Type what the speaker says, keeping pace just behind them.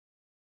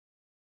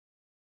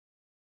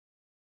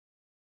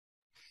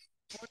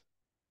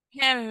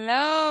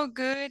Hello,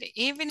 good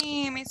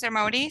evening, Mr.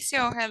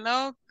 Mauricio.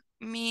 Hello,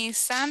 Miss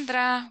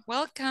Sandra.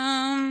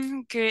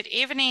 Welcome. Good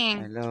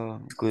evening. Hello,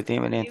 good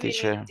evening, Evening,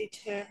 teacher.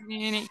 teacher. Good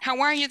evening. How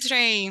are you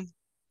today?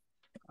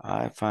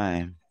 I'm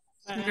fine.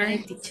 Fine,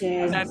 Great.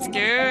 teacher. That's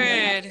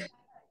good.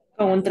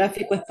 Con un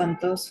tráfico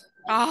espantoso.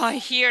 Oh,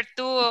 here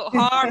too.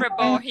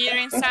 Horrible. Here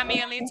in San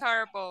Miguel, it's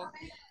horrible.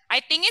 I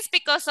think it's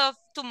because of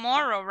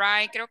tomorrow,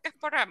 right? Creo que es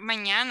por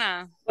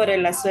mañana. Por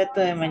el asueto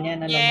de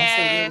mañana, lo más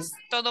seguro. Yes,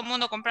 todo el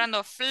mundo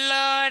comprando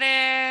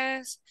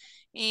flores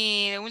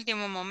y de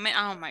último momento.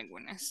 Oh my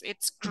goodness,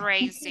 it's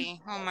crazy.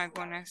 Oh my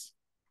goodness.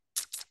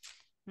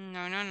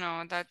 No, no,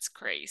 no, that's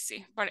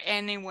crazy. But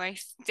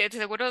anyways,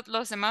 seguro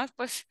los demás,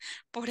 pues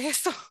por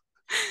eso.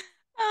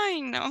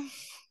 Ay, no,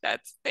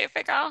 that's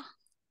difficult.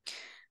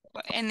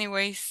 But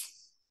anyways,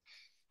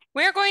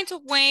 we're going to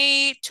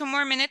wait 2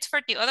 more minutes for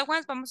the other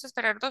ones. Vamos a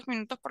esperar 2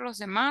 minutos por los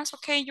demás.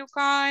 Okay, you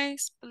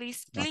guys,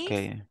 please, please.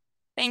 Okay,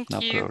 Thank no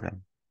you.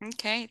 problem.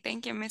 Okay,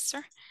 thank you,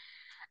 mister.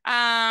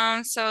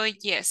 So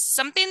yes,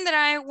 something that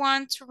I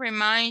want to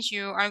remind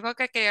you, algo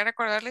que quería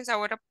recordarles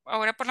ahora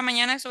por la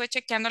mañana estuve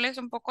chequeándoles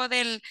un poco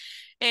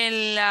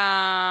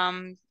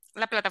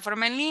la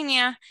plataforma en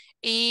línea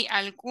y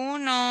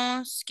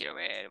algunos, quiero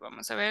ver,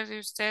 vamos a ver de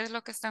ustedes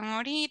lo que están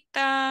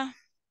ahorita.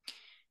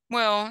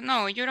 Well,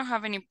 no, you don't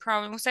have any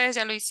problem. Ustedes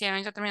ya lo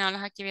hicieron, ya terminaron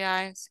las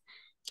actividades.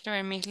 Quiero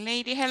ver, Miss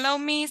Lady. Hello,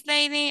 Miss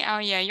Lady. Oh,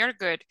 yeah, you're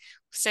good.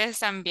 Ustedes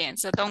también,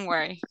 so don't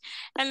worry.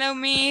 Hello,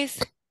 Miss.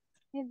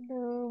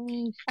 Hello,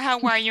 Miss. How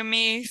are you,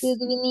 Miss?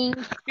 Good evening.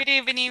 Good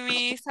evening,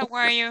 Miss. How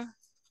are you?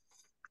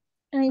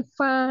 I'm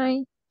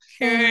fine.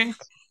 Good. Thanks.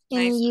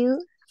 Nice. And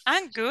you?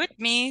 I'm good,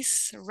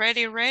 Miss.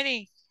 Ready,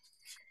 ready.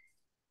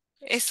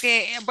 Es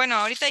que, bueno,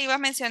 ahorita iba a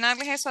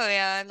mencionarles eso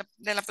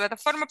de la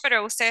plataforma,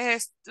 pero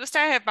ustedes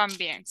van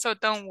bien, so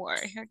don't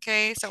worry,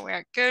 okay? So we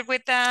are good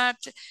with that,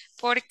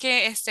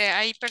 porque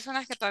hay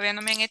personas que todavía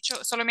no me han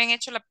hecho, solo me han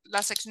hecho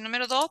la sección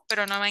número 2,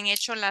 pero no me han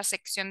hecho la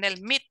sección del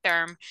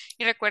midterm.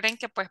 Y recuerden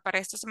que pues para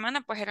esta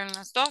semana pues eran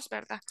las dos,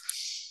 ¿verdad?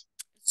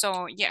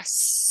 So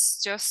yes,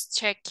 just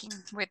checking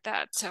with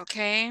that,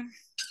 okay?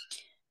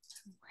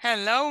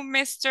 Hello,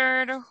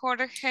 Mr.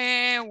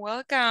 Jorge,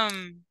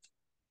 welcome.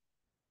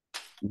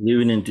 Good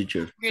evening,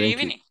 teacher. Good Thank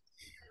evening.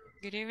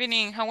 Good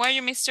evening. How are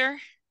you, mister?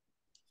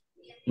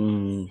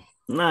 you.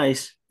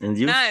 Nice. And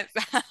you? Nice.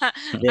 I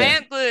Yeah.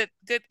 am good.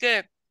 Good,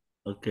 good.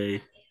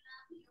 Okay.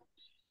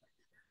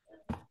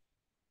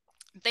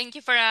 Thank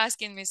you for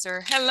asking,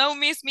 mister. Hello,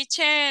 Miss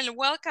Michelle.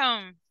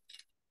 Welcome.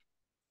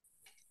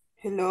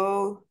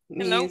 Hello,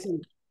 Hello. Miss.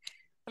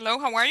 Hello,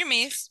 how are you,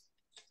 miss?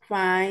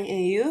 Fine,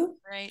 and you?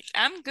 Great.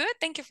 I'm good.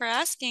 Thank you for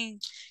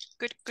asking.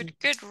 Good, good,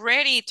 good.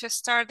 Ready to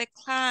start the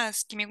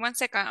class. Give me 1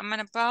 second. I'm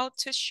about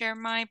to share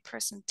my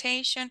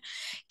presentation.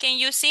 Can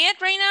you see it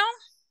right now?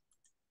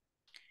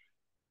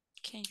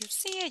 Can you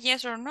see it?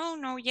 Yes or no?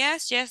 No,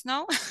 yes, yes,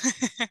 no.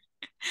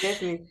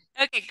 Yes, Miss.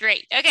 Okay,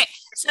 great. Okay,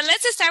 so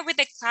let's start with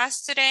the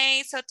class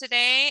today. So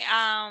today,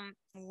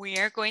 we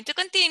are going to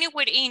continue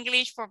with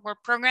English for our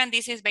program.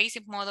 This is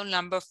basic model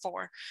number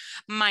 4.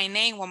 My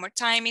name, one more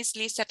time, is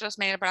Lisa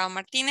Rosmeyer Brown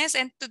Martinez,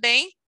 and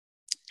today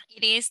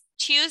it is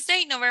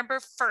Tuesday, November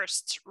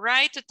 1st,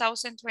 right,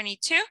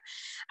 2022.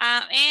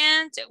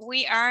 And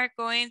we are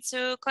going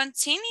to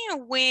continue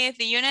with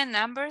the unit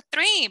number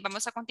 3.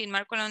 Vamos a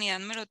continuar con la unidad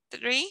número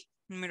 3.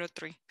 Número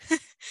 3.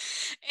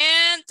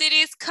 And it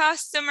is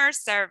customer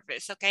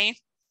service, okay?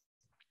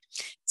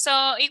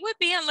 So it would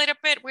be a little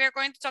bit, we are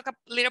going to talk a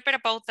little bit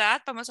about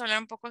that. Vamos a hablar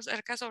un poco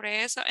acerca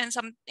sobre eso.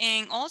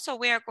 And also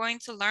we are going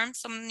to learn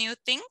some new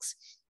things.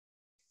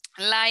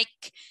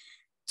 Like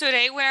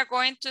today we are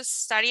going to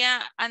study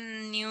a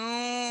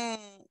new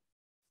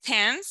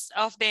tense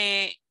of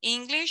the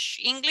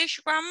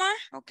English grammar,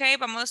 okay?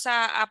 Vamos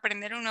a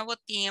aprender un nuevo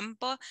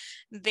tiempo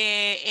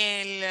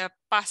del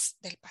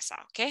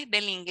pasado, okay?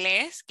 Del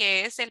inglés,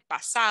 que es el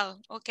pasado,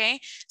 okay?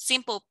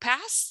 Simple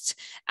past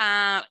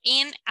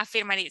in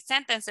affirmative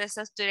sentences.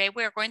 So today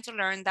we are going to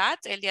learn that.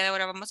 El día de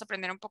ahora vamos a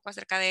aprender un poco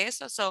acerca de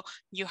eso. So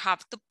you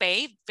have to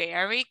pay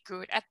very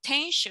good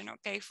attention,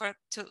 okay?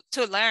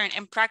 To learn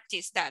and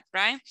practice that,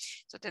 right?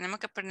 So tenemos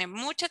que poner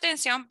mucha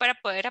atención para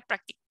poder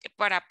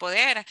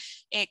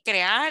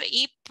crear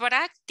y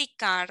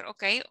practicar,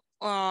 okay,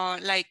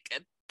 like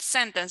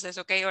sentences,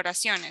 okay,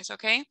 oraciones,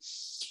 okay.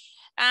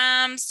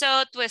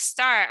 So to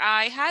start,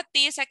 I had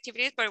these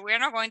activities, but we're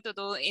not going to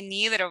do in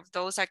either of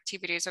those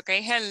activities,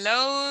 okay.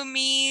 Hello,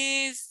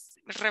 Miss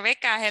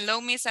Rebecca.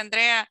 Hello, Miss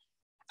Andrea.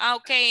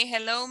 Okay,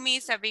 hello,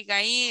 Miss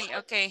Abigail.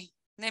 Okay,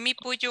 let me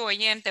put you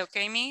oyente,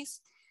 okay,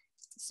 Miss?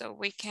 So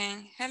we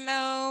can,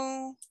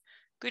 hello,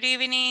 good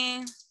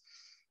evening.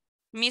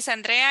 Miss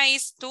Andrea,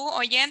 is tú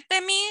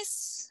oyente,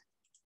 Miss?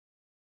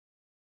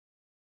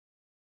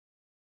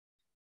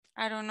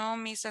 I don't know,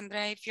 Miss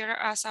Andrea, if you're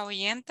as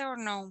oyente or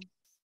no.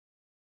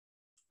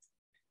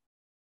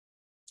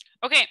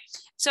 Okay,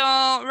 so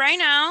right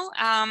now,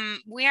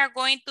 we are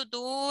going to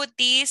do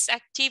this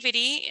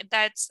activity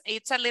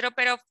it's a little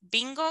bit of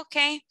bingo,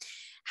 okay?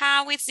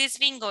 How is this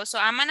bingo? So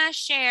I'm gonna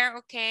share,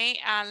 okay,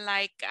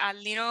 like a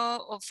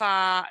little of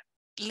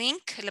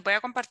link, les voy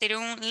a compartir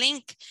un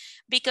link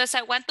because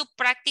I want to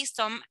practice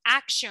some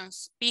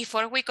actions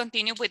before we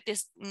continue with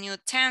this new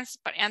tense.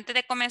 Antes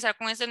de comenzar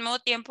con este nuevo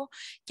tiempo,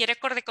 quiero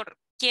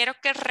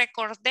que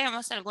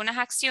recordemos algunas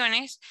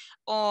acciones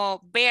o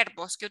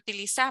verbos que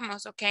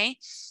utilizamos, ¿ok?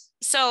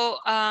 So,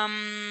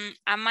 I'm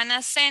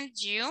gonna send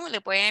you, le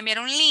voy a enviar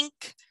un link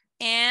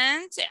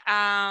and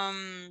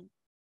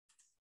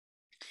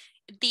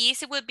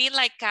this would be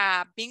like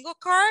a bingo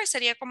card,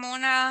 sería como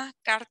una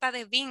carta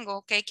de bingo,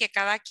 ¿ok? Que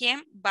cada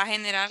quien va a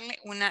generarle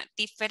una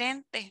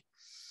diferente,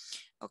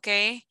 ¿ok?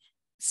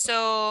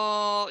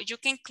 So, you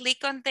can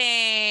click on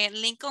the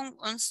link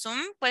on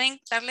Zoom.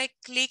 Pueden darle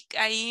clic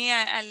ahí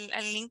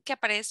al link que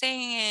aparece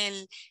en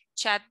el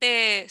chat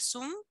de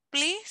Zoom,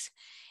 please.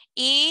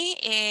 Y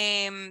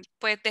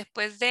pues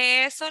después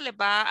de eso les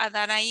va a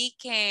dar ahí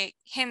que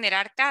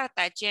generar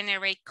carta,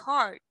 generate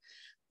card.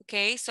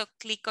 Okay, so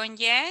click on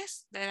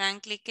yes, le dan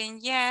click en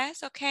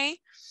yes,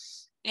 okay.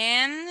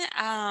 And,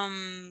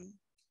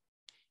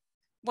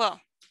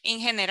 well, en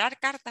generar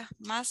carta,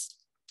 más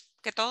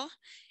que todo.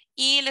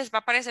 Y les va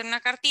a aparecer una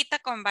cartita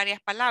con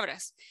varias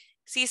palabras.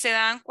 Si se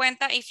dan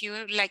cuenta, if you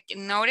like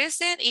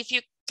notice it, if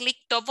you click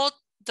double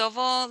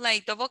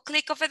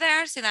click over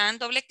there, si dan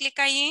doble clic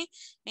ahí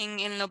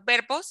en los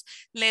verbos,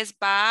 les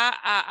va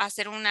a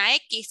hacer una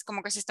X,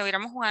 como que si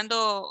estuviéramos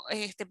jugando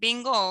este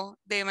bingo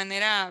de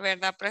manera,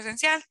 ¿verdad?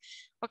 Presencial.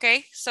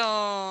 Okay,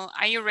 so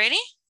are you ready?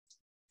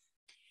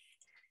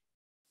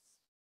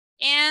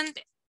 And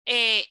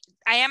I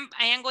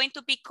am going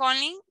to be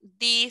calling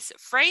these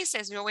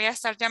phrases. Yo voy a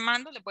estar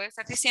llamando, le voy a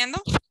estar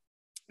diciendo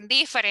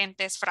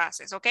diferentes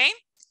frases, okay?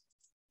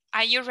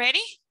 Are you ready?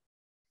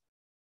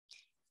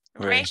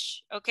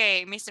 Ready.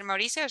 Okay, Mr.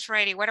 Mauricio is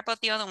ready. What about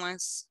the other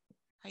ones?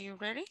 Are you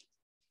ready?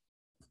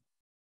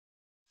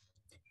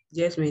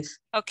 Yes, miss.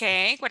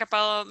 Okay, what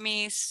about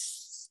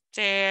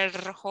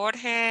Mr.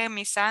 Jorge,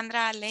 Miss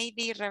Sandra,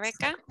 Lady,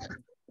 Rebecca?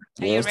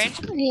 Are you Yes. ready?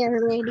 We are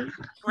ready.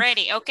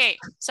 Ready, okay.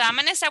 So I'm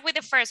going to start with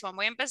the first one.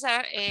 Voy a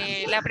empezar.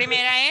 La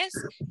primera es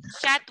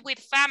chat with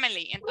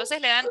family. Entonces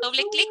le dan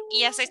doble clic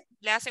y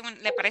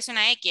le aparece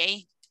una X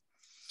ahí.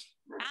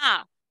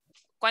 Ah,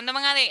 ¿cuándo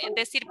van a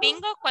decir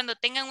bingo? Cuando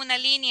tengan una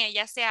línea,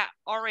 ya sea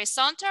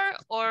horizontal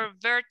or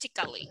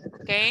vertically,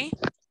 okay?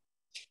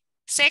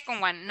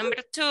 Second one,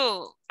 number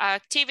 2,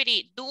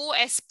 activity, do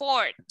a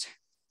sport.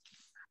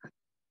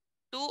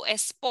 Do a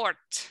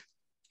sport.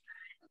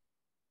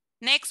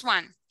 Next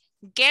one,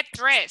 get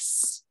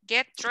dressed.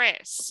 Get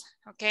dressed,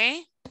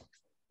 okay?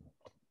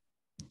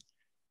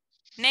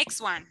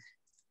 Next one,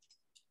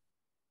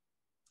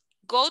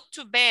 go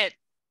to bed.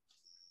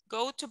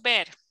 Go to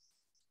bed.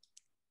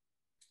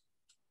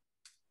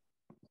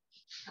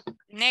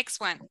 Next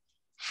one,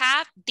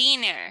 have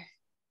dinner.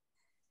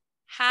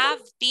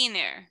 Have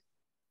dinner.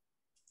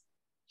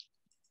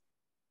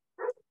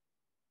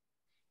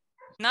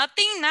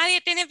 Nothing,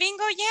 nadie tiene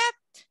bingo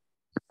yet.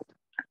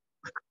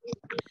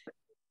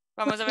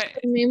 Vamos a ver.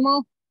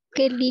 Tenemos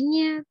qué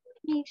línea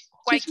es.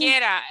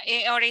 Cualquiera,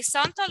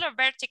 horizontal o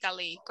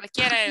vertically,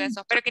 cualquiera de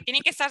esos, pero que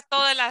tienen que estar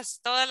todas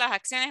las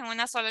acciones en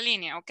una sola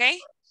línea, ¿ok?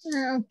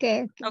 Ah,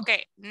 okay. Ok,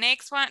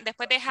 next one,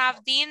 después de have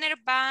dinner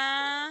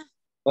va...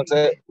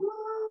 Okay.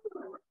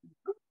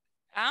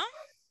 ¿Ah?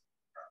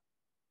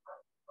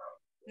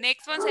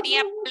 Next one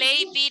sería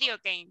play video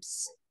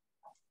games.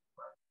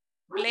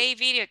 Play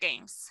video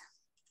games.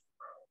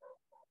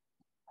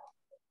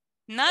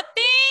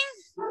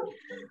 Nothing?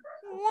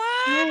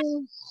 What?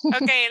 No.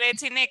 Okay,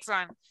 let's see next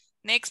one.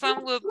 Next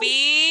one will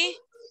be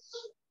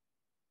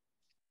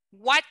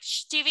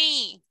watch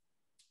TV.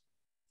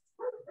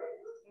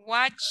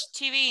 Watch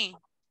TV.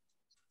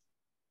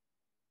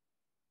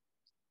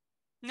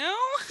 No?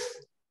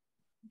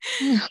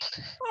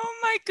 Oh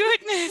my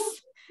goodness.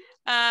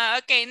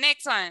 Okay,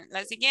 next one.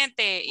 La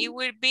siguiente. It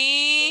will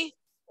be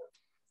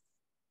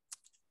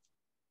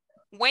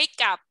wake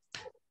up.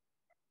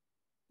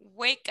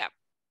 Wake up.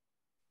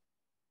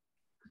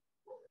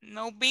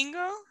 No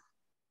bingo?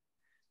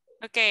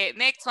 Okay,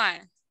 next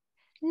one.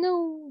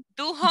 No.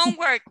 Do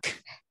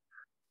homework.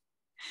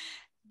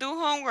 Do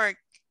homework.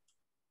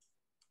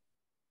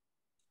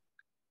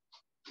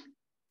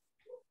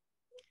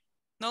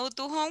 No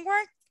do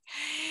homework?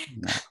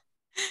 No.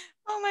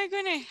 Oh my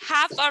goodness.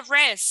 Have a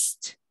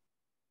rest.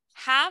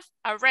 Have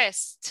a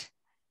rest.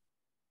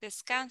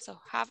 Descanso.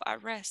 Have a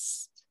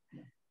rest.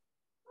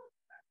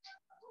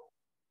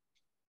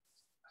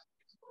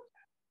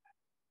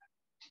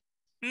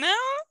 No?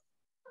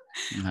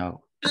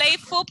 No. Play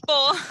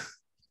football.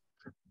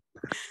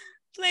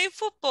 Play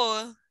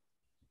football.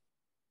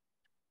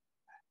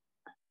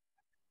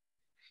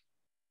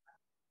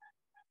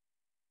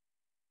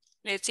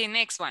 Let's see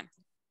next one.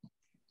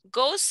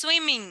 Go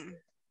swimming.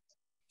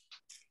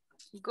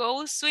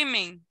 Go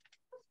swimming.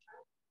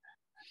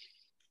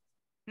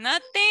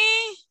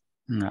 Nothing?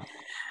 No.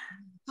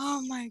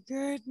 Oh my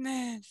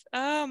goodness.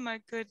 Oh my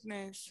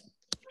goodness.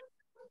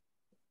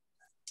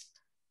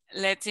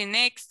 Let's see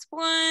next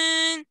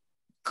one.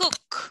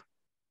 Cook.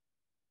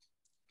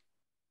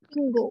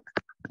 Bingo.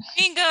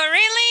 Bingo,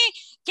 really?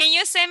 Can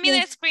you send me the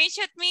Yes.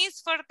 screenshot,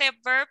 miss, for the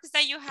verbs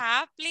that you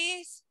have,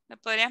 please? ¿Me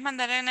podrías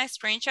mandar una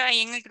screenshot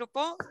ahí en el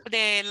grupo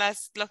de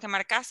los que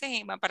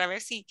marcaste para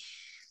ver si...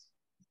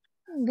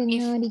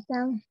 Bueno,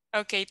 ahorita.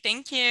 Okay,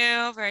 thank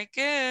you. Very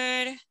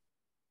good.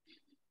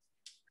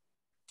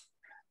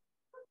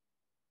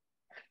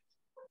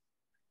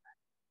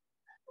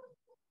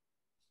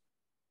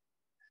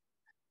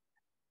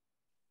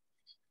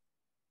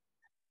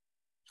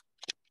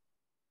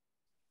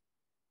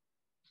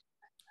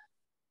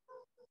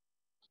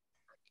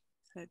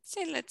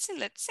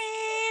 Let's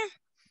see.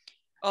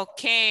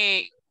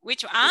 Okay,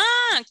 which one?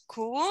 Ah,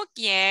 cook,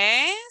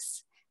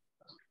 yes.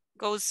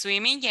 Go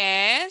swimming,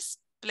 yes.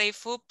 Play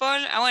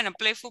football. Ah, bueno,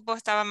 play football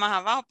estaba más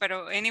abajo,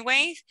 pero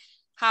anyways.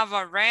 Have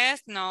a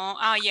rest, no.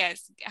 Oh,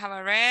 yes, have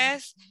a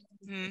rest.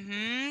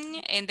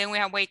 And then we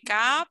have wake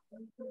up,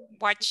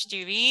 watch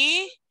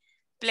TV,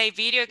 play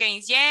video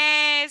games.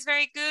 Yes,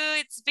 very good.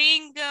 It's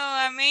bingo,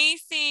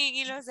 amazing.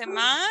 ¿Y los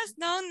demás?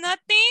 No,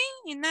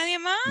 nothing? ¿Y nadie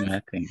más?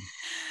 Nothing.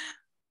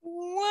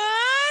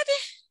 What?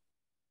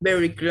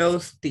 Very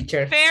close,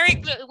 teacher. Very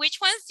good. Which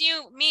ones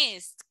you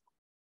missed?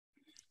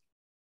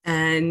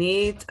 I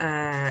need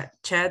a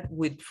chat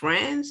with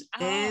friends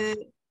and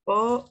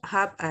or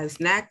have a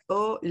snack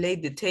or lay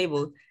the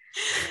table.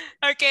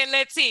 Okay,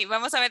 let's see.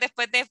 Vamos a ver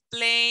después de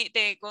play,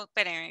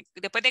 espérenme,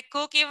 después de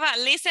cook iba,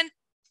 listen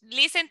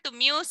to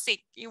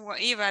music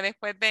iba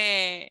después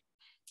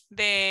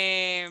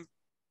de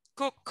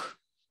cook.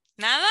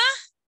 ¿Nada?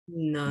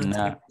 No.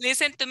 No.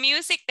 Listen to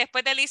music,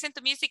 después de listen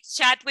to music,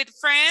 chat with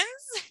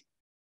friends.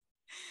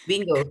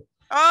 Bingo.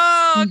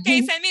 Oh,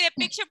 okay, send me the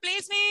picture,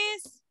 please,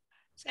 miss.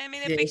 Send me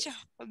the Yes. picture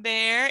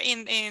there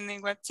in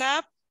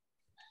WhatsApp.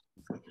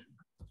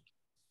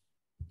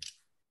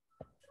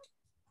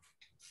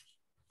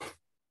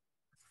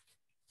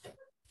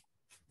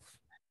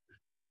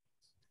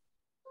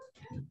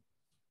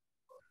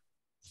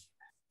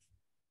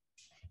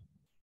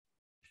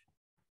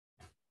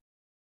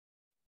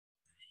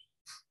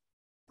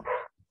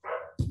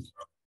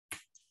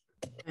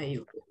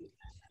 Ahí.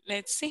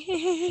 Let's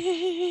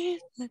see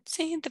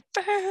the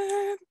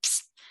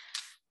verbs.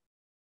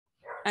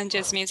 I'm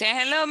just missing.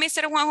 Hello,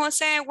 Mr. Juan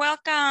Jose,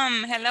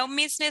 welcome. Hello,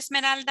 Miss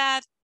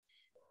Esmeralda,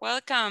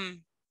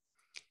 welcome.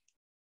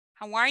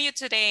 How are you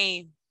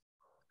today?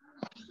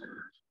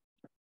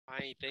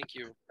 Hi, thank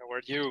you. How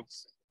are you?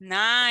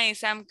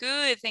 Nice, I'm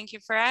good. Thank you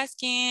for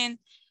asking.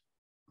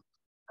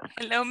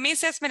 Hello,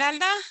 Miss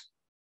Esmeralda.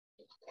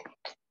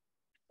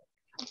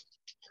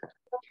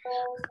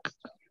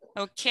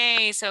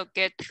 Okay, so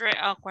get ready.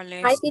 Oh, ¿cuál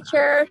es? Hi,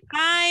 teacher.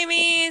 Hi,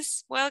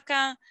 Miss.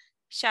 Welcome.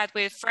 Chat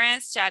with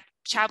friends, chat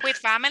with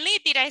family.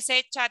 Did I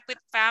say chat with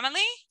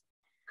family?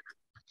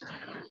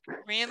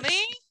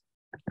 Really?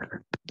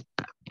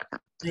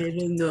 I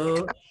don't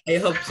know. I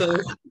hope so.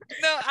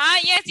 No,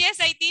 yes,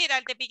 I did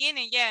at the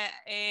beginning. Yeah,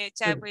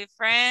 chat with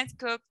friends,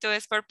 cook, do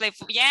sport, play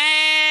football.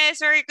 Yes,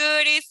 very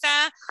good,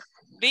 Isa.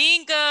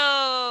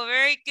 Bingo,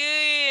 very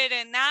good.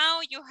 And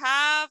now you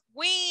have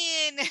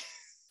win.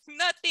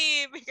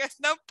 Nothing because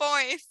no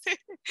points.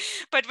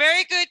 But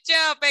very good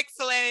job.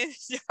 Excellent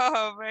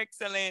job.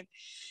 Excellent.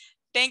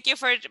 Thank you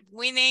for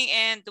winning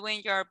and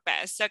doing your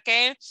best.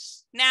 Okay.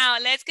 Now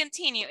let's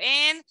continue.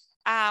 And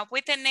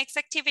with the next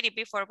activity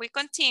before we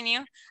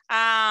continue,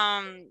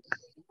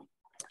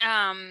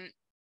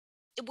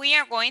 we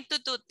are going to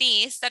do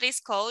this that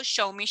is called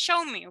show me,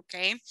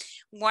 okay?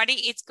 What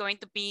it's going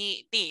to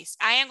be this.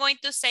 I am going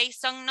to say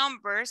some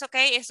numbers,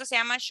 okay? Esto se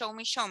llama show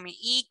me.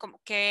 Y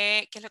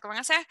 ¿qué es lo que van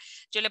a hacer?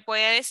 Yo le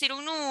voy a decir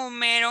un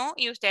número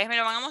y ustedes me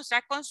lo van a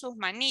mostrar con sus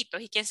manitos.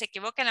 Y quien se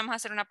equivoque, le vamos a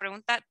hacer una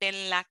pregunta de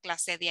la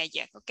clase de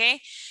ayer,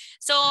 okay?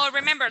 So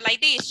remember,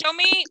 like this, show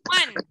me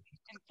 1.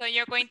 So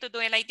you're going to do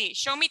it like this.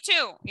 Show me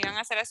 2. Y van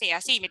a hacer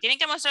así. Me tienen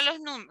que mostrar los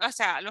números, o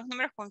sea, los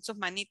números con sus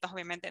manitos,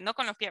 obviamente. No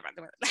con los pies.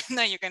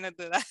 No, you cannot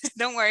do that.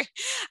 Don't worry.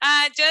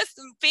 Just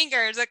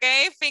fingers,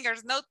 okay?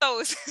 Fingers, no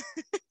toes.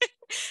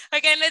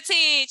 Okay, let's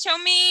see. Show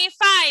me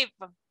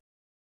 5.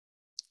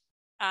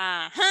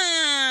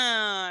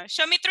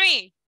 Show me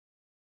 3.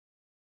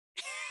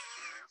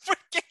 ¿Por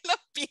qué lo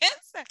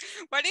piensan?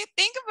 What do you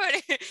think about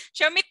it?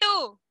 Show me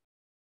 2.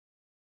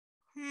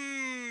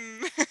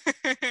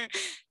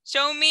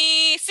 Show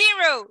me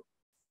 0.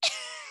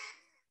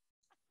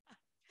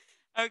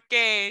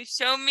 Okay,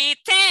 show me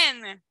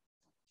 10.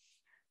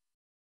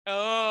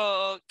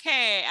 Oh,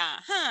 okay.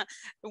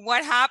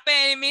 What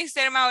happened,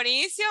 Mr.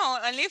 Mauricio?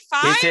 Only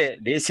 5?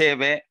 Dice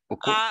ve, y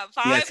 5?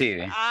 así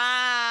ve.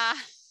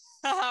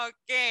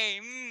 Okay.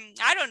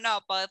 I don't know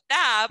about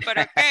that, but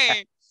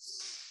okay.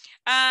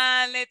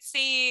 Let's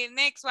see.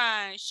 Next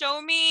one.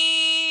 Show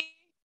me.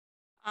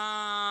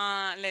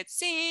 Let's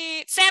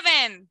see.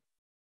 7.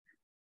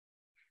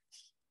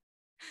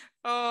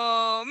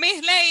 Oh, Miss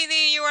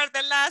Lady, you are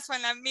the last one.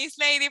 Miss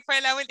Lady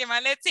fue la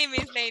última. Let's see,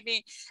 Miss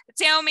Lady.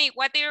 Tell me,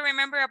 what do you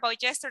remember about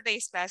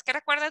yesterday's class? ¿Qué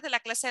recuerdas de la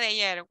clase de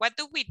ayer? What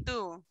do we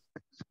do?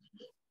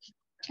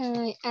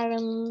 I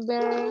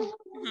remember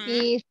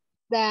is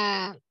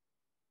the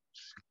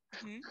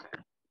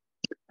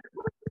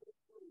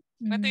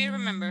What do you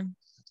remember?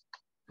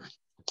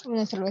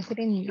 Bueno, se lo voy a decir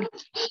en inglés.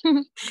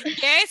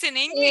 Yes, in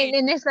English.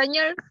 En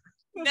español.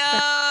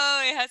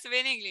 No, it has to be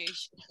in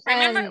English.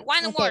 Remember,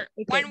 one okay, word,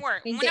 okay. one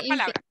word, una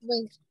palabra.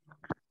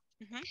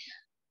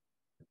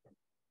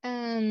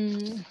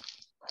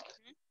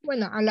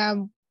 Bueno,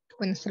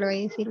 bueno, se lo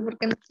voy a decir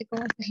porque no sé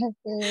cómo se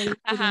hace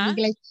en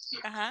inglés.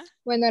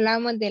 Bueno,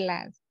 hablábamos de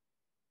las...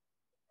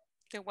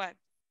 ¿De what?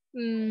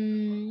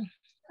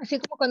 Así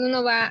como cuando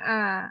uno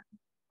va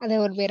a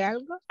devolver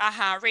algo.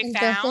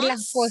 Entonces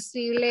las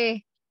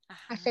posibles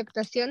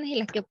aceptaciones y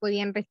las que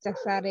podían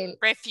rechazar el...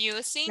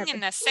 Refusing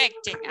and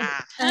accepting.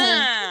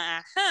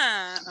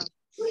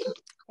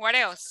 What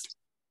else?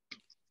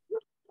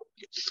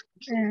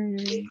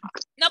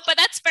 No, but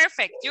that's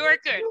perfect. You are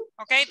good.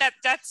 Okay,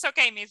 that's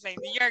okay, Miss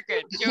Lady. You're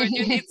good.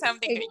 You did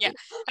something good. Yeah.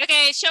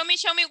 Okay, show me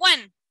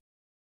one.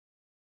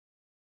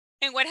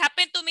 And what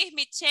happened to Miss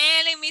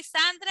Michelle and Miss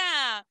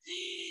Sandra?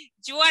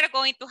 You are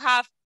going to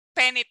have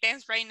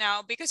penitence right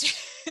now because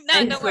no,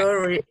 I'm don't sorry.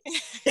 worry.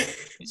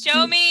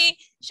 Show me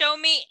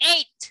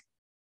 8.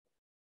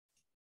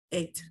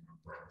 8.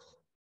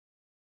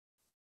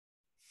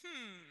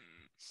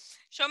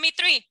 Show me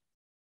 3.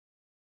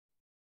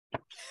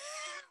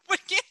 ¿Por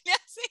qué le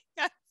hacen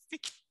así?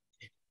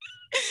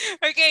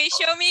 Okay,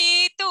 show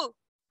me 2.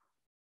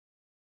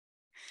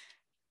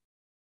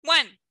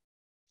 1.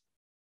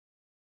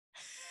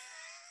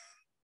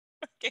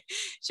 Okay,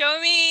 show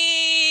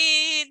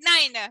me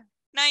 9.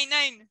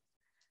 9.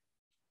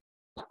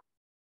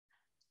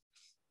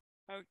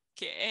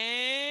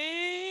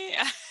 Okay.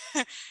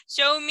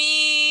 Show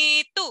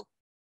me 2.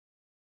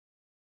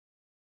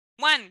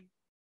 1.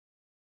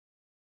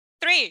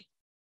 3.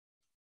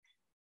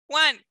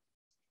 1.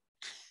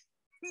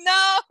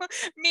 No,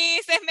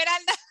 Miss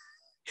Esmeralda.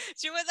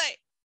 She was like,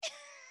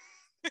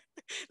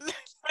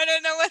 I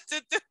don't know what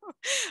to do.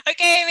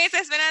 Okay, Miss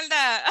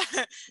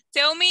Esmeralda.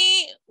 Tell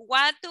me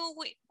what do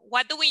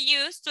we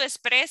use to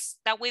express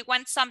that we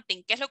want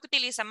something? ¿Qué es lo que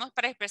utilizamos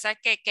para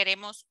expresar que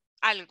queremos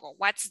algo?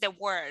 What's the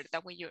word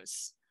that we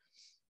use?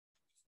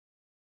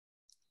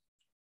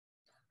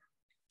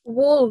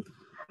 Would.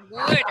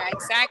 Would,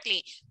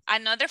 exactly.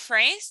 Another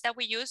phrase that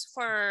we use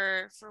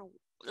for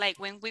like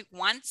when we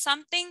want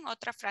something,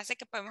 otra frase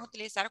que podemos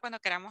utilizar cuando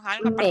queramos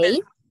algo.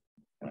 May.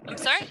 I'm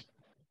sorry?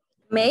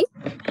 May.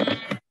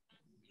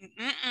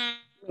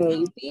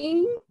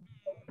 Maybe.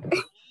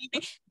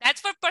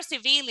 That's for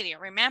possibility,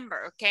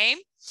 remember, okay?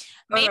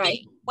 Maybe,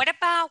 right. What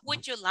about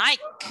would you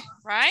like,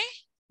 right?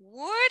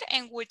 Would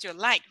and would you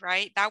like,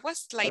 right? That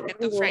was like the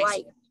two phrases.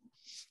 Like.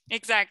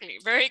 Exactly,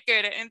 very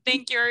good. And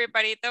thank you,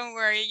 everybody. Don't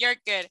worry, you're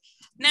good.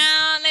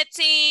 Now, let's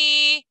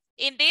see.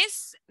 In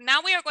this,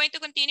 now we are going to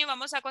continue.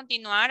 Vamos a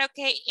continuar,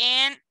 okay?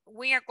 And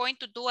we are going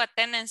to do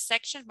attendance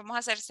section. Vamos a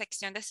hacer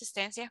sección de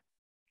asistencia.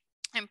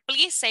 And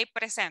please say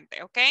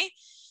presente, okay?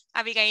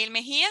 Abigail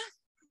Mejía.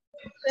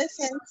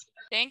 Present.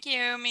 Thank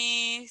you,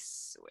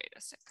 Miss. Wait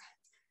a second.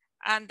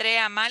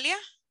 Andrea Amalia.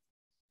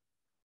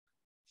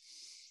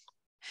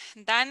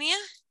 Dania.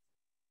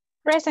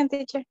 Present,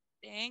 teacher.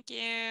 Thank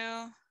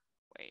you.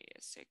 Wait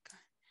a second.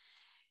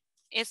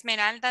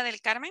 Esmeralda del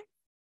Carmen.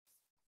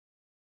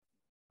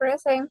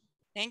 Present.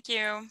 Thank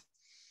you.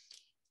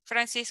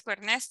 Francisco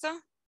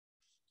Ernesto.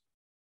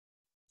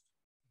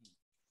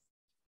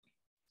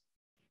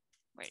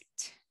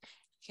 Wait.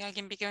 Que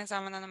alguien vi que me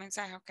estaba mandando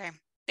mensaje. Ok.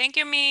 Thank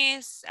you,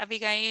 Miss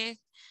Abigail.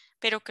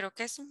 Pero creo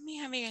que es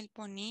Miss Abigail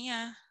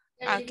ponía.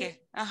 Ok.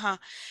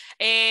 Ajá.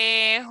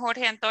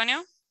 Jorge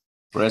Antonio.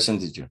 Present,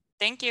 teacher.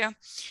 Thank you.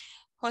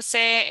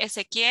 José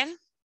Ezequiel.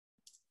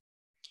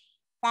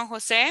 Juan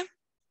José.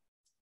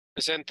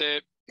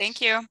 Presente. Thank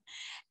you.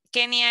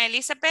 Kenia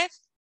Elizabeth.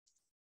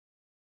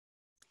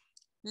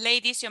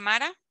 Lady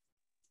Xiomara.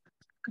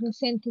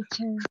 Present,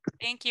 teacher.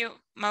 Thank you.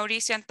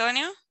 Mauricio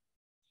Antonio.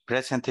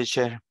 Present,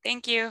 teacher.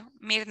 Thank you.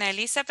 Mirna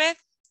Elizabeth.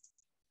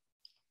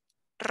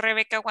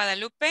 Rebeca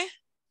Guadalupe.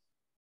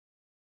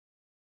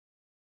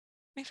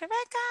 Mi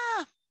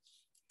Rebeca.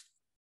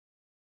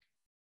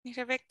 Mi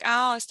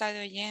Rebeca. Oh, está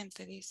de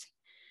oyente, dice.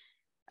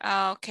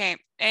 Ok.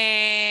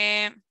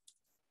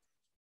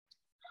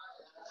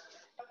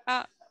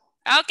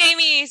 Ok,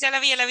 Miss, ya la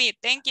vi.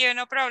 Thank you,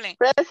 no problem.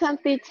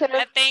 Present, teacher.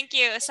 Thank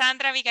you.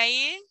 Sandra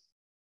Abigail.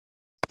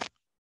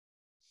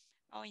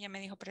 Oh, ya me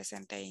dijo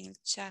presente ahí en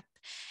el chat.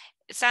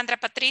 Sandra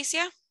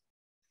Patricia.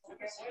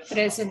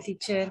 Present,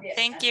 teacher.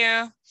 Thank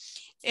you.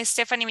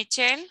 Stephanie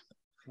Michelle.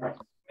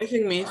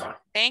 Present, Miss.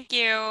 Thank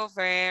you.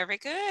 Very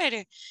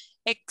good.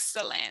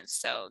 Excellent.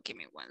 So give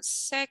me 1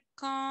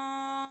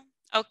 second.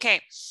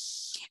 Okay.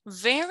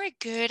 Very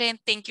good. And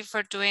thank you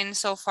for doing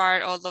so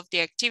far all of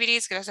the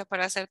activities. Gracias por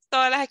hacer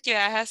todas las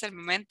actividades hasta el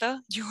momento.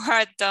 You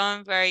are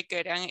done very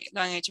good.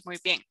 Lo han hecho muy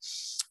bien.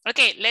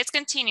 Okay, let's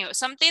continue.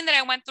 Something that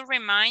I want to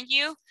remind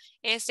you,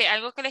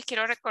 algo que les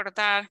quiero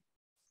recordar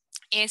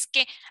es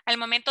que al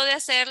momento de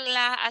hacer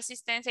la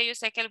asistencia, yo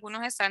sé que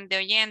algunos están de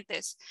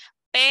oyentes,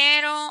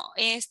 pero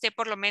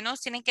por lo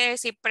menos tienen que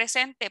decir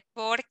presente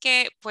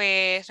porque,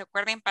 pues,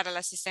 recuerden, para la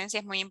asistencia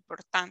es muy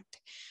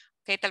importante.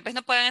 Ok, tal vez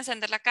no pueden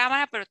encender la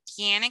cámara, pero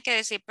tienen que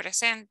decir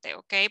presente,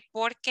 ok,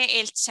 porque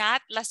el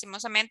chat,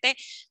 lastimosamente,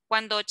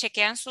 cuando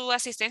chequean su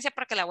asistencia,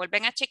 porque la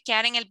vuelven a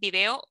chequear en el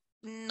video,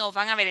 no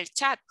van a ver el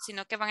chat,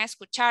 sino que van a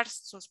escuchar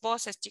sus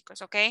voces,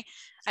 chicos, ok,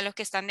 a los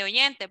que están de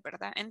oyentes,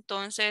 ¿verdad?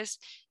 Entonces,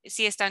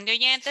 si están de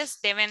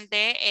oyentes, deben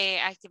de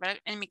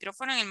activar el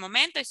micrófono en el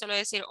momento y solo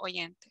decir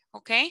oyente,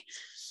 ok.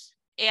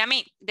 A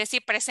mí,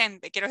 decir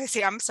presente, quiero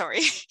decir, I'm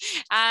sorry,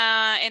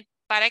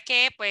 para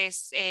que,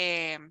 pues,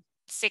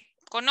 se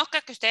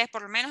conozca que ustedes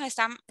por lo menos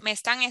me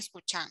están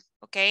escuchando,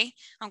 ¿ok?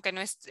 Aunque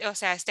no o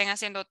sea, estén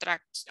haciendo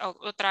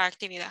otra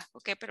actividad,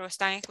 ¿ok? Pero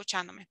están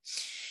escuchándome.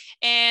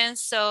 And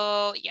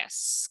so,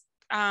 yes.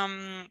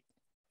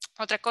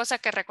 Otra cosa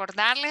que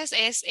recordarles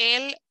es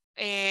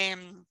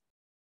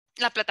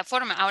la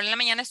plataforma. Ahora en la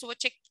mañana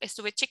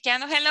estuve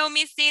chequeando. Hello,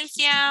 Miss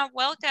Dilcia.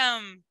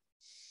 Welcome.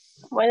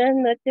 Buenas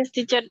noches,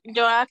 teacher.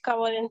 Yo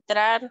acabo de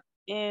entrar.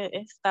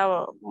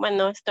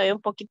 Estoy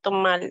un poquito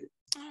mal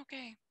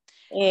Okay.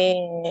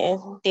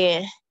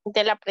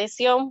 de la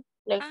presión.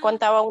 Le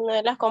contaba a una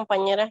de las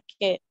compañeras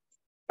que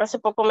hace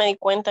poco me di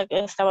cuenta que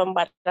estaba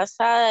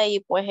embarazada y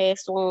pues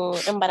es un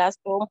embarazo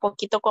un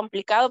poquito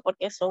complicado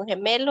porque son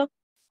gemelos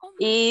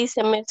y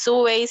se me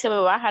sube y se me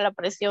baja la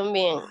presión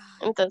bien.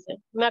 Entonces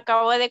me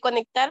acabo de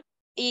conectar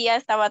y ya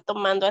estaba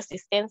tomando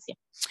asistencia.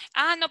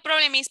 No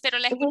problemas, pero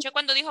la escuché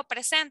cuando dijo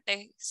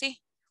presente,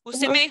 sí.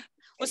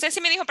 Usted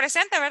sí me dijo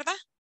presente, ¿verdad?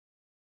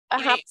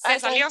 Ajá, se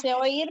salió. alcancé a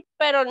oír,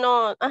 pero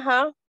no,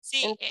 ajá.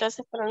 Sí.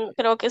 Entonces, pero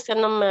creo que usted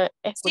no me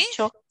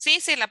escuchó. Sí,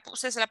 se la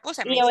puse,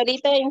 Y Miss.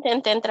 ahorita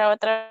intenté entrar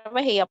otra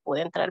vez y ya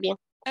pude entrar bien.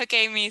 Ok,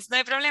 Miss, no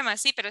hay problema,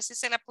 sí, pero sí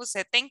se la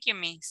puse. Thank you,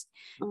 Miss.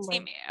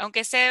 Bueno. Sí,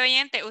 aunque esté de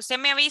oyente, usted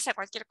me avisa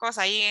cualquier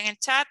cosa ahí en el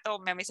chat o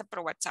me avisa por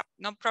WhatsApp.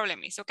 No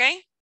problemas, ¿ok?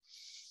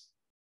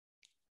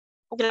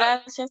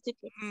 Gracias,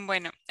 teacher.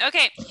 Bueno,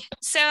 okay.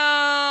 So,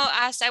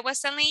 as I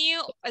was telling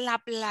you, la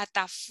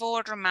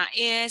plataforma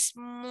es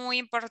muy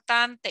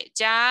importante.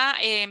 Ya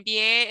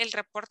envié el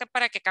reporte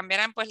para que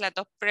cambiaran pues las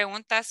dos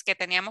preguntas que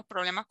teníamos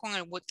problemas con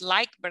el would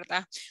like,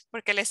 ¿verdad?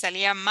 Porque le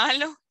salía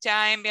malo.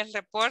 Ya envié el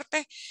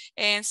reporte.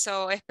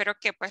 So, espero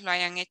que pues lo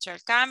hayan hecho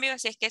el cambio.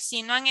 Así es que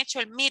si no han hecho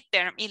el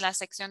midterm y la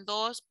sección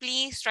 2,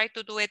 please try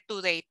to do it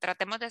today.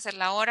 Tratemos de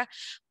hacerla ahora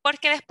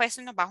porque después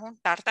se nos va a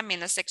juntar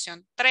también la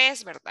sección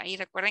 3, ¿verdad? Y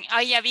recuerden,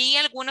 había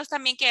algunos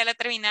también que ya la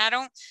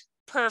terminaron.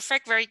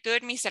 Perfect, very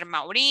good, Mr.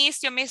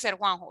 Mauricio, Mr.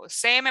 Juan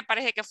José, me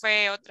parece que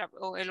fue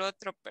el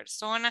otro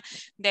persona,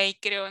 de ahí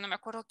creo, no me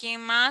acuerdo quién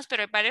más,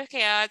 pero hay varios que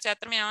ya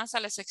terminaron hasta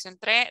la sección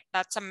 3.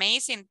 That's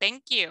amazing,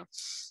 thank you.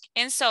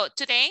 And so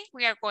today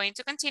we are going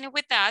to continue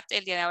with that.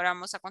 El día de ahora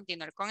vamos a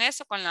continuar con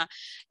eso, con la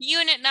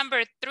unit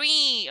number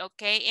 3,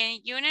 okay?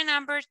 And unit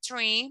number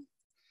 3,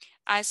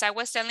 as I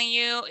was telling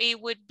you, it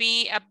would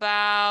be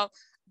about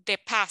the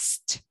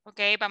past,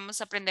 okay? Vamos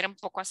a aprender un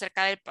poco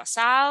acerca del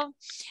pasado.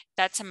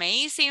 That's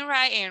amazing,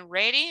 right? And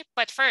ready?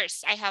 But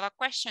first, I have a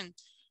question.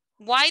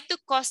 Why do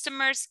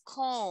customers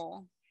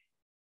call?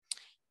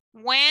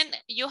 When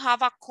you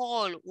have a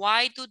call,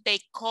 why do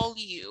they call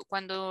you?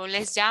 Cuando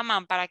les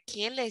llaman, ¿para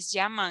qué les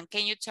llaman?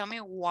 Can you tell me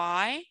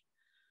why?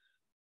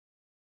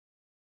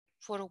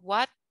 For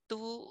what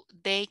do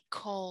they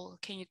call?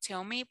 Can you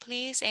tell me,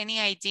 please? Any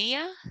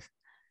idea?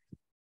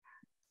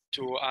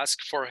 To ask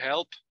for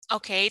help.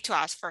 Okay, to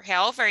ask for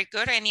help. Very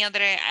good. Any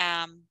other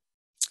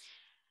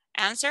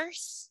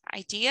answers,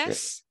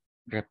 ideas?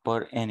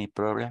 Report any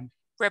problem.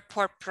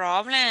 Report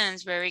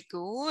problems. Very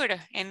good.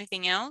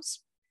 Anything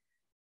else?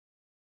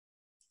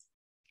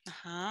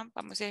 Ajá,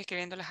 vamos a ir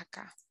escribiéndolas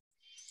acá.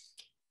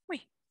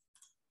 Uy.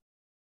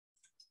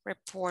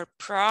 Report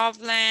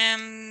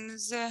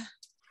problems.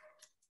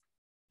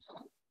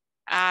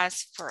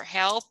 Ask for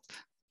help.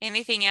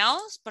 Anything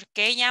else? ¿Por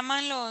qué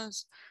llaman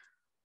los,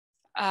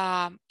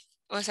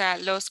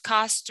 los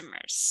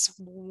customers?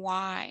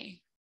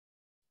 Why?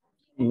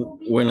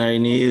 When I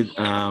need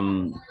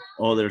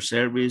other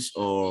service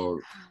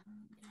or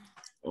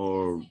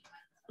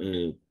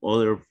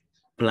other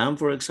plan,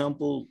 for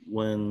example,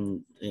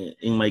 when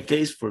in my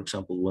case, for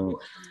example, when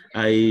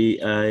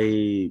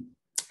I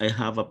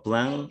have a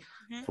plan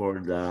for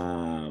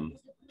the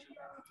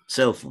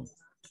cell phone,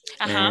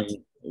 and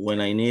when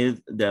I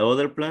need the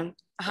other plan,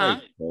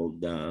 I call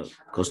the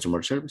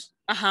customer service.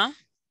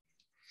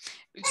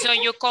 So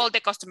you call the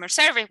customer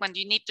service when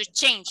you need to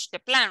change the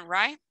plan,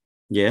 right?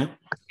 Yeah.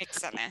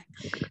 Excellent.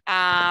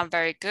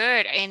 Very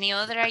good. Any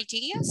other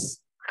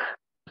ideas?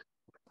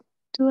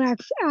 To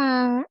ask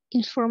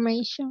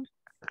information.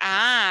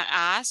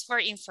 Ask for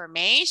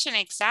information,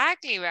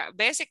 exactly.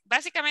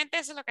 Básicamente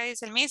eso es lo que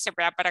dice el mister,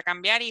 ¿verdad? Para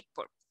cambiar y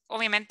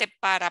obviamente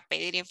para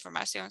pedir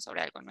información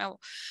sobre algo nuevo.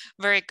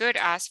 Very good.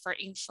 Ask for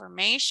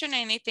information.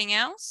 Anything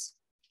else?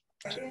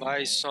 To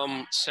buy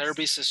some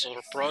services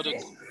or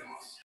product.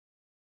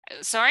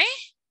 Sorry?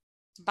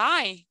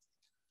 Buy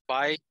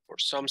For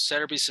some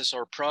services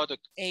or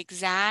product.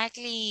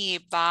 Exactly.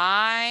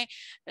 Buy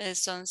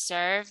some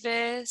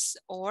service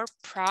or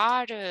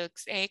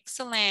products.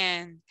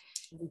 Excellent.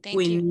 Thank you.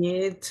 We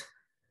need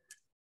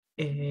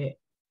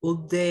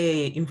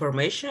update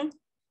information.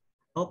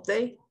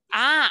 Update.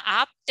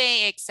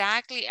 Update,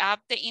 exactly.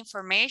 Update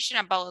information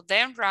about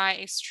them, right?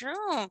 It's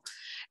true.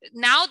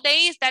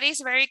 Nowadays, that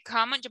is very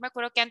common. Yo me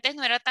acuerdo que antes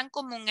no era tan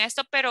común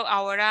esto, pero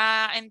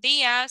ahora en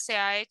día se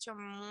ha hecho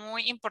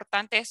muy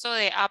importante eso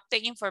de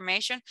update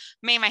information.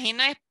 Me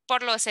imagino es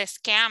por los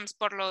scams,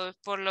 por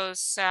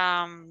los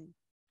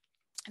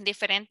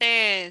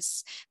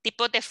diferentes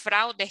tipos de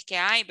fraudes que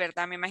hay,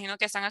 ¿verdad? Me imagino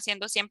que están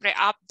haciendo siempre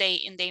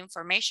update in the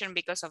information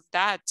because of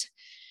that.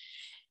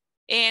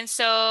 And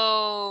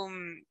so,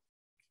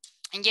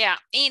 yeah,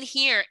 in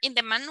here, in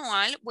the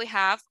manual, we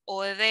have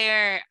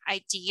other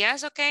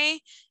ideas, okay?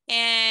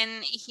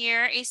 And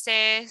here it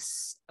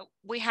says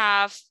we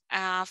have,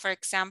 for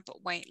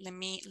example, wait, let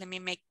me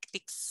make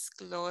this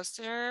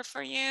closer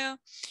for you.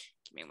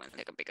 Give me 1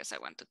 second because I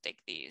want to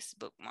take these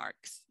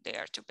bookmarks. They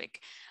are too big.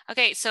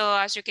 Okay, so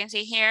as you can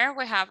see here,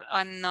 we have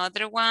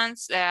another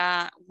ones.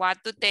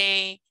 What do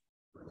they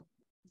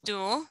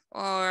do?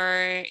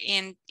 Or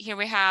in here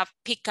we have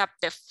pick up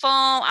the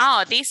phone.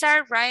 Oh, these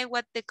are right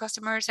what the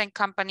customers and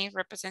company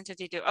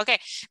representative do. Okay,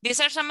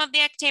 these are some of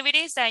the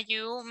activities that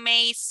you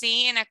may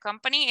see in a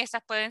company.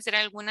 Estas pueden ser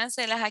algunas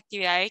de las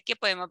actividades que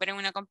podemos ver en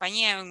una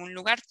compañía o en un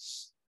lugar.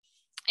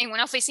 En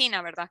una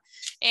oficina, ¿verdad?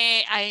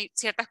 Hay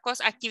ciertas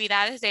cosas,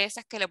 actividades de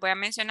esas que les voy a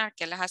mencionar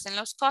que las hacen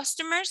los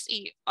customers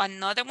y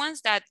another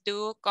ones that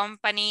do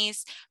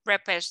companies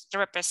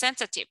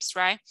representatives,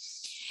 right?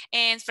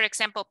 And for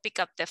example, pick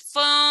up the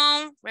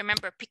phone.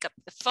 Remember, pick up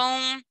the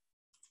phone.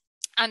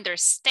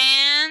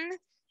 Understand,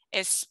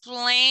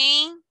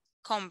 explain,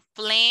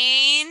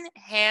 complain,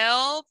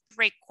 help,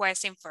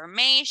 request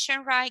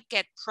information, right?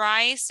 Get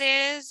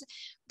prices,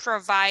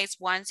 provides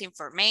one's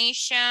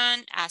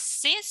information,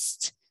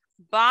 assist,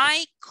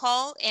 buy,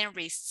 call, and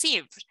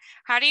receive.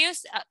 How do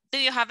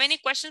you have any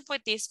questions for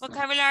this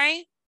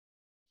vocabulary?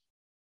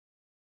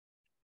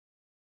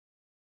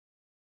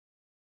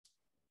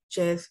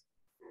 Yes.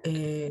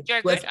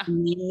 You're what good.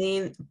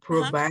 Meaning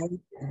provide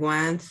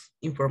one's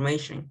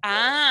information.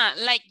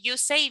 Like you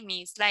say,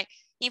 Miss, like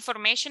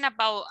information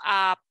about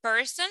a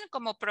person,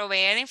 como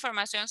proveer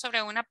información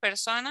sobre una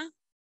persona.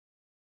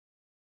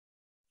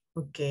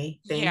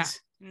 Okay,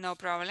 thanks. Yeah, no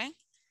problem.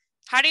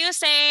 How do you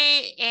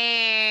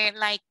say,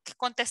 like,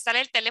 contestar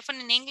el teléfono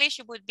in English?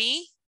 It would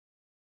be,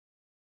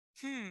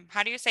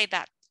 how do you say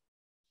that?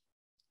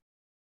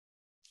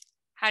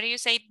 How do you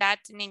say that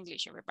in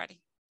English,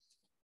 everybody?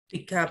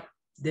 Pick up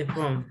the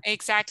phone.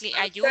 Exactly,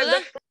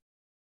 ayuda.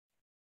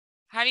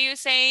 How do you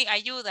say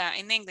ayuda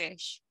in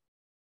English?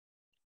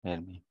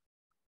 Help me.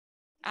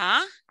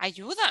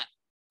 Ayuda.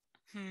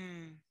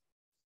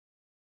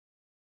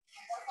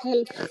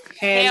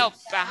 Help.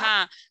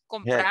 Ajá.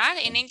 Comprar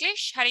in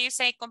English. How do you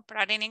say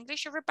comprar in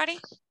English, everybody?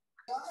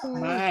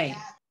 Buy.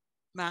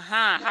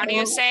 Ajá. How do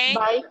you say?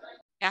 Buy.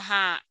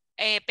 Ajá.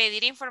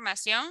 Pedir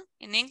información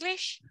in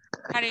English.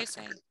 How do you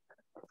say?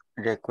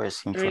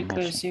 Request information.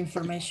 Request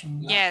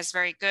information. Yes,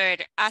 very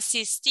good.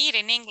 Asistir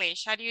in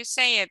English. How do you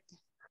say it?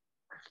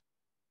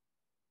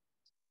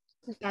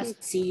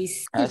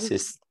 Assist.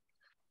 Assist.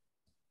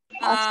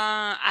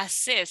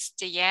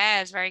 Assist.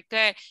 Yes, very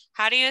good.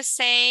 How do you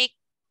say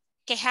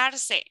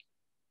quejarse?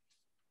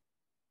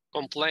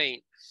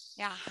 Complain.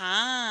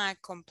 Ajá,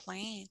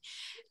 complain.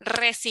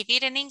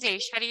 Recibir in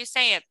English. How do you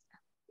say it?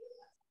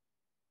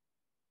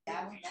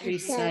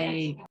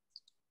 Receive.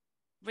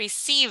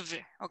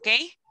 Receive,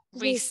 okay?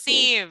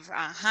 Receive.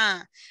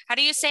 Ajá. How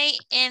do you say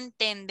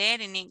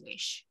entender in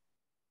English?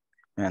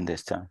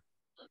 Understand.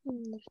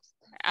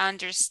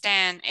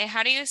 Understand. And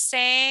how do you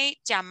say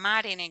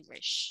llamar in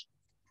English?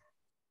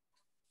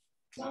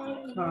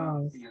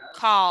 Call.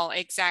 Call,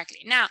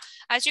 exactly. Now,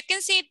 as you can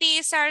see,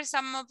 these are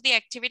some of the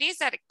activities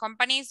that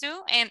companies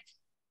do, and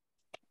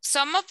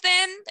some of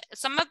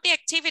the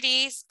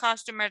activities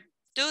customers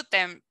do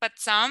them, but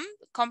some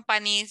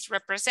companies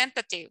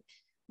representative.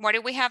 What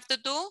do we have to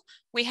do?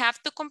 We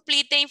have to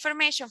complete the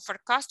information for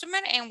customer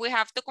and we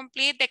have to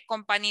complete the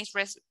company's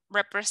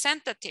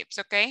representatives,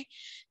 okay?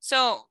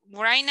 So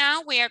right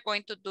now we are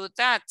going to do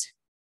that.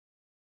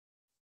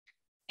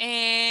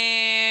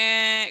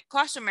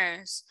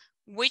 Customers,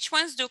 which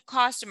ones do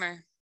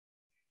customer?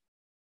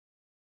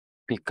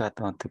 Pick up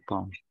the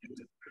phone.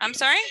 I'm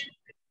sorry?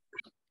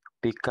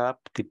 Pick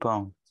up the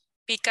phone.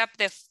 Pick up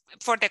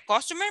for the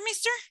customer,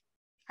 mister?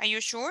 Are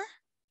you sure?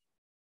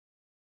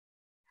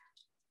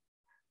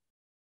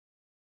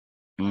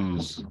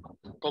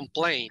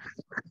 Complain.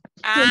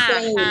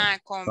 Ajá,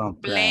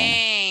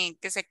 complain.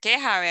 Que se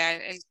queja,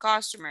 vea, el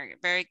customer.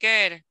 Very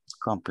good.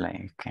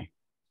 Complain, okay.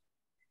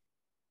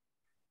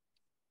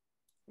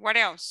 What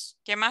else?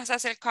 ¿Qué más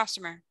hace el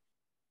customer?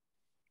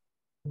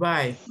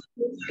 Buy.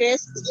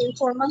 Request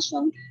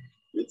information.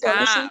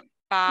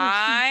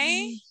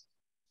 Buy.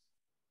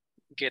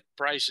 Get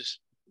prices.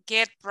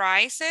 Get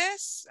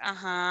prices.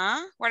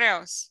 Ajá. What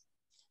else?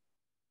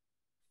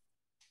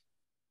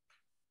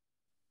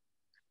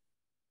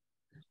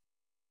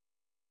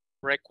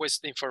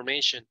 Request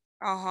information.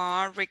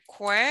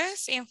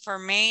 Request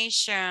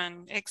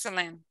information.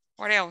 Excellent.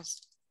 What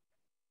else?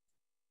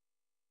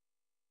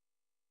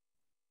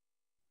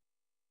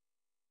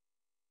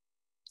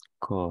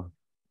 Call.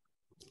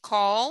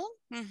 Call.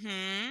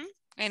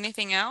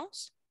 Anything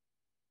else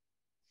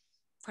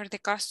for the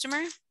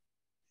customer?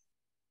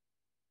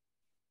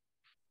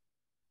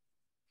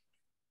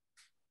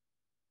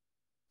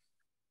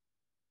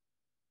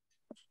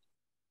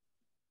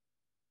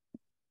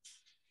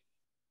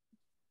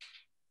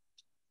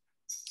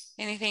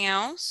 Anything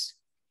else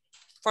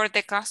for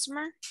the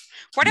customer?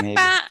 What Maybe,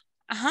 about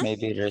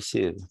maybe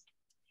receive.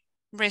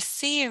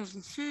 Receive.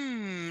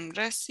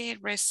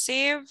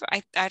 Receive.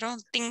 I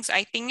don't think so.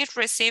 I think it's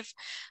receive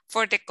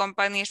for the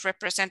company's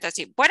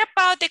representative. What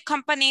about the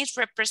company's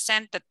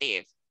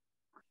representative?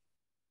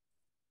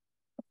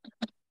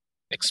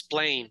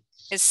 Explain.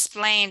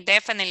 Explain,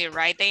 definitely,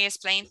 right? They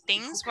explain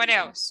things. What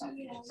else?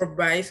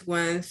 Provides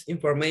one's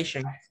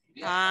information.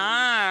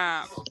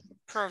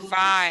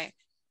 Provide.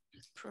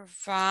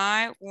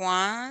 Provide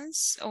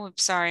one's,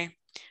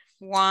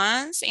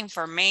 one's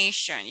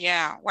information.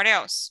 Yeah, what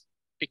else?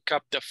 Pick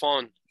up the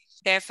phone.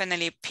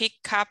 Definitely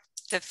pick up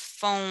the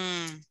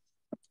phone.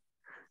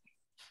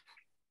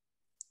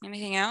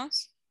 Anything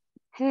else?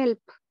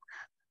 Help.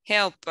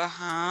 Help,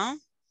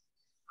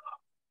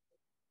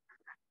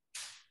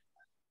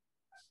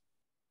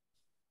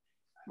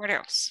 What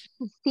else?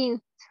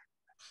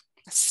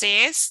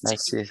 Assist. Assist.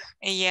 Assist.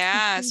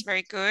 Yes,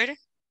 very good.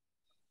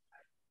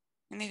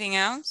 Anything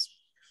else?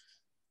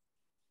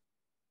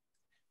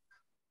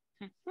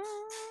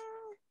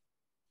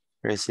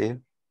 Receive.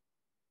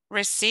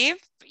 Receive.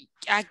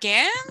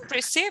 Again,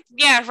 receive.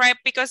 Yeah, right,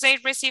 because they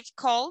receive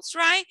calls,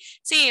 right?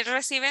 Sí,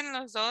 reciben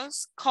los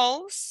dos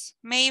calls,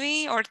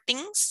 maybe, or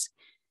things.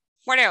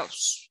 What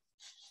else?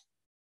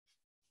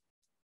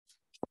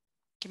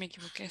 Que me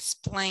equivoqué.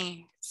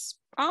 Explain.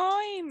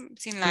 Ay,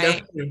 sin la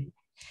E.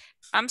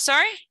 I'm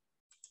sorry?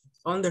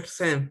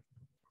 Understand.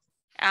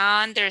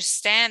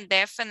 Understand,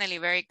 definitely,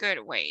 very good.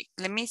 Wait,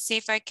 let me see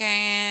if I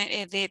can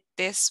edit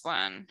this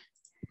one.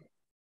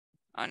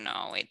 Oh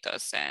no, it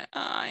doesn't.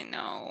 I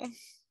know.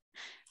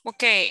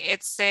 Okay,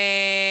 it's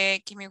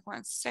a, give me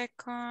 1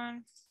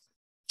 second.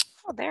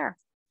 Oh, there.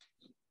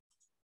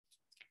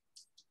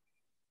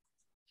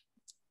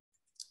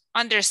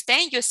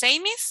 Understand, you say,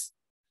 miss?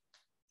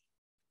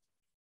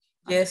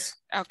 Yes.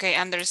 Okay,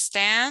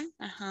 understand.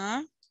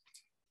 I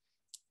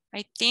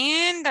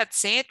think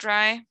that's it,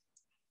 right?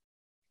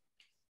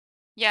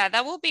 Yeah,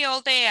 that will be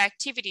all the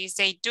activities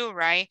they do,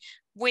 right?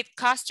 With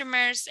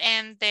customers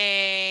and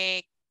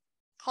the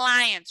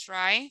clients,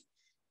 right?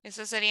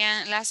 Esas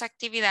serían las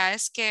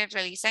actividades que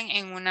realizan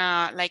en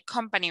una like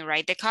company,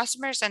 right? The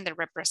customers and the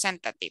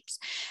representatives.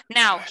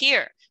 Now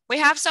here, we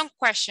have some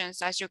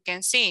questions as you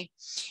can see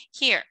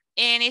here.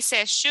 And it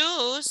says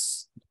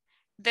choose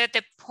the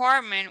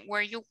department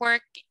where you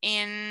work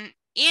in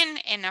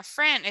and a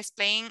friend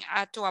explain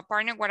to a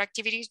partner what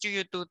activities do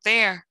you do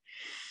there.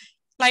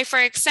 Like for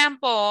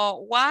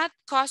example, what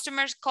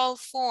customers call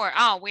for?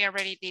 Oh, we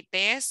already did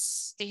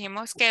this.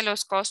 Dijimos que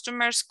los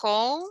customers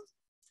call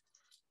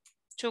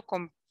to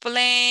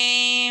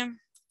complain,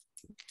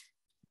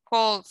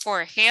 call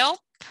for help.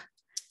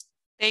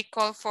 They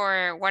call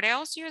for what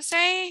else you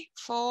say?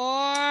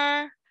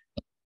 For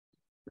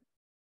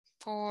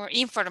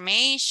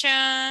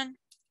information.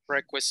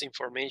 Request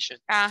information.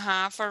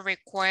 For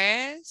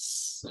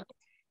requests.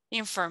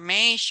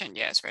 Information.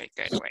 Yes, very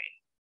good. Wait.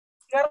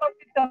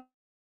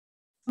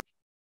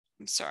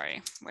 I'm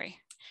sorry. Wait.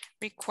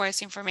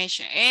 Request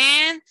information.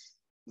 And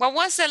what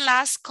was the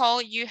last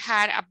call you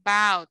had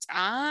about?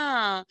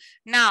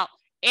 Now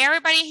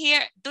everybody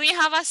here, do you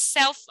have a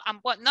cell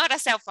phone? Not a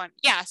cell phone.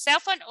 Yeah, cell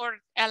phone or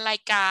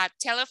like a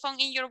telephone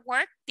in your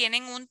work?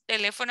 ¿Tienen un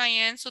teléfono ahí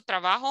en su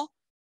trabajo?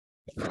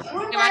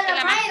 Levante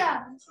la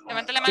mano.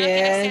 Levante la mano.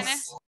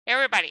 Yes.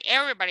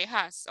 Everybody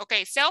has.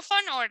 Okay, cell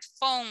phone or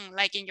phone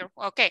like in your,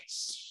 okay.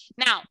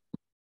 Now,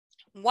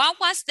 what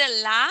was the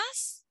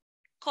last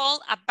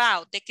call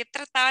about? ¿De qué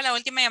trataba la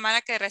última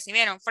llamada que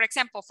recibieron? For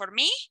example, for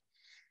me?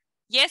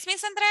 Yes,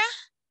 Miss Andrea?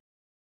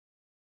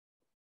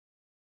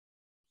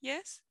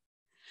 Yes.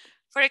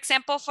 For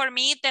example, for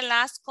me, the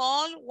last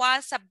call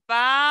was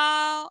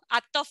about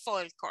a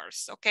TOEFL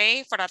course,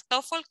 okay? For a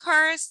TOEFL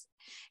course.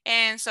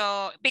 And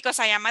so, because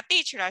I am a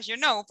teacher, as you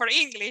know, for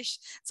English.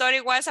 So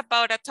it was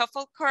about a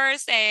TOEFL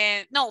course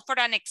and no, for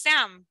an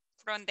exam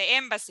from the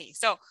embassy.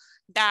 So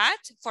that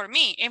for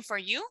me and for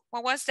you,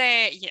 what was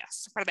the,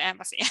 yes, for the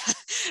embassy.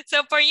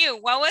 So for you,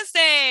 what was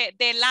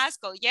the last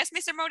call? Yes,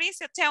 Mr.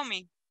 Mauricio, tell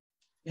me.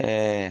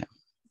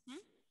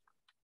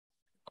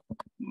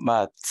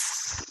 But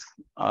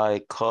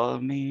I call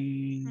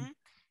me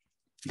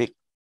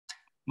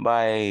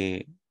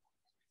by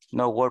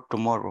no work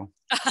tomorrow.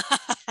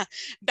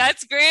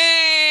 That's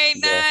great.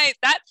 Yeah.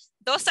 Nice.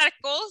 Those are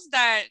calls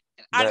that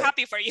are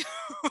happy for you.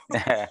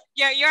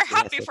 You're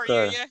happy yes, for you.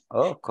 Yeah.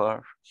 Oh, of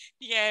course.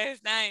 Yes,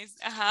 nice.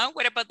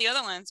 What about the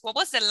other ones? What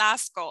was the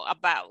last call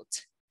about?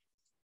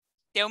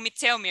 Tell me.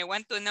 I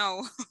want to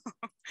know.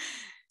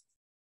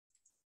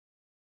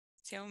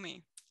 Tell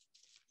me.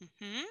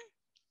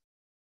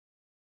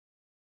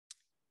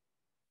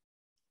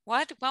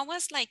 What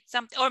was like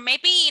something, or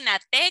maybe in a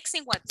text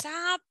in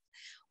WhatsApp,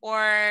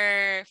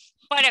 or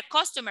But a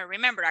customer,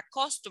 remember, a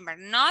customer,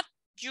 not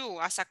you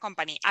as a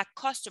company, a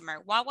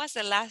customer. What was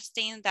the last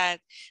thing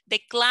that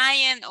the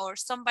client or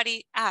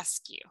somebody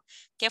asked you?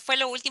 ¿Qué fue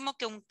lo último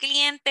que un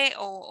cliente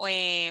o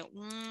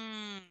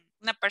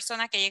una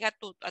persona que llega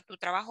a tu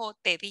trabajo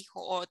te dijo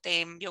o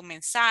te envió un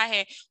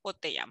mensaje o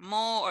te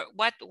llamó? Or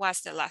what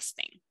was the last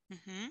thing?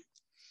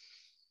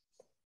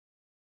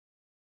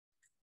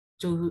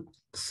 To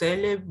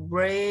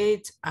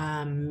celebrate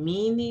a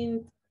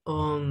meeting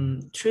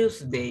on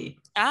Tuesday.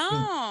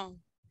 Oh,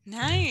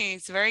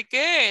 nice. Very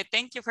good.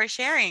 Thank you for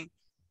sharing.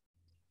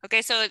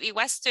 Okay, so it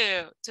was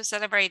to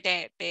celebrate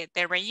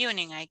the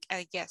reunion,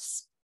 I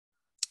guess.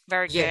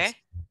 Very Yes. good.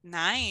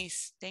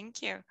 Nice.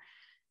 Thank you.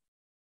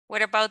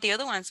 What about the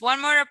other ones?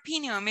 One more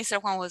opinion, Mr.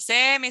 Juan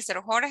Jose,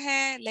 Mr.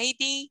 Jorge,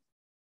 lady.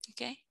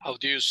 Okay. How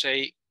do you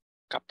say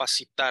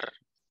capacitar?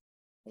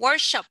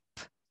 Workshop.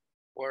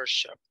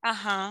 Workshop.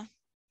 Uh-huh.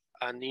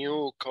 A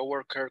new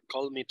coworker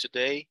called me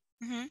today,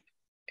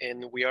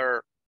 and we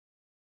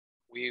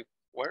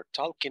were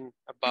talking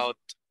about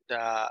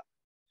the,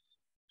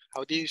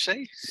 how do you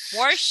say?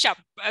 Workshop.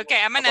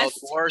 Okay, I'm gonna about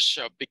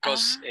workshop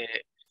because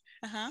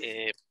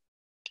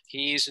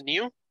he is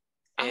new,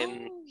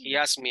 and he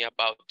asked me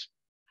about.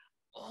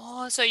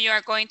 Oh, so you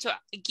are going to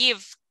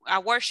give a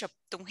workshop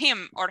to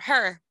him or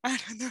her? I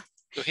don't know.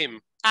 To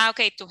him.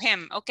 Okay, to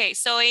him. Okay,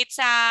 so it's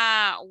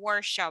a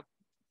workshop.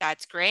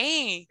 That's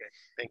great. Okay,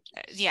 thank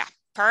you. Yeah,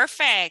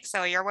 perfect.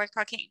 So you're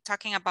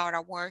talking about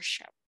a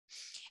workshop.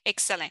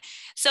 Excellent.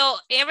 So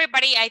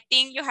everybody, I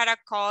think you had a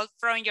call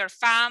from your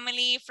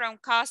family, from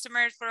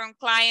customers, from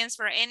clients,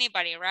 from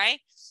anybody,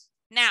 right?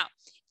 Now,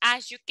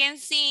 as you can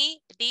see,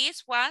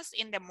 this was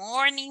in the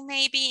morning,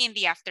 maybe in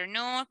the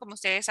afternoon. Como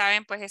ustedes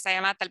saben, pues esa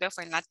llamada tal vez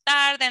fue en la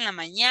tarde, en la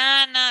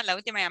mañana, la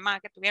última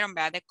llamada que tuvieron,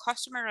 ¿verdad? The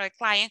customer or the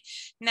client.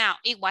 Now,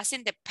 it was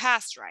in the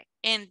past, right?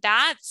 And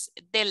that's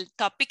the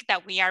topic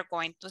that we are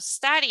going to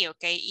study,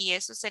 okay? Y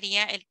eso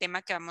sería el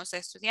tema que vamos a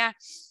estudiar.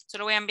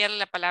 Solo voy a enviarle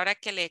la palabra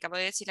que le acabo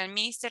de decir al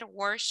mister,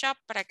 workshop,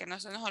 para que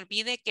no se nos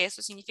olvide que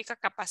eso significa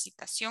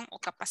capacitación o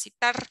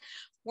capacitar,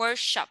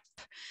 workshop,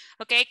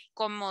 ok,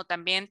 como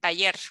también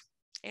taller.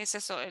 Es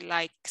eso,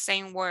 like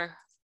same word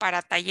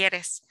para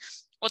talleres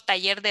o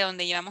taller de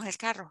donde llevamos el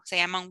carro. Se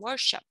llaman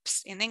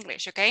workshops in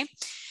English, okay?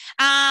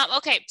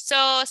 Okay,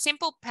 so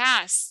simple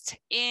past.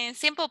 In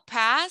simple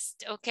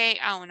past, okay,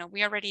 oh no,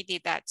 we already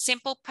did that.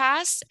 Simple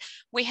past,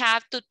 we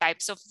have two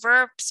types of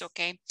verbs,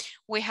 okay?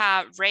 We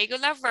have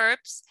regular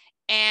verbs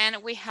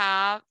and we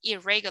have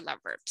irregular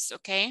verbs,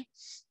 okay?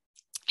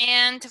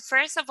 And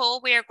first of all,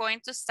 we are going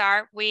to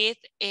start with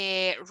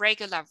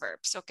regular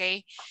verbs,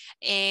 okay?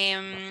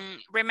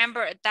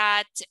 Remember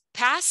that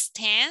past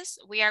tense,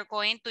 we are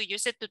going to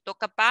use it to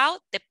talk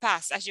about the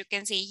past. As you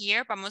can see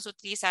here, vamos a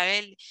utilizar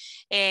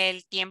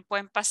el tiempo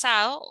en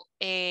pasado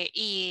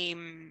y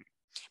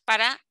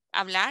para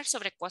hablar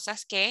sobre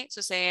cosas que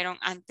sucedieron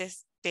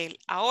antes del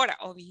ahora,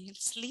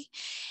 obviously.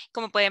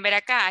 Como pueden ver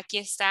acá, aquí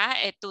está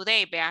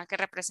today, vean que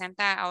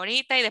representa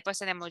ahorita y después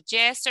tenemos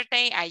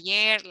yesterday,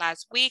 ayer,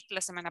 last week,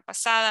 la semana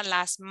pasada,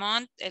 last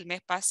month, el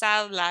mes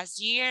pasado, last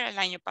year, el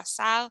año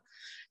pasado,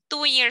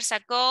 2 years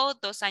ago,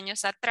 2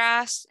 años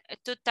atrás,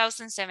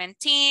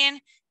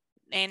 2017,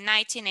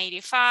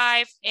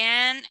 1985,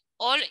 and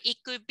all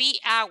it could be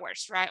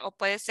hours, right? O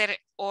puede ser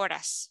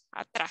horas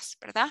atrás,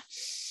 ¿verdad?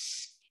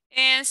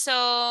 And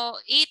so,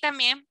 y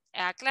también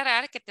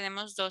aclarar que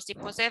tenemos dos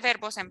tipos de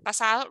verbos en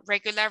pasado,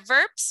 regular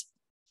verbs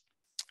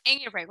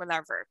and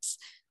irregular verbs.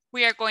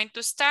 We are going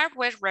to start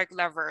with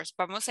regular verbs.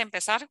 Vamos a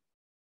empezar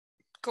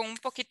con un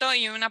poquito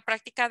y una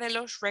práctica de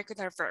los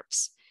regular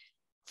verbs.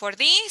 For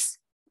this,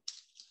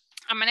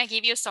 I'm going to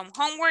give you some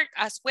homework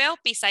as well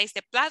besides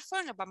the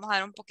platform. Nos vamos a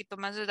dar un poquito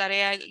más de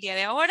tarea el día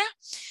de ahora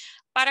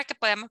para que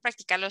podamos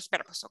practicar los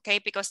verbos, okay?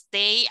 Because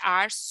they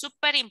are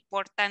super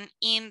important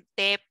in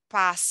the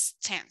past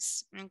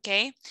tense,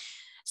 okay?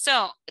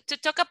 So, to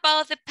talk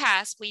about the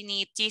past, we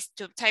need these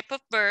two types of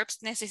verbs.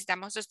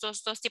 Necesitamos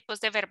estos dos tipos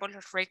de verbos,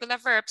 los regular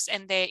verbs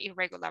and the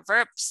irregular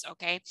verbs,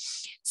 okay?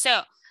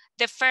 So,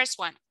 the first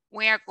one,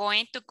 we are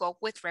going to go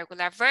with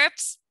regular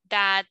verbs.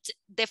 That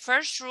the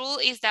first rule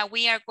is that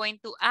we are going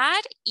to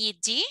add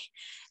ed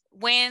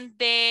when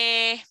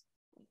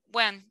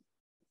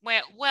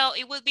well,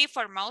 it will be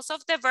for most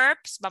of the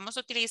verbs. Vamos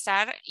a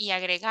utilizar y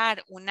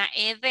agregar una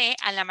ed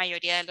a la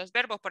mayoría de los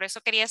verbos. Por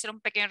eso quería hacer un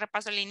pequeño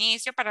repaso al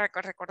inicio para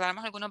que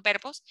recordáramos algunos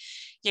verbos.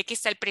 Y aquí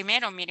está el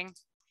primero, miren.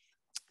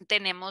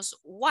 Tenemos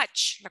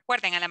watch.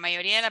 Recuerden, a la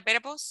mayoría de los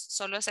verbos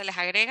solo se les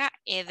agrega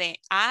ed,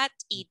 add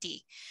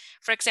ed.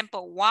 For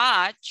example,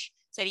 watch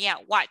sería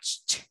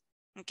watched.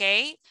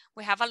 Okay,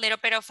 we have a little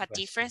bit of a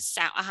different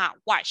sound.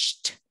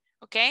 Washed.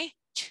 Okay,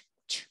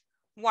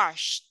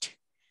 washed.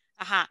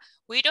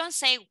 We don't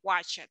say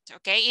wash it.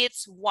 Okay,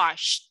 it's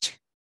washed.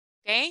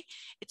 Okay,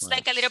 it's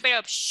like a little bit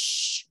of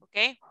shh.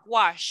 Okay,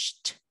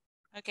 washed.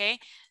 Okay,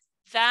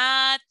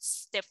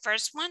 that's the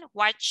first one,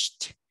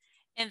 watched.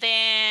 And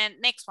then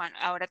next one.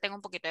 Ahora tengo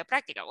un poquito de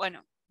práctica.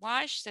 Bueno,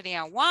 wash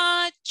sería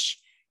watch.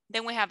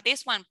 Then we have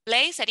this one,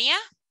 play sería.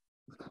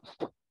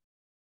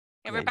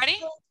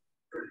 Everybody?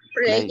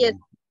 Played.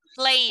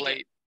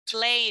 Played.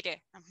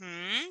 Played.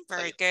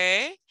 Very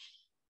good.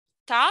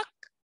 Talk.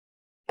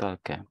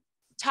 Talk.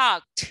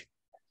 Talked.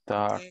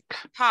 Talk.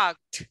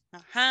 Talked.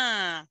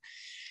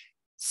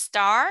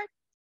 Start.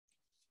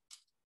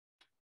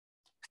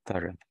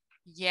 Started.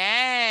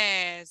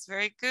 Yes,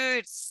 very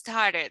good.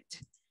 Started.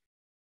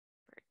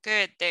 Very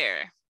good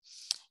there.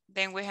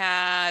 Then we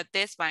have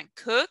this one.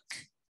 Cook.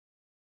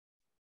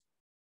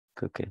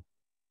 Cookie.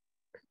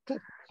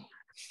 Cooked.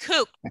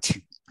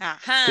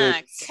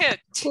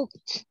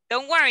 Cooked.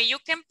 Don't worry, you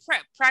can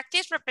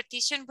practice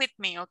repetition with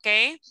me,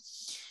 okay?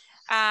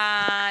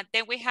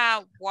 Then we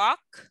have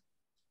walk.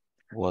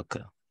 Walk.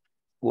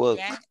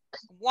 Yeah.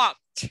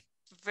 Walked.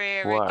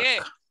 Very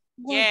good.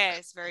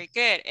 Yes, very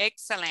good.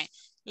 Excellent.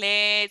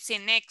 Let's see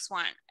next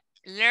one.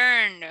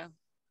 Learn.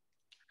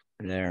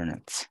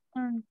 Learned.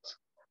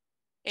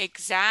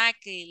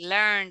 Exactly,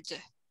 learned.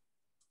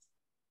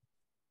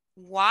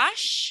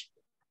 Wash.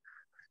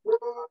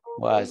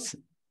 Was.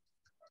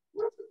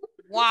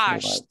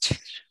 Washed.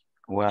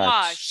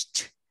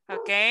 Washed.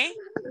 Okay.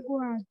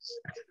 Washed.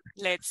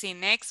 Let's see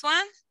next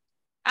one.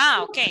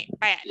 Ok.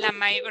 Vaya,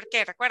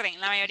 porque recuerden,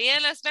 la mayoría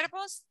de los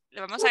verbos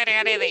le vamos a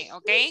agregar ed,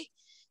 ok.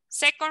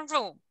 Second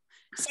rule.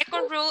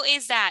 Second rule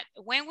is that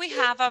when we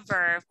have a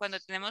verb, cuando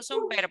tenemos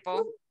un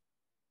verbo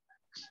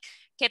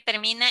que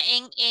termina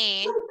en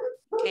e,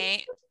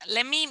 ok.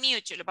 Let me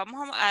mute you. Lo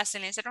vamos a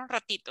silenciar un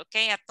ratito, ok,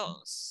 a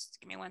todos.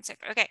 Give me one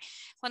second. Ok.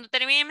 Cuando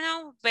termina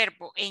un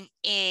verbo en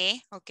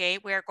e, ok,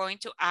 we are going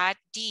to add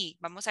d.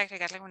 Vamos a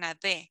agregarle una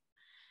d.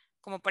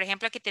 Como por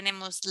ejemplo aquí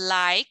tenemos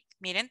like.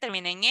 Miren,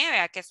 termina en e,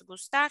 vea que es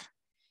gustar.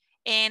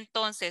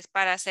 Entonces,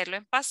 para hacerlo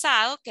en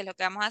pasado, ¿qué es lo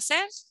que vamos a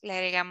hacer? Le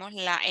agregamos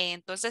la e.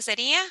 Entonces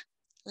sería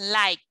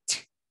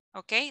liked.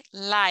 Ok,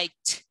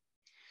 liked.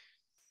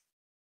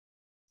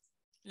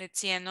 Let's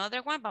see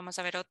another one. Vamos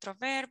a ver otro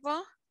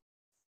verbo.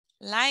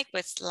 Like,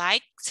 pues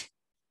liked.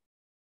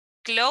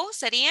 Close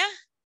sería.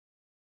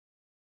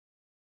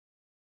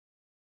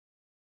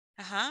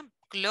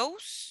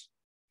 Close.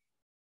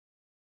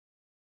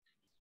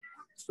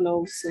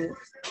 Closed.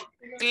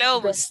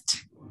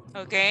 Closed.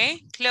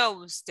 Okay.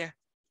 Closed.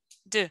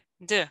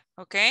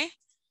 Okay.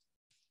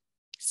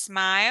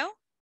 Smile.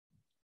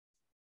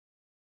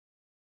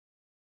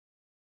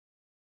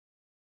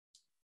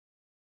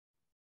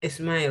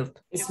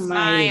 Smiled.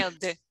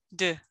 Smiled.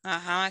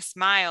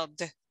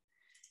 Smiled.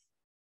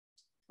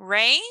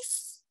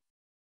 Raise.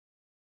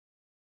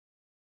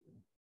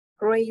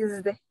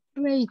 Raised.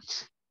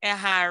 Raised.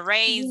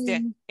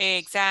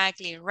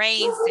 Exactly,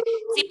 raised.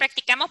 Si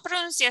practicamos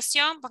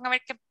pronunciación, van a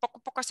ver que poco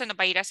a poco se nos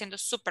va a ir haciendo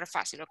súper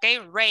fácil, ¿ok?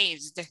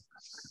 Raised.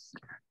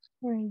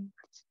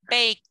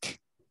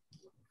 Bake.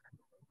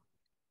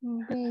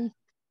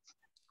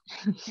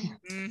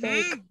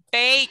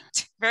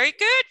 Baked. Very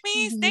good,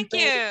 Miss. Thank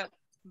you.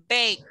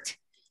 Baked.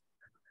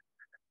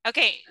 Ok,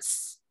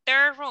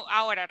 third rule.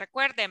 Ahora,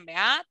 recuerden,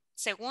 ¿verdad?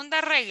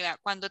 Segunda regla.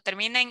 Cuando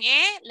termina en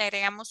E, le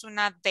agregamos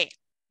una D.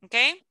 Ok?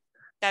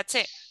 That's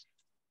it.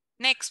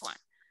 Next one.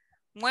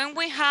 When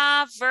we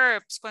have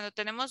verbs, cuando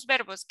tenemos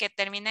verbos que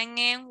terminan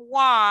en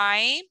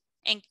Y,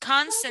 en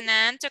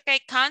consonant,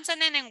 ok,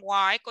 consonant en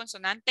Y,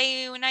 consonante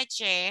y una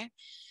Y,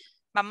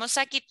 vamos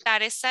a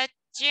quitar esa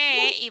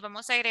Y y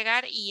vamos a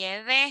agregar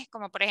IED,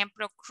 como por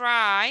ejemplo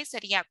cry,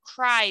 sería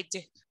cried,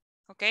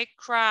 ok,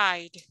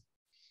 cried.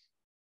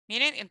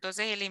 Miren,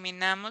 entonces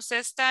eliminamos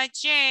esta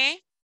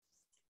Y.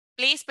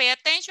 Please pay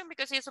attention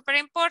because it's super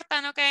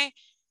important, ok.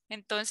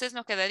 Entonces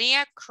nos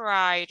quedaría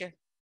cried.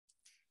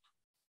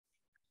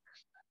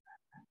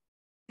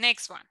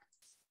 Next one.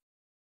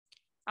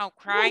 Oh,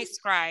 cries,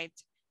 cried.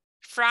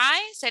 Fry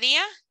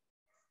sería.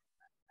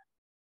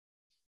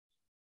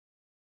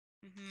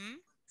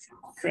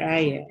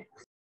 Fryer.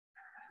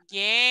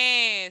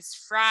 Yes,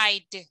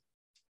 fried.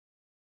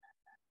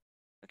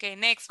 Okay,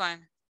 next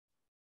one.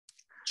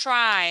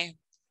 Try.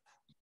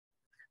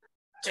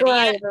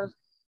 Tried.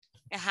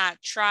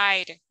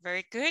 Tried.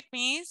 Very good,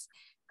 Miss.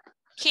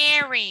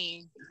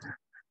 Carry.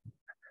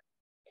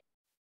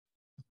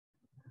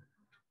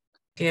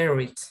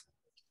 Carried.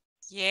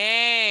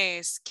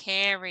 Yes,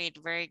 carried.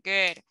 Very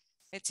good.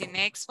 Let's see,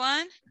 next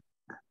one.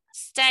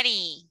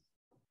 Study.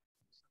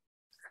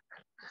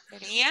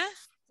 Sería?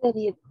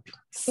 Studied.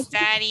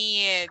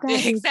 Studied.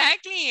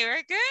 Exactly.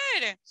 Very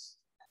good.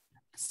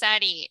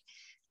 Study.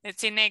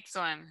 Let's see, next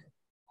one.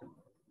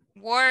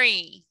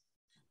 Worry.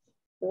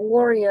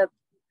 Worried.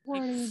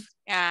 Worried.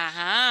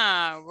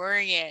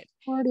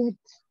 Worried.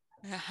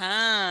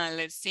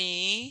 Let's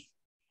see.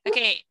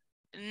 Okay,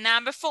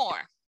 number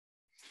 4.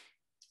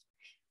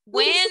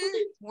 When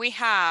we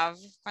have,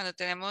 cuando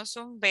tenemos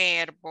un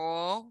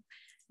verbo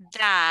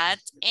that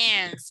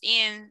ends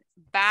in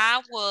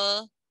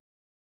vowel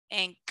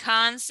and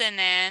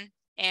consonant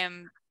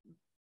and,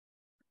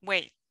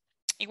 wait,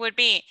 it would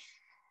be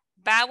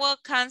vowel,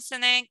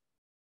 consonant,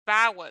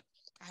 vowel.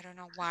 I don't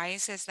know why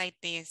it says like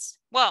this.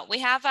 Well, we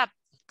have a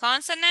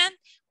consonant,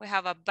 we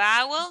have a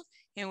vowel,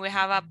 and we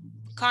have a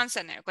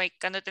consonant. Okay.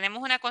 Cuando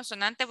tenemos una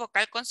consonante,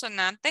 vocal,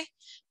 consonante,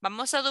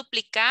 vamos a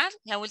duplicar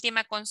la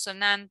última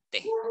consonante.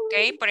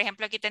 Ok. Por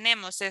ejemplo, aquí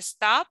tenemos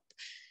stop.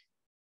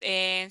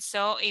 And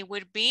so it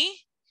would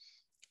be,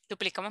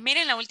 duplicamos,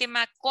 miren, la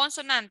última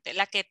consonante,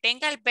 la que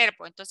tenga el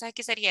verbo. Entonces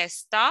aquí sería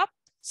stop,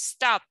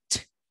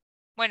 stopped.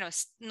 Bueno,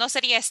 no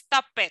sería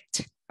stop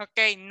it.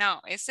 Ok,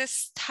 no, es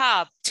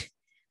stopped.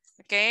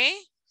 Ok.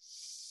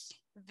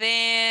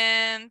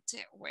 Then,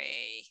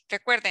 wait.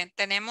 Recuerden,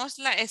 tenemos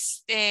la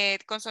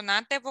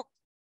consonante,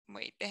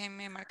 wait,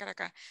 déjenme marcar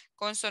acá.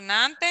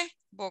 Consonante,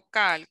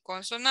 vocal,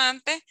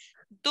 consonante.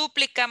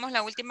 Duplicamos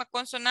la última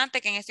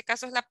consonante, que en este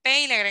caso es la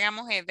P, y le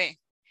agregamos ed.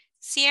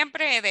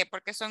 Siempre ed,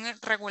 porque son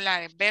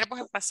regulares. Verbos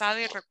en pasado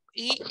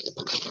y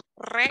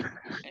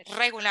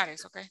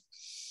regulares, ok.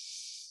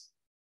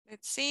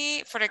 Let's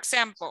see, for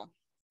example.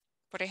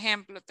 Por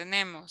ejemplo,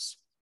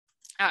 tenemos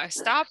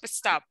stop,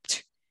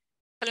 stopped.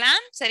 Plan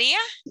sería.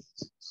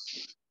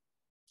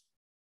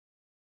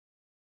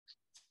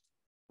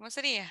 ¿Cómo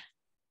sería?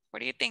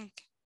 What do you think?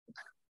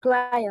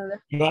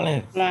 Planned.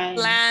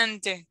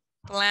 Planned.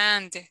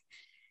 Planned.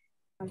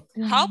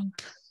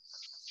 Hope.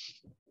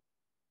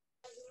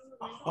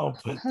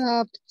 Hoped.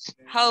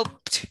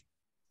 Hoped.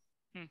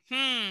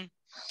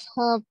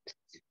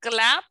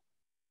 Clap.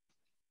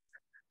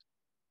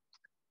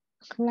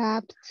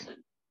 Clapped.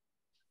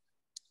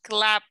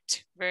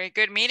 Clapped. Very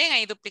good. Miren,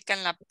 ahí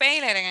duplican la P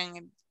y le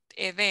agregan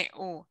ed.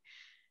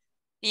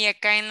 Y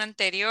acá en la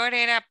anterior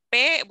era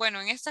P.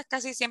 Bueno, en estas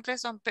casi siempre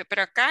son P,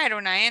 pero acá era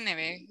una N,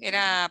 ¿ve?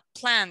 Era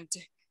planned.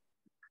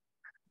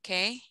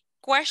 Okay.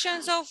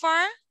 Questions so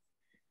far?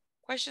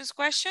 Questions?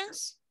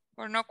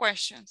 Or no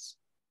questions?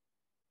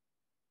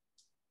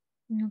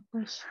 No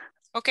questions.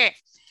 Okay.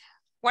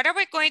 What are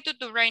we going to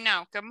do right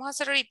now? ¿Qué vamos a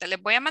hacer ahorita?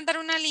 Les voy a mandar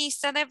una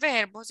lista de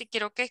verbos y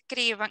quiero que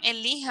escriban,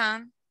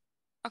 elijan.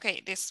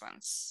 Okay, these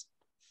ones.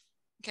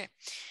 Okay.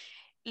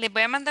 Les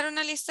voy a mandar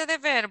una lista de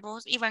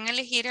verbos y van a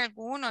elegir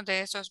algunos de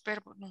esos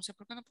verbos. No sé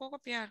por qué no puedo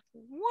copiar.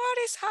 What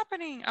is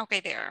happening?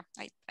 Okay, there.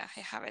 I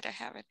have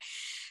it.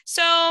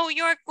 So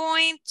you're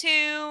going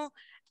to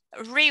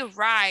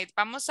rewrite.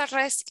 Vamos a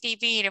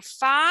reescribir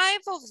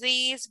 5 of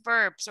these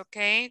verbs,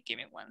 okay? Give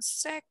me 1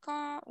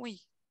 second.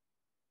 Uy.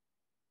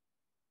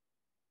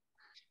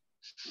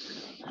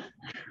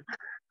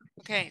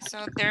 Okay,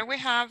 so there we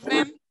have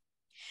them.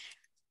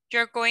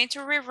 You're going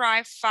to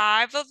rewrite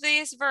 5 of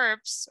these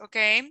verbs,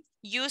 okay?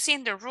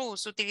 Using the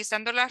rules,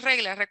 utilizando las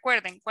reglas.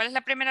 Recuerden, ¿cuál es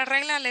la primera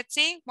regla? Let's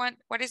see.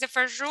 What is the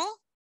first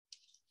rule?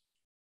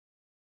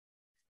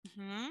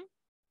 Ed.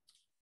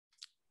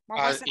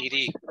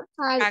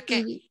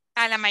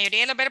 A la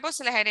mayoría de los verbos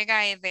se les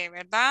agrega ed,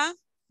 ¿verdad?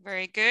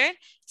 Very good.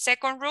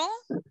 Second rule.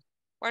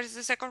 What is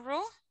the second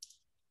rule?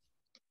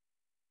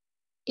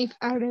 If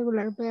a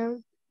regular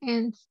verb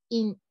ends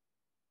in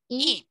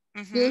E,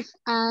 use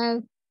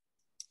as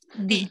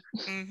D.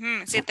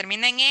 Si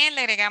termina en E,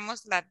 le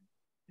agregamos la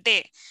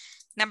D.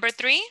 Number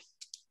 3.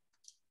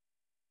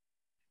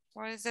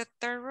 What is the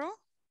third rule?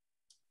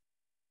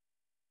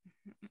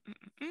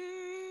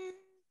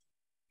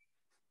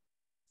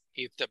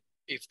 If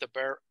the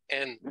verb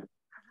end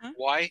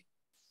Y,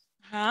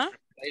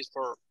 place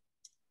for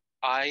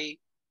I,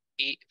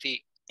 E,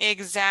 D.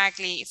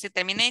 Exactly. Si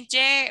termina en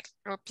Y,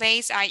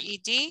 replace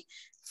IED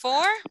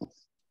for,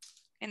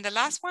 and the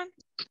last one.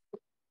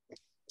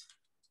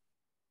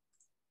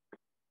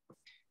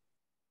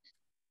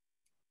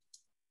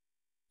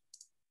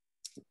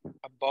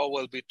 A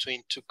vowel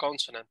between two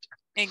consonants.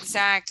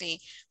 Exactly.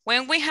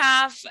 When we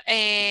have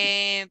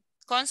a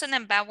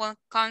consonant, vowel,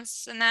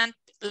 consonant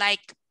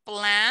like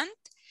plant,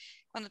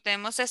 cuando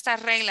tenemos esta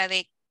regla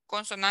de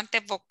consonante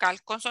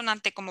vocal,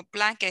 consonante como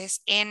plan, que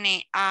es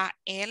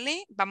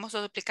N-A-L, vamos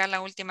a duplicar la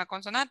última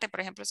consonante.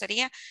 Por ejemplo,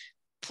 sería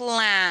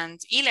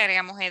plant. Y le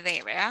agregamos ed,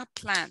 ¿verdad?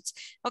 Plant.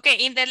 Ok,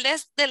 in the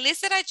list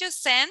that I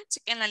just sent,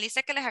 en la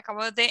lista que les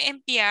acabo de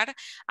enviar,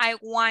 I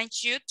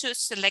want you to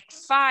select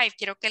 5.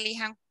 Quiero que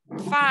elijan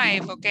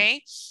 5, ok?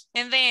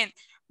 And then,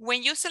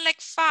 when you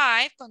select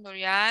 5, cuando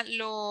ya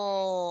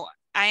lo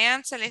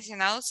hayan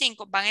seleccionado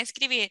 5, van a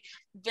escribir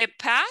the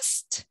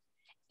past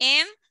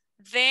and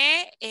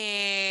the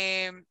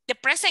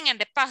present and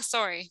the past,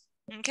 sorry.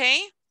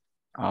 Okay?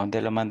 ¿A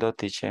dónde lo mandó,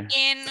 teacher?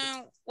 In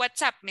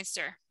WhatsApp,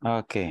 mister.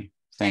 Okay,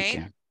 thank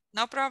you.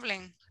 No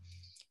problem.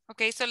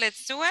 Okay, so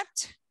let's do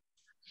it.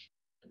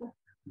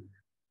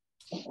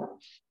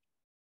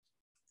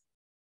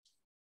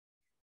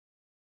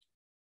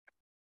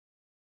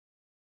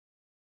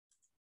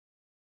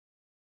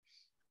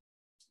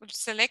 We'll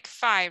select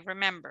 5,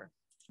 remember.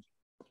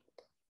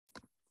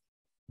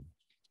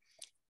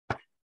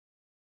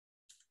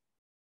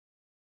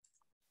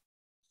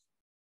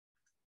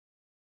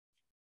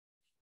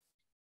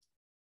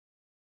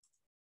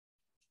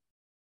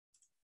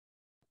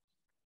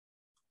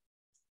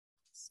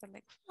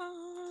 Select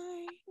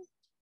 5.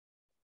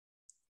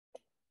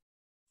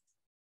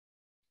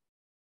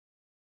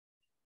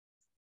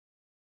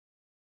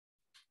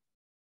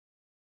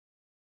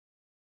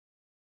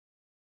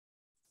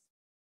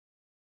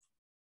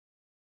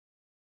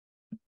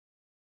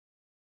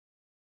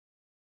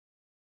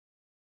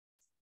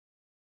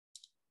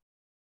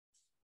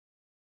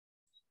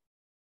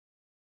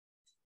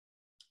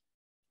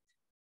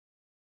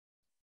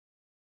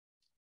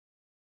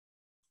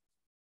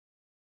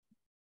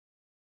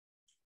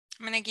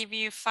 I'm going to give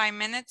you 5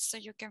 minutes so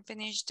you can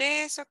finish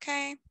this,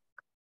 okay?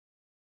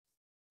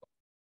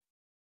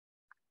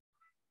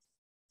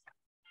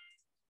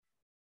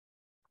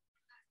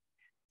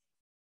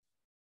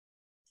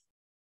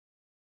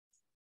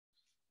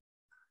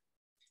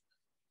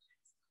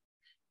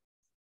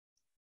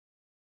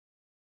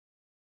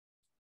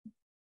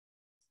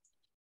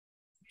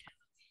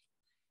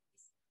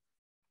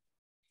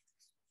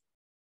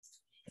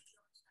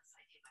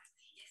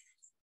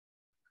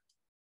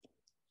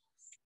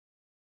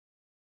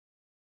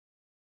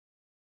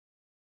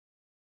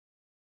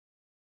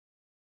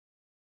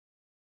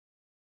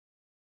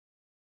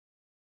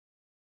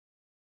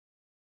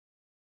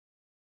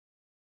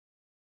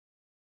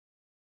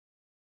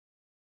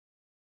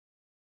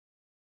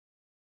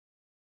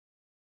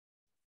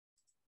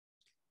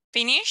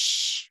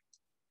 Finish.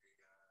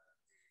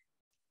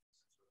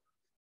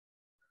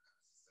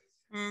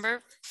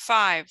 Number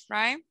 5,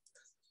 right?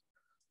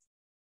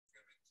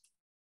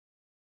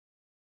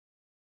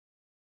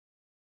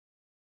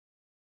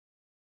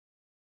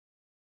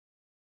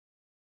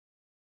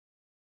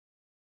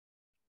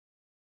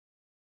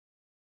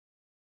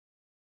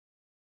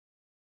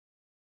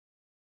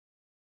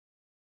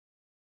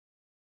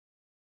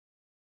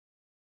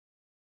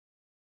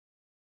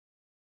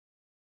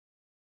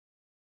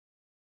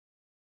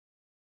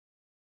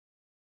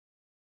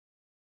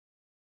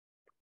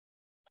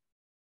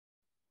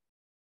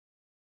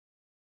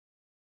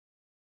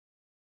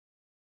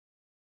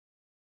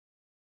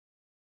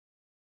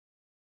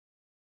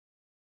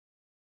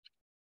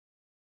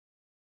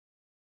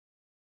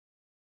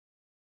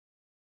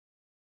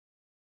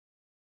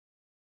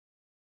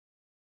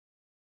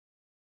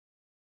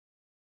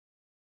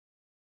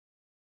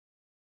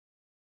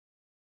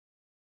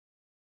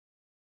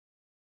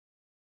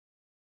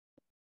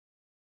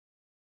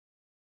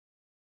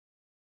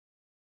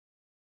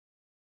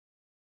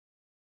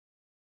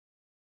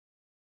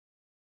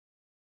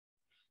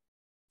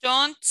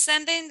 Don't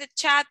send in the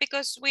chat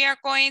because we are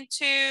going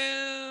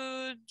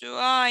to do.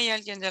 Ay,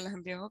 alguien ya los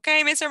envió.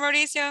 Okay, Mr.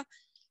 Mauricio.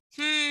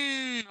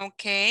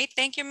 Okay,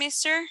 thank you,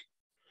 Mr.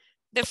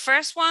 The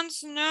first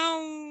ones,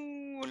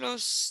 no.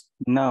 Los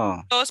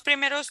No. dos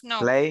primeros, no.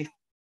 Play.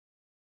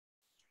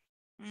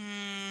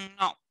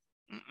 No,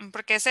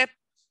 porque ese,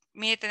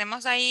 mire,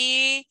 tenemos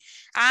ahí.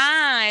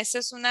 Ah, esa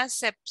es una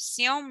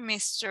excepción,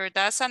 Mr.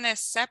 That's an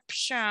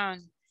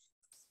exception.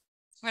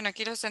 Bueno,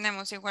 aquí los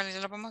tenemos igual, ya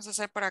lo vamos a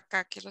hacer por acá.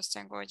 Aquí los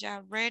tengo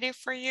ya ready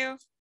for you.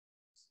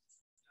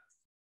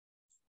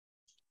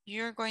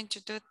 You're going to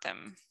do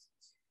them.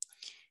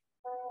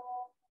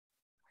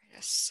 Wait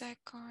a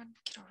second.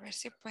 Quiero ver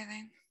si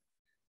pueden.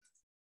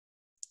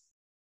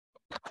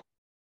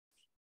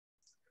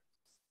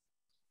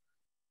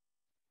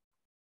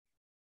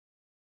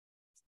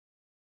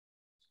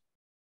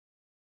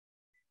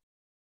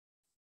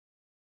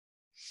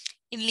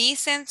 Y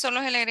listen, solo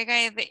se le agrega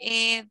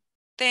ed,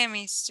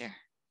 mister.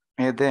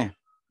 ED.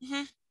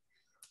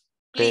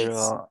 Please.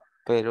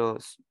 Pero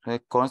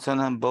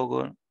consonant,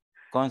 vowel,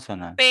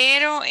 consonant.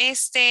 Pero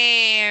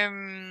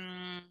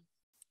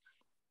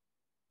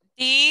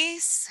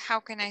this,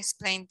 how can I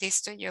explain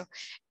this to you?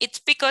 It's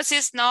because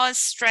it's not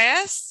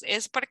stress.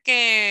 Es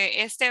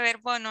porque este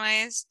verbo no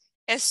es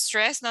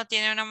stress, no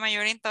tiene una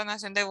mayor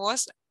entonación de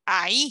voz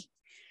ahí.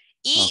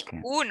 Y Okay.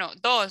 1,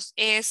 2,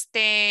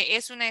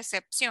 es una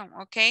excepción,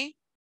 ¿ok?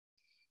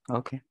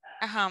 Okay.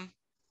 Ajá.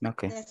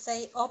 Okay. Let's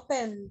say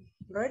open,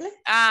 really?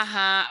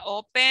 Ajá,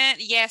 open,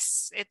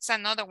 yes, it's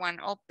another one,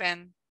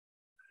 open.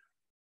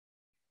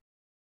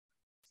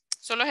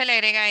 Solo se le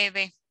agrega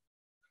ed.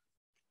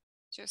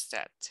 Just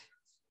that.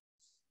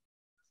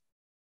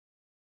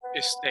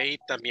 Stay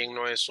también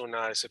no es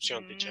una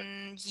excepción, teacher.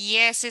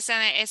 Yes, it's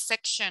an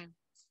exception.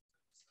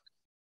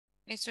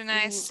 Es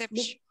una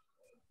excepción.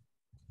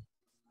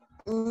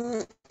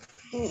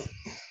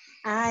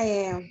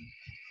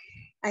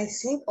 I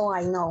think, or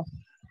I know.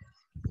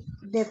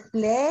 The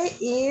play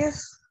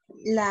is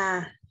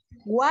la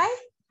why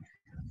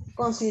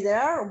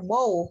considerar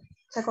vowel.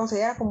 Se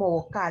considera como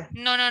vocal.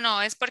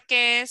 No, es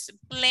porque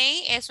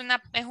play es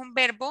un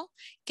verbo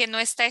que no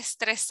está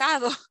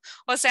estresado,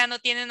 o sea, no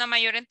tiene una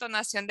mayor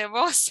entonación de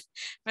voz,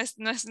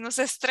 no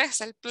se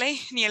estresa el play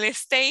ni el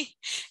stay,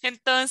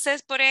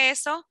 entonces por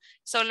eso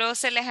solo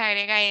se les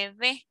agrega ed,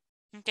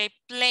 ok,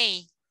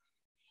 play,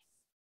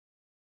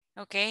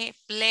 ok,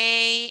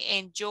 play,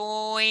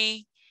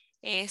 enjoy,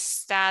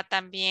 está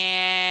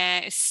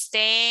también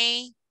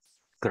stay.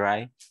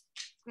 Cry.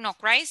 No,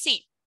 cry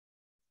sí.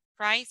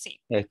 Cry sí.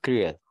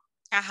 Escribe.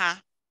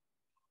 Ajá.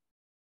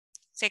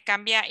 Se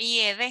cambia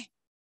IED.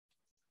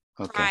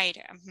 Okay.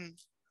 Cried.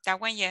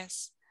 That one,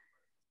 yes.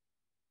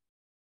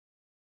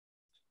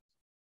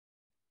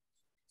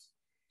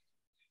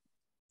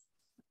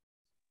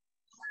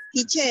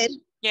 Teacher.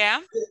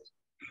 Yeah.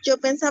 Yo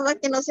pensaba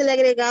que no se le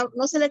agregaba,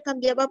 no se le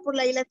cambiaba por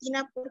la I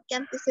latina porque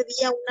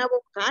antecedía una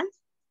vocal.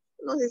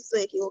 No sé si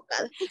estoy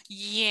equivocada.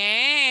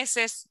 Yes,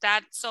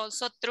 that's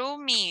also true,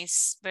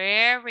 Miss.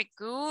 Very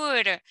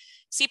good.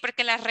 Sí,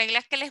 porque las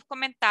reglas que les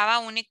comentaba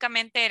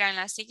únicamente eran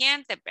las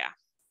siguientes, vea.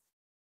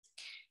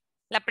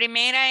 La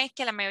primera es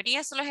que la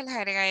mayoría solo se les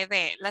agrega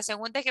D. La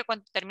segunda es que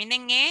cuando termine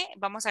en E,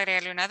 vamos a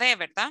agregarle una D,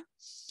 ¿verdad?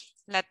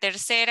 La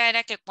tercera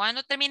era que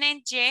cuando termine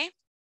en Y,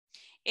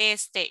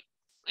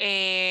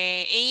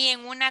 y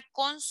en una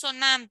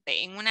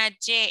consonante, en una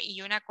Y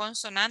y una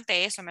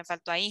consonante, eso me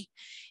faltó ahí,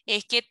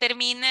 es que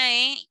termina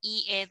en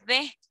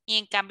IED. Y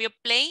en cambio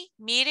play,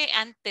 mire,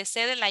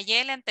 antecede la Y,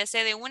 le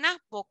antecede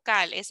una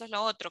vocal. Eso es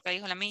lo otro que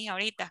dijo la mía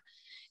ahorita.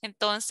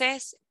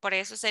 Entonces, por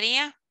eso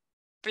sería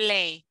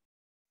play.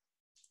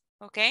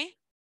 ¿Ok?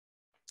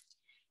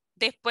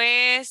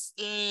 Después,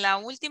 la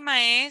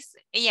última es,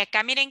 y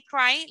acá miren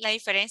cry, la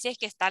diferencia es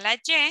que está la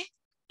Y,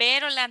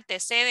 pero la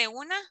antecede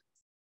una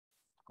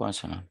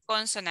consonante.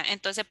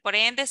 Entonces, por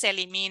ende, se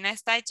elimina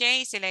esta Y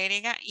y se le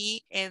agrega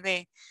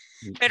IED.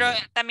 Pero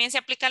también se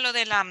aplica lo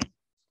de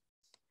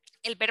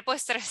el verbo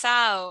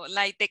estresado,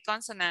 like the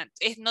consonant,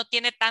 no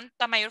tiene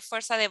tanta mayor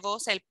fuerza de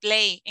voz el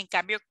play. En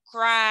cambio,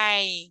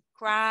 cry,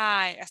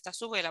 hasta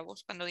sube la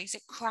voz cuando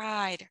dice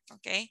cried,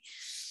 ¿ok?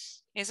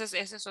 Eso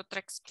es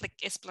otra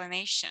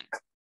explanation.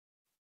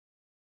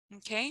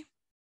 Okay.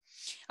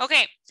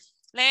 Okay.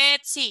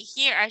 Let's see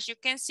here. As you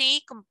can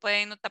see, como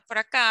pueden notar por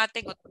acá,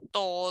 tengo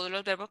todos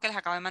los verbos que les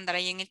acabo de mandar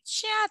ahí en el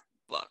chat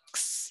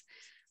box.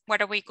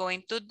 What are we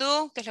going to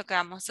do? ¿Qué es lo que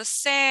vamos a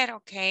hacer?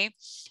 Okay.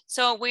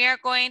 So we are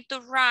going to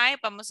write.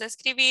 Vamos a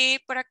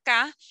escribir por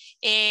acá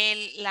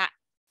la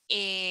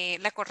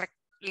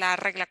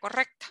regla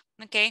correcta.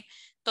 Okay.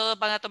 Todos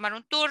van a tomar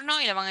un turno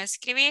y la van a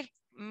escribir.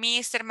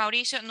 Mr.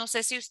 Mauricio, no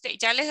sé si usted,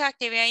 ya les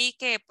activé ahí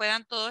que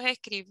puedan todos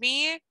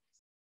escribir.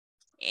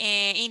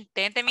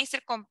 Intente,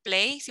 Mr.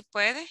 Complay, si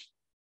puede.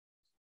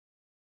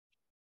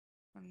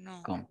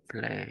 No.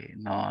 Complay,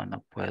 no,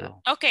 no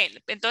puedo. Ok,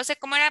 entonces,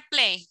 ¿cómo era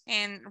play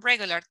en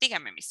regular?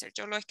 Dígame, Mr.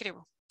 Yo lo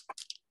escribo.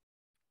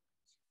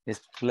 Es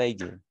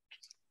player.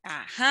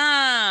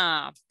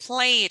 Ajá,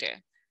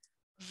 played.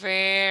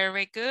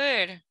 Very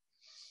good.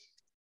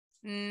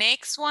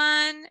 Next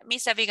one,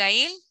 Miss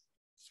Abigail.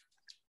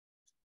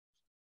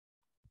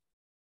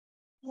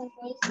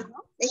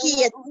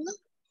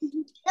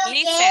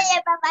 Listen.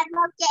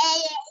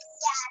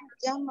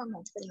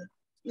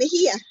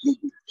 Mejía.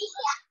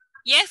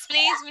 Yes,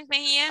 please, Miss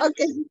Mejía.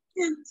 Okay,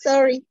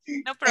 sorry.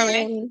 No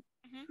problem.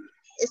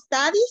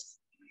 Studies.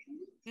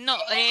 No,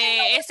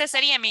 este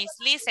sería Miss.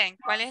 Listen,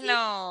 ¿cuál es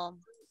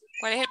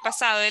el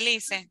pasado de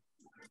listen?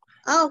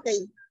 Ah,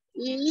 okay.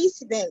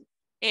 Listen.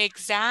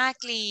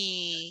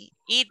 Exactly.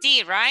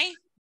 ED, right?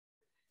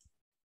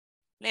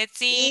 Let's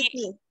see.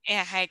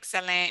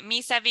 Excellent.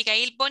 Miss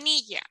Abigail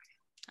Bonilla.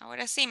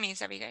 Ahora sí,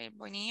 Miss Abigail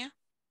Bonilla.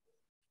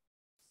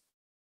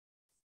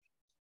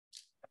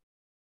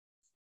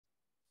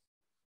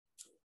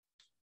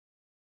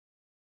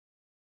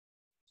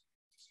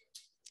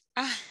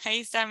 Ah,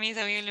 ahí está, Miss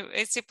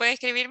Abigail. ¿Sí puede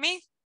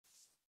escribirme?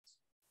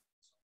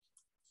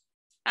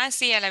 Ah,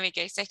 sí, ya la vi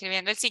que está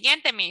escribiendo. El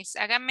siguiente, Miss.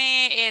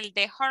 Hágame el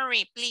de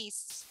hurry,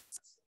 please.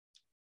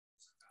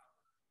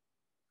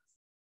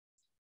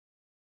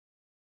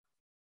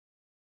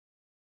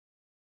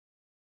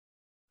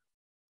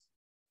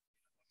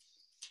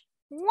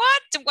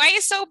 What? Why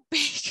is so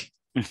big?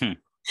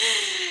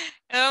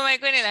 Oh my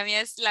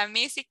goodness, la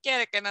mía sí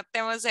quiere que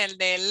notemos el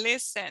de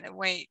listen.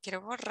 Wait,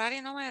 quiero borrar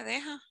y no me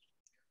deja.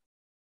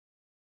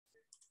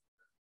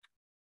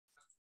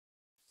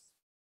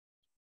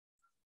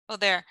 Oh,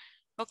 there.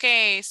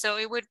 Okay, so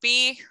it would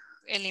be,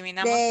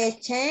 eliminamos. The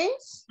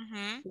change.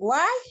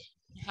 Why?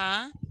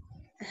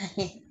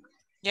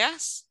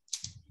 Yes.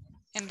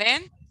 And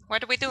then, what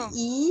do we do?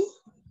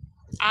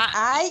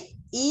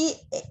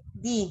 I-E-D.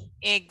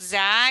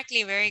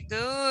 Exactly, very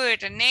good.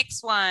 The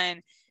next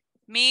one.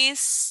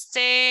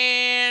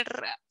 Mr.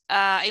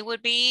 It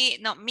would be,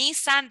 no, Miss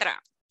Sandra.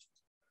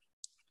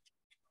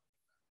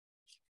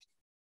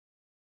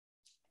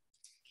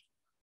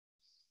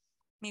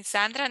 Miss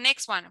Sandra,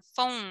 next one,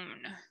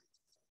 phone.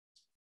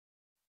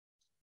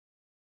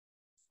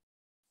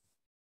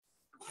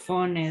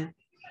 Phone.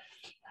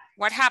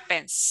 What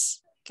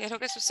happens? ¿Qué es lo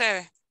que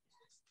sucede?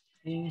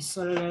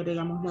 Solo le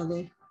agregamos la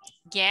D.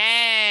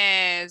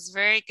 Yes,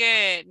 very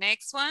good.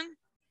 Next one.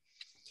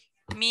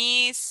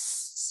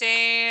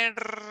 Mr.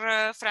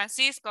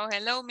 Francisco,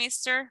 hello,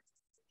 mister.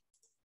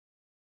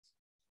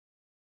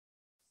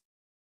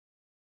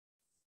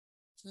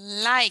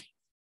 Like.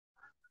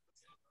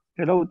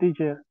 Hello,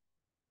 teacher.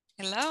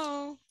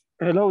 Hello.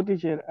 Hello,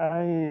 teacher.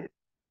 I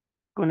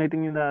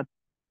connecting the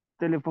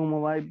telephone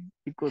mobile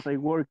because I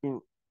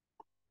working.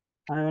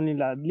 I only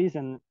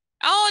listen.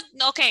 Oh,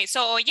 okay.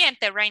 So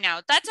oyente right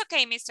now. That's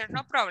okay, mister.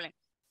 No problem.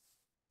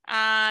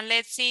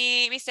 Let's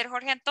see, Mr.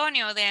 Jorge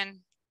Antonio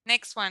then.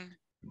 Next one.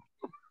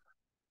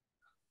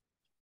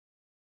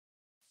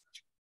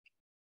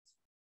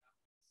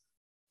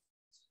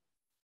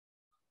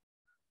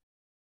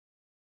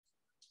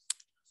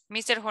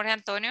 Mr. Jorge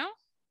Antonio,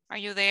 are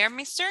you there,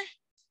 mister?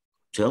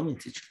 Tell me,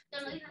 teacher.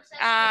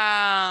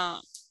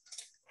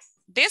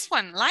 This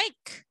one,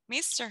 like,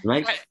 mister.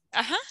 Like?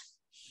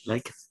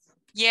 Like?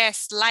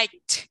 Yes,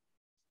 liked.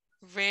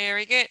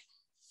 Very good.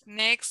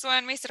 Next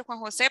one, Mr. Juan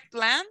José,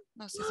 plan.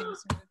 No sé si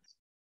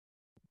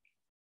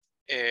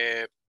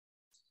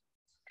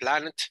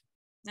Planet.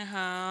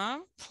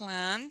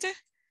 Planned.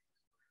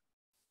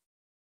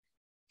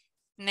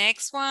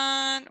 Next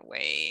one.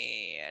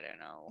 Wait, I don't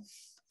know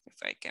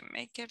if I can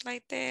make it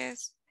like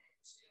this.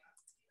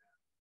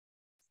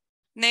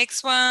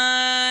 Next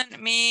one,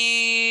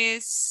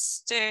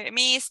 Miss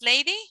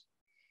Lady.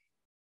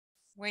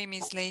 Wait,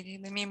 Miss Lady,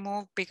 let me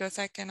move because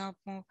I cannot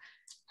move.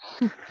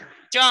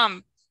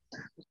 Jump.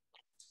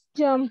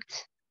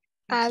 Jumped.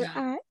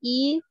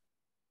 R-R-E-D.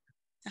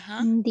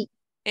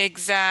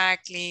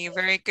 Exactly,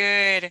 very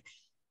good.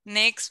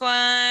 Next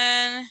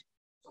one,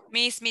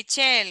 Miss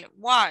Michelle,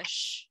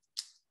 wash.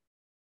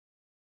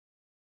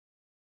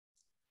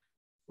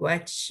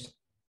 Watch.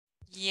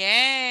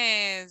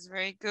 Yes,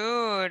 very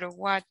good.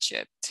 Watch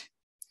it.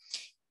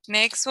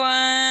 Next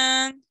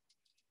one.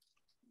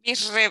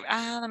 Miss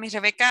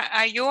Rebecca,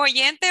 are you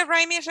oyente,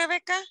 right, Miss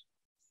Rebecca?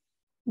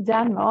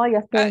 Ya no, ya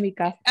estoy en mi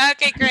casa.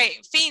 Okay,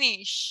 great.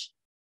 Finish.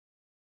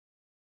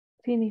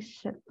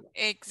 Finish.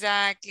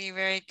 Exactly,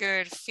 very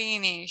good.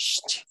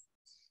 Finished.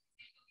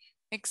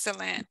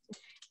 Excellent.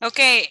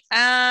 Okay,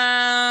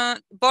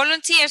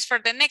 volunteers for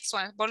the next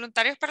one.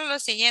 Voluntarios para lo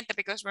siguiente,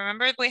 because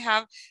remember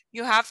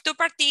you have to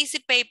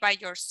participate by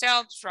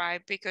yourselves,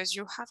 right? Because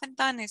you haven't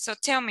done it, so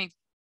tell me.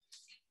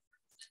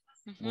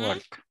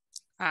 Work.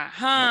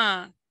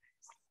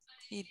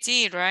 You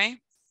did, right?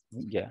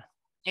 Yeah.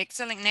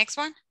 Excellent. Next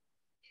one.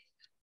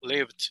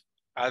 Lived.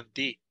 At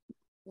D.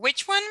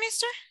 Which one,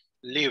 mister?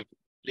 Lived.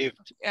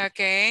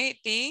 Okay,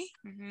 D.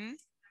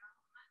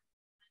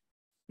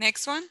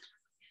 Next one.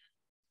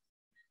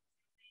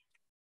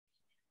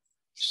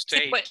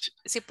 State.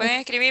 Si pueden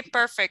escribir,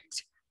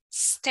 perfect.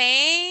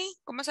 Stay,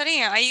 ¿cómo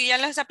sería? Ahí ya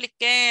les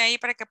apliqué ahí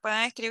para que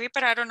puedan escribir,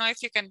 pero I don't know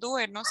if you can do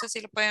it. No sé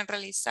si lo pueden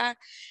realizar.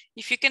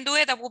 If you can do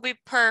it, that would be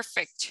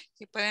perfect.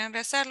 Si pueden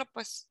hacerlo,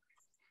 pues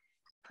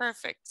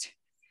perfect.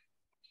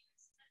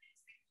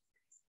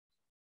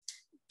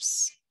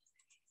 Oops.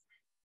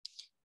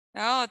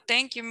 Oh,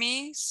 thank you,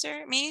 Miss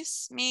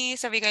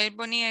Abigail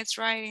Bonilla is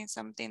writing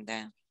something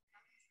there.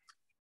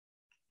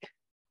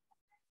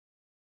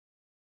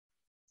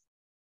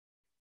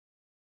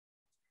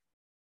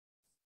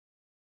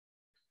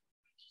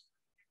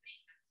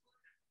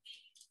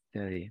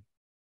 Study.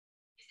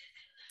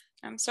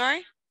 I'm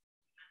sorry?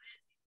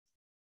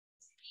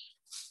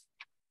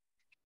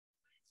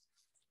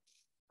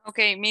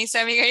 Okay, Miss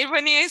Abigail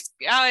Bonilla is,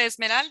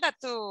 Esmeralda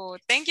too.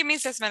 Thank you,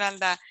 Miss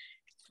Esmeralda.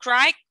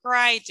 Cried.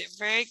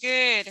 Very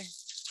good.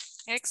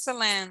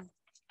 Excellent.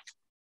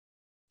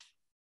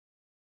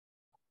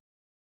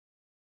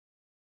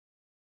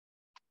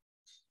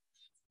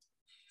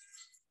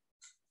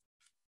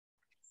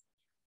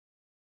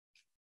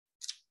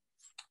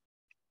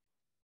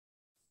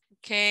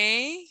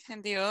 Okay,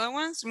 and the other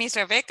ones? Miss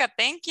Rebecca,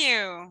 thank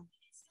you.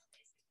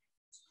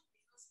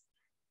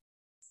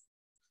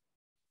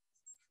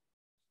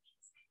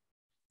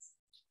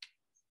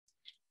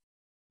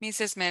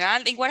 Miss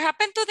Esmeralda, and what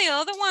happened to the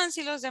other ones?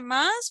 Y los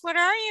demás, where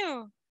are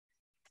you?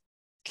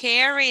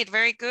 Carried,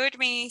 very good,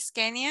 Miss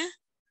Kenya.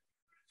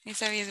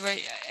 Miss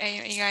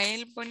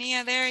Abigail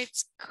Bonilla there,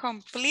 it's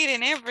complete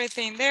and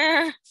everything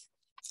there.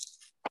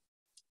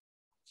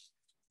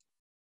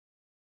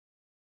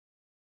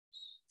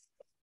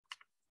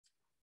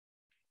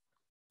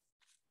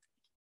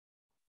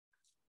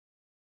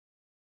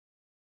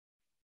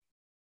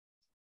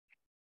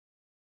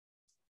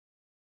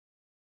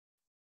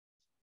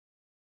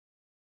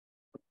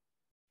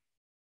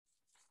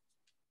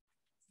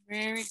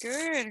 Very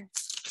good.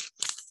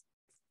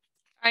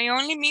 I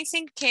only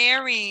missing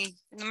Carrie.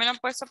 No me lo han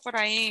puesto por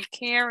ahí.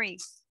 Carrie.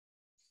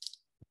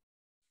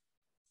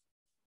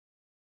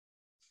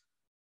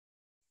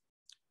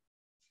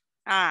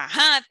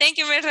 Thank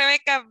you, Miss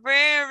Rebecca.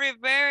 Very,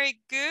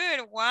 very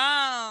good.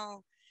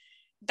 Wow.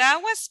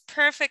 That was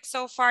perfect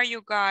so far,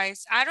 you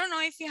guys. I don't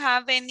know if you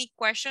have any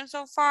questions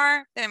so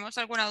far. ¿Tenemos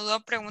alguna duda o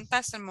pregunta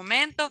hasta el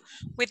momento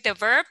with the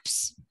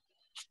verbs?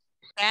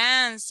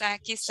 Dance.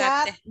 Aquí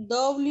está.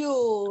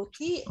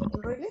 W-T,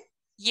 really?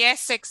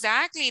 Yes,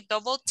 exactly.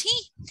 Double T.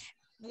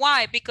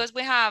 Why? Because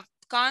we have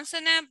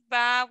consonant,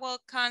 vowel,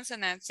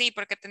 consonant. Sí,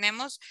 porque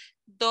tenemos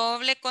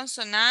doble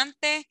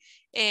consonante,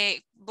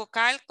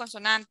 vocal,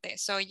 consonante.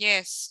 So,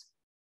 yes.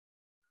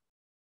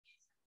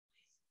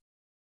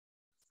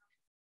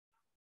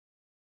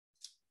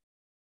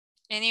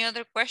 Any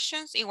other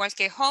questions? Igual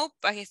que hope,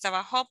 aquí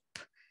estaba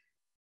hope.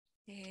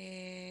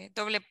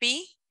 Doble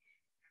P.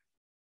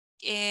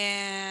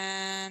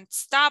 And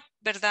stop,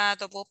 ¿verdad?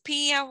 Double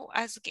P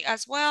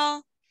as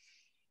well.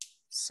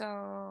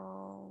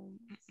 So.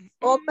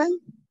 Open.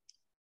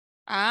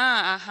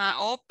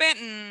 Open.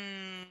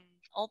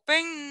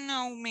 Open,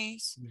 no,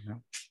 miss.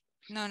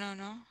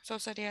 No. Eso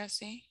sería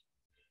así.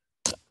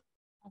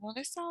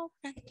 ¿Dónde está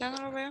open? Ya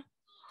no lo veo.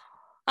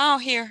 Oh,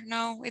 here.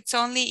 No, it's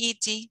only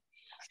ET.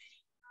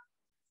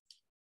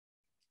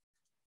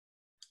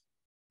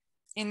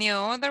 Any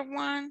other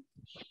one?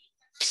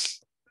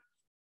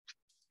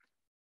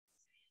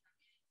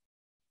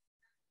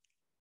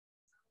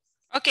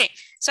 Okay,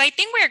 so I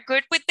think we're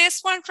good with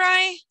this one,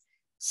 right?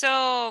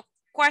 So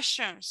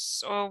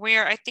questions? Or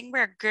I think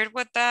we're good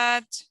with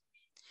that.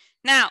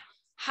 Now,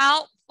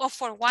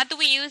 for what do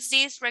we use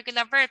these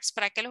regular verbs?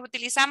 ¿Para qué los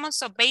utilizamos?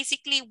 So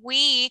basically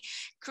we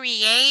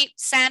create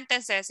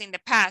sentences in the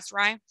past,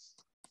 right?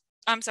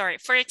 I'm sorry.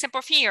 For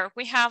example, here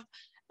we have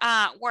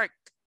work.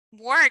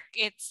 Work,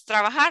 it's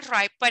trabajar,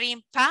 right? But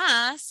in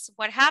past,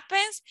 what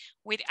happens?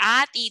 We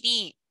add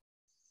ed.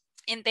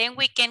 And then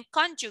we can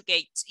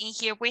conjugate. In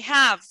here we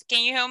have,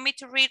 can you help me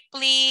to read,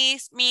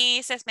 please,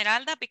 Miss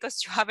Esmeralda?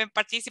 Because you haven't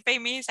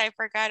participated, Miss, I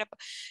forgot about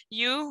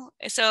you.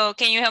 So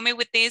can you help me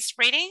with this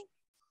reading?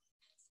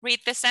 Read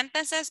the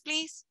sentences,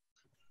 please.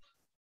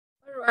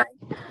 All right.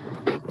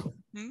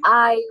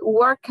 I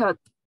work out.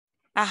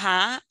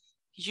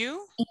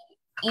 You?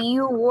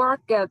 You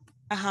work out.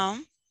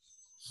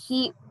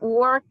 He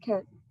worked.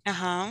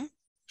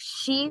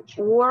 She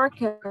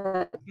worked.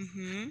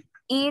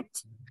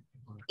 It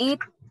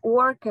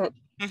worked.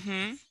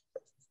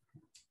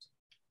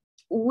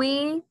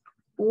 We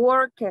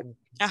worked.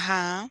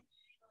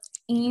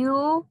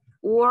 You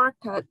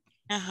worked.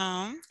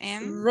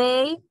 And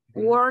they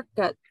worked.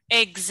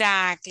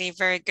 Exactly,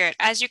 very good.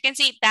 As you can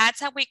see, that's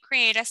how we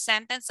create a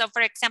sentence. So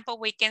for example,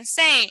 we can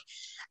say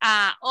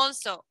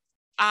also,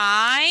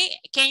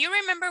 can you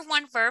remember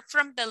one verb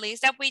from the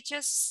list that we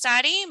just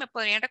studied? ¿Me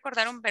podrían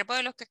recordar un verbo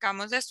de los que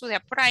acabamos de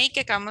estudiar por ahí,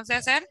 que acabamos de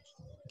hacer?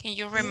 Can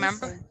you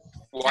remember?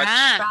 Watch.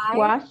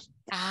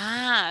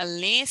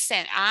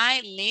 Listen.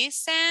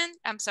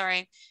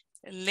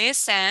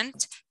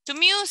 Listened to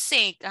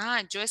music.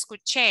 Yo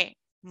escuché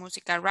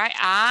música, right?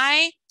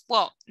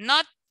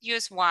 Not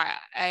use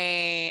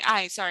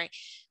sorry.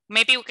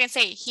 Maybe we can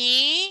say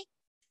he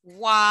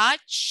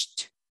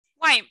watched.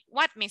 Why?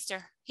 What,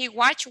 mister? He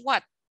watched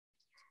what?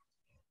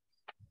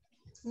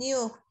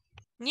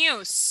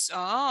 News.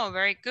 Oh,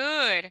 very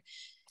good.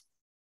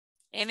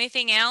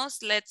 Anything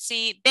else? Let's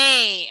see.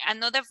 They.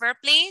 Another verb,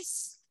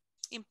 please.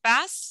 In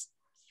past.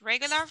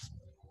 Regular.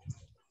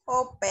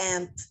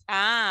 Opened.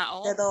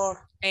 The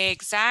door.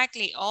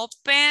 Exactly.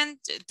 Opened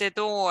the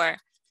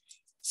door.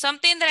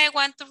 Something that I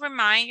want to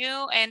remind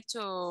you and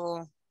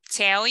to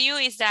tell you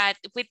is that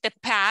with the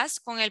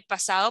past, con el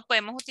pasado,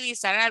 podemos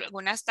utilizar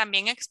algunas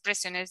también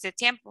expresiones de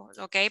tiempo,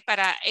 ¿ok?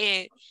 Para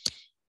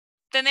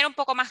tener un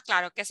poco más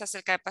claro qué es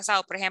acerca del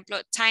pasado. Por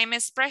ejemplo, time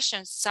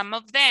expressions. Some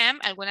of them,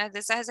 algunas de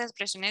esas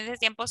expresiones de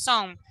tiempo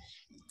son,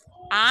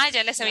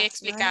 ya les había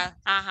explicado.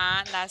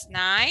 Last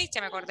night,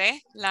 ya me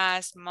acordé.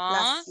 Last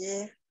month.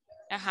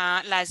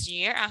 Last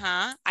year,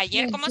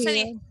 Ayer, ¿cómo se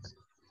dice?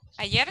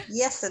 ¿Ayer?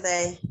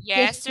 Yesterday.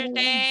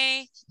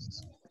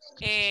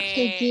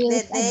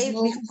 The day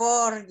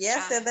before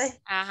yesterday.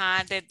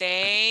 The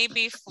day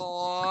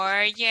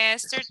before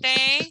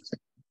yesterday.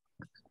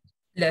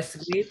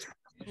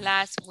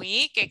 Last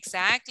week,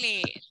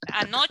 exactly.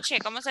 Anoche,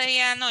 ¿cómo se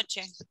diría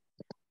anoche?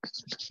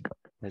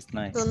 Last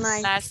night.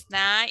 Last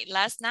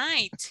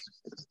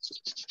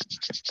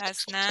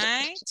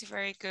night,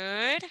 very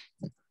good.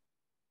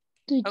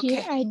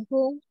 Year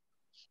ago.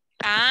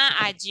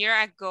 A year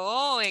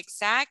ago,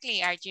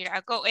 exactly, a year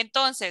ago.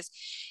 Entonces,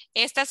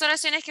 estas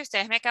oraciones que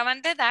ustedes me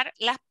acaban de dar,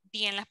 las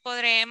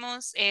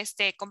podremos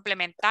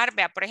complementar.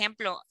 Vea, por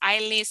ejemplo, I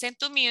listened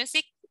to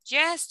music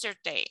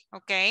yesterday,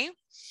 okay?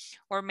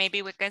 Or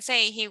maybe we can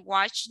say he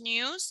watched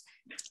news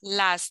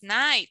last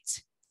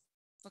night.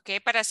 Okay,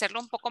 para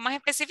hacerlo un poco más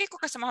específico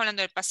que estamos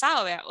hablando del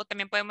pasado, ¿vea? O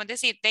también podemos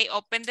decir they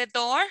opened the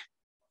door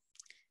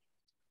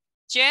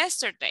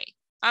yesterday.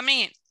 I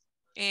mean,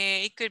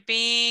 it could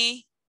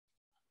be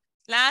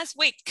last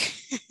week.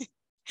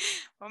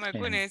 Oh my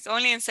goodness,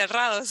 only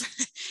encerrados.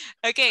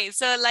 Okay,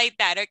 so like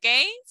that,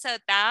 okay? So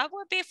that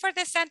would be for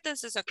the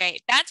sentences, okay?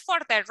 That's for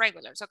the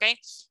regulars, okay?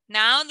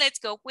 Now let's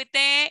go with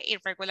the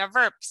irregular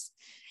verbs.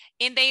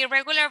 In the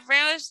irregular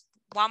verbs,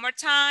 one more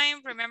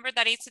time, remember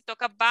that it's to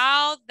talk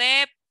about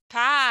the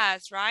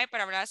past, right?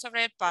 Para hablar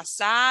sobre el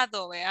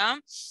pasado,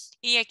 ¿vean?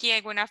 Y aquí hay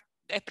algunas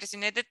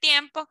expresiones de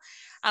tiempo.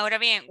 Ahora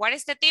bien, what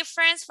is the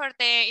difference for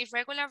the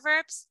irregular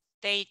verbs?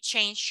 They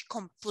change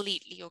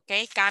completely,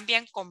 okay?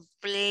 Cambian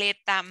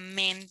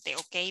completamente,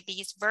 okay?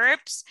 These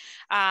verbs.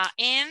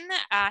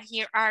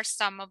 Here are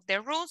some of the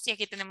rules. Y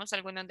aquí tenemos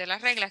algunas de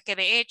las reglas que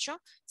de hecho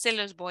se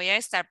los voy a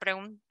estar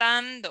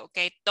preguntando,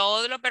 okay?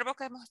 Todos los verbos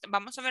que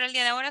vamos a ver el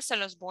día de ahora se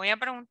los voy a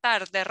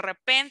preguntar. De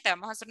repente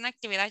vamos a hacer una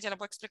actividad, ya les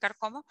voy a explicar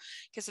cómo,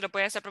 que se lo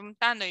voy a estar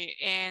preguntando.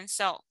 And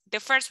so, the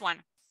first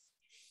one,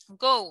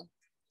 go.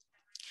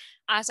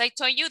 As I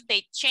told you,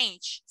 they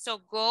change. So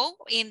go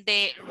in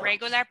the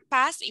regular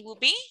past, it will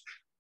be?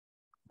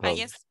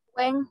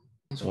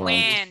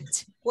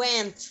 Went.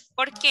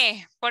 ¿Por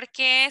qué? ¿Por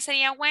qué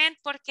sería went?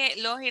 Porque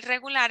los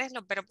irregulares,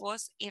 los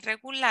verbos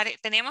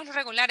irregulares, tenemos los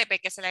regulares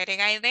que se le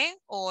agrega ed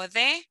o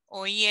de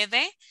o ied,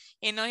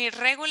 y los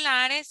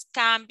irregulares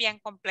cambian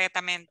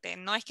completamente.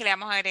 No es que le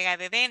vamos a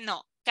agregar ed,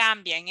 no,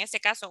 cambia. En este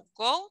caso,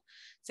 go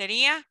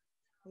sería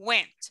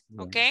went,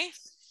 ¿ok?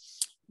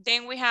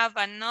 Then we have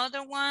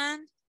another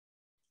one.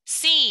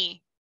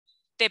 See,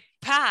 the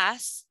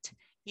past,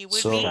 it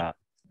will be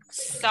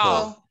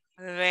saw.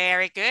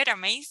 Very good,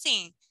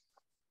 amazing.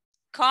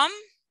 Come,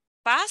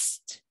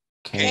 past,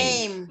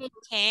 Came.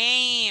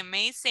 Came.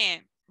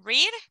 Amazing.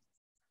 Read.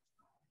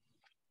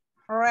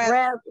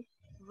 Read.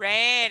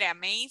 Read.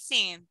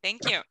 Amazing.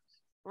 Thank you.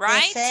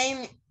 Write. The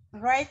same.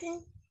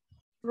 Writing.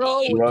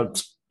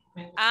 Wrote.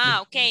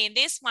 Okay. In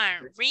this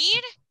one,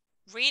 read.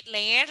 Read,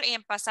 leer, y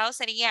en pasado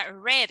sería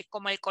red,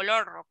 como el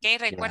color, ¿ok?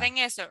 Recuerden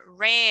eso,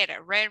 red,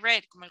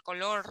 como el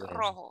color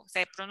rojo,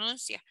 se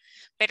pronuncia,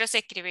 pero se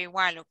escribe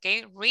igual, ¿ok?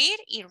 Read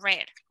y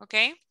red, ¿ok?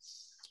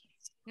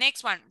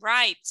 Next one,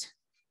 write.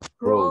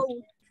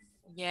 Wrote.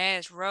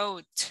 Yes,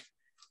 wrote.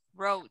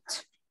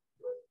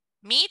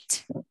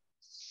 Meet.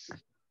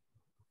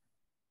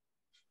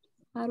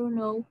 I don't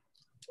know.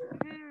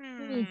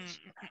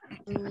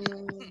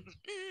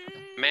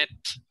 Met.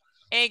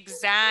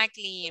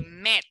 Exactly,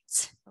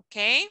 met,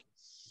 okay?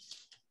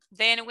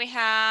 Then we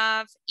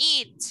have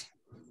eat.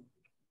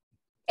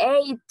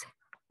 Ate.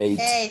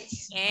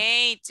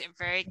 Ate,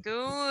 very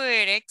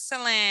good,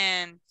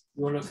 excellent.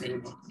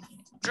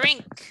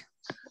 Drink.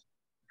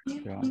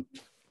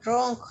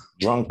 Drunk.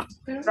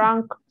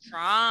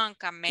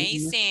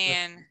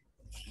 Amazing.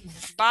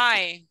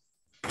 Buy.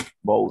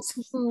 Both.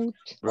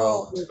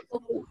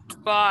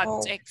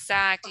 But,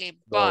 exactly,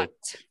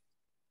 but.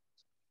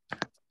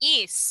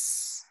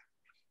 Is.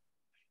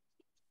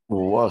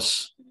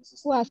 Was.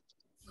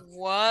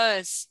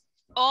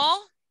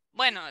 O,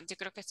 bueno, yo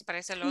creo que se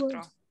parece al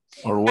otro.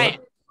 Or what?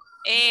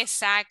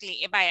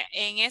 Exactly. Vaya,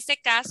 en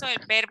este caso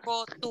el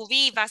verbo to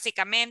be,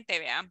 básicamente,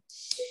 vean.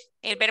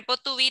 El verbo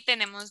to be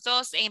tenemos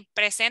dos. En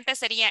presente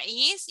sería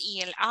is y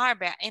el are,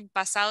 vea. En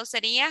pasado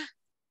sería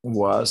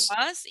Was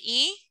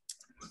y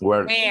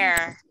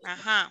were.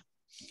 Ajá.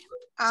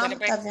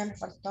 También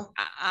faltó.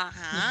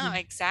 Ajá,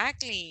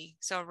 exactly.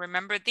 So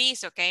remember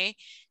this, okay?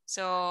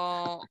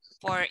 So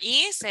for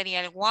is sería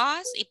el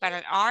was y para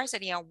el are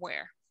sería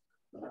were.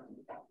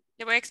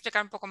 Le voy a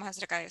explicar un poco más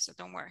acerca de eso,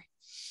 don't worry.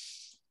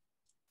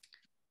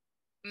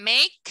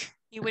 Make,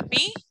 it would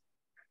be?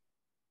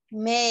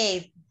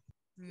 Made.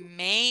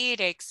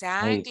 Made,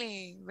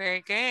 exactly.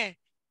 Very good.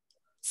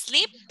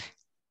 Sleep?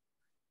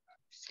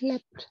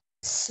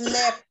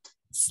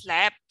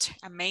 Slept,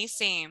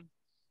 amazing.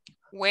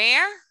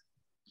 Where?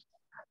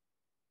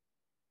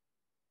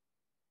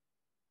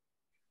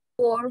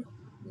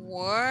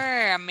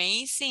 Were,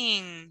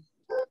 amazing.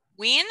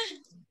 Win?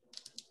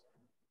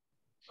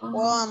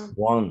 Won.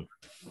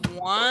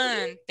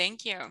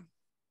 Thank you.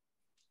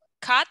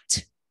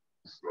 Cut?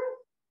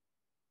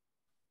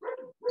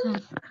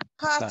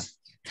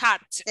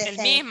 Cut, el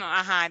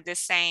mismo, the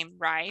same,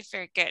 right?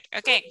 Very good.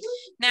 Okay,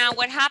 now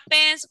what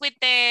happens with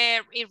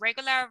the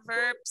irregular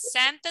verb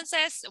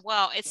sentences?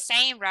 Well, it's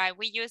same, right?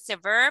 We use the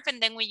verb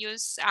and then we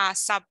use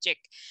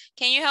subject.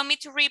 Can you help me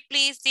to read,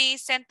 please,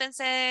 these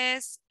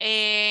sentences?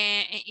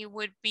 It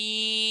would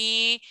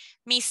be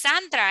Miss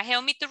Sandra,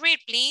 help me to read,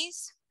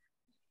 please.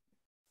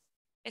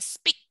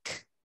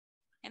 Speak.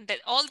 And then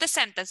all the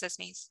sentences,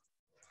 Miss.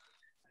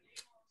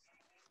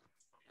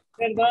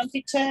 Perdón,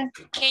 teacher.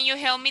 Can you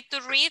help me to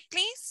read,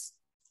 please?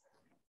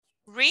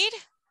 Read?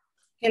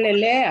 Que le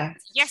lea.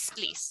 Yes,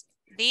 please.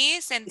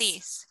 This and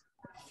this.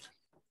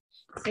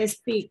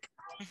 Speak.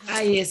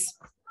 I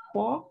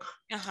spoke.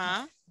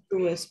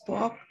 You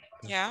spoke.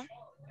 Yeah.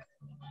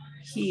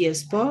 He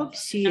spoke.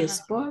 She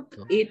spoke.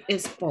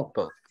 It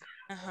spoke.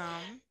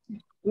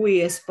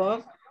 We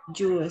spoke.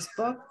 You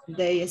spoke.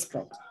 They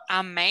spoke.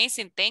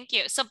 Amazing, thank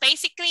you. So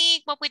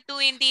basically what we do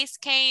in this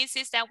case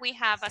is that we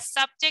have a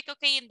subject,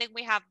 okay, and then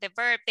we have the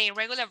verb, the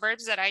irregular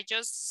verbs that I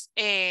just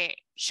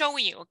show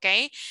you,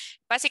 okay.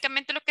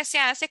 Básicamente lo que se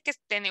hace es que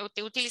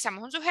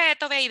utilizamos un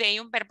sujeto, ve, y de ahí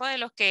un verbo de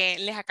los que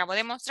les acabo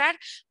de mostrar,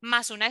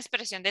 más una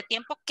expresión de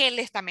tiempo que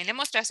también les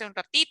mostré hace un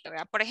ratito,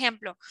 ¿verdad? Por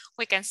ejemplo,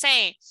 we can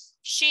say,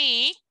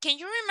 she, can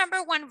you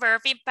remember one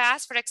verb in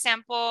past, for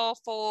example,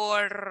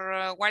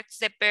 for, what's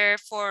the verb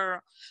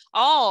for,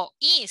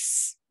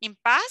 is, in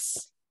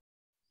past?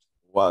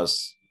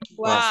 Was.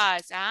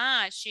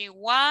 She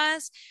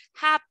was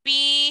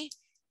happy.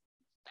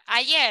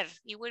 Ayer,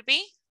 it would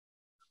be?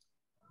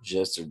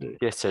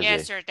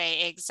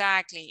 Yesterday,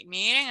 exactly.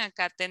 Miren,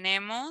 acá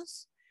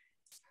tenemos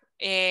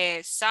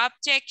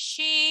subject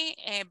she,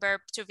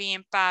 verb to be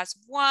in past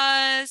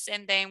was,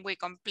 and then we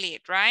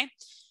complete, right?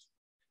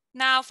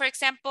 Now, for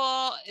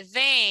example,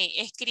 they,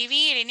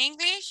 escribir in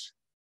English?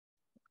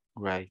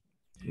 Right.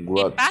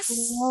 In past?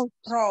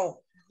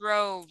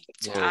 Wrote.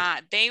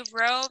 They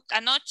wrote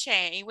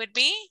anoche, it would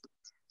be?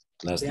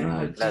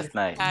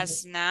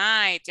 Last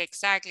night,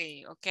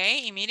 exactly.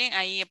 Okay, y miren,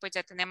 ahí pues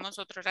ya tenemos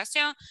otra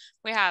oración.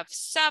 We have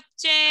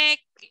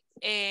subject,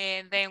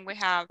 then we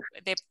have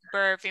the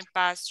verb in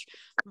past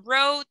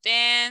wrote,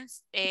 and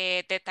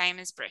the time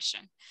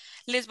expression.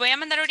 Les voy a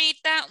mandar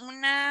ahorita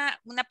una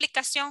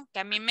aplicación que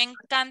a mí me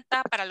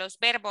encanta para los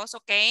verbos,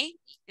 ok.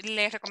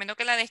 Les recomiendo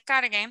que la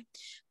descarguen.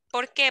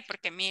 ¿Por qué?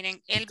 Porque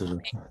miren,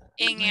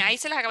 ahí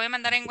se las acabo de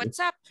mandar en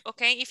WhatsApp,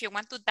 ok. If you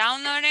want to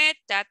download it,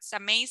 that's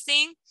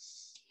amazing.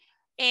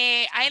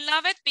 I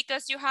love it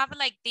because you have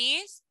like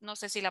this. No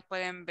sé si la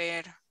pueden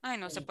ver. Ay,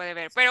 no se puede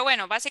ver. Pero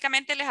bueno,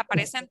 básicamente les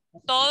aparecen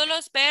todos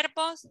los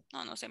verbos.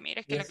 No se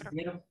mire. Es que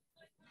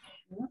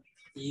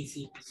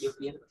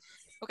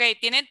Ok,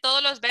 tienen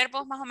todos los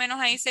verbos más o menos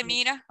ahí se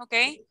mira, ok.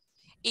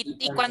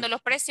 Y cuando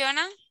los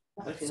presionan,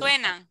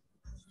 suenan.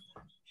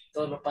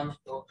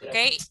 Ok,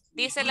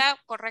 dice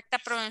la correcta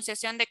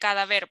pronunciación de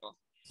cada verbo,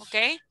 ok.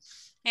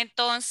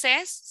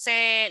 Entonces,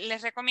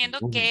 les recomiendo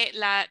que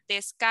la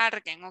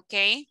descarguen, ok.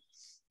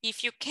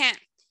 If you can.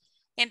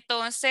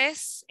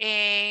 Entonces,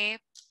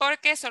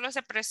 porque solo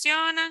se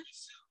presiona.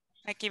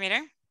 Aquí,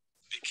 miren.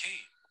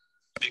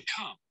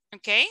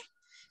 Ok.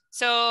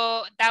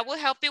 So, that will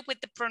help you with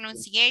the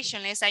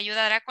pronunciation. Les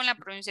ayudará con la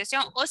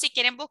pronunciación. O si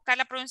quieren buscar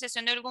la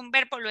pronunciación de algún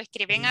verbo, lo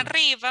escriben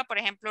arriba. Por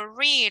ejemplo,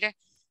 read.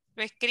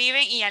 Lo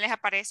escriben y ya les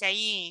aparece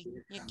ahí.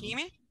 ¿Y aquí,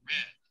 miren?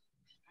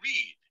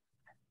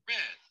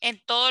 En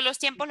todos los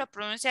tiempos lo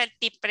pronuncia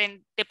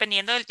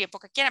dependiendo del tiempo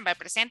que quieran, el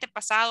presente,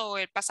 pasado o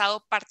el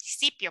pasado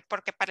participio,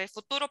 porque para el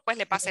futuro pues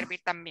les va a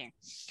servir también.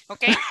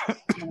 ¿Ok?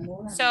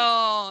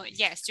 So,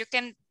 yes, you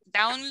can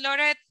download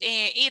it.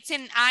 It's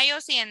in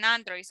iOS y en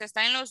Android.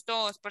 Está en los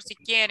dos por si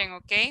quieren,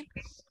 ¿ok?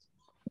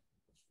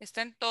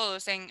 Están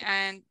todos en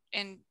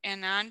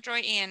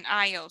Android y en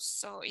iOS.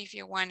 So, if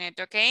you want it,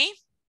 ¿ok?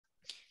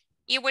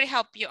 It will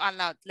help you a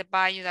lot. Les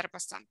va a ayudar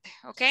bastante,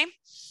 ¿ok?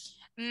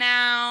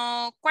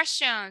 Now,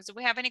 questions. Do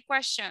we have any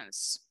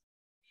questions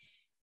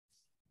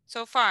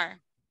so far?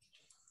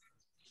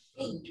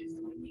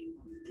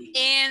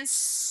 And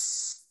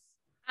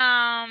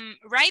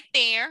right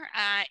there,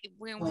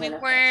 when we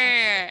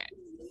were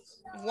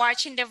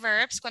watching the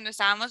verbs, cuando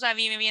estábamos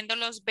viendo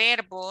los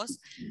verbos,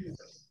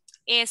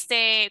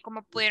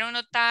 como pudieron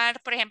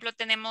notar, por ejemplo,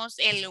 tenemos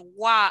el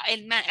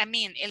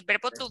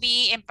verbo to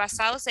be en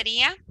pasado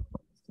sería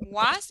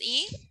was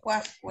y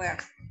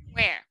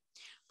where.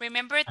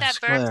 Remember that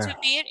verb to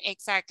be,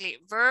 exactly.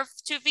 Verb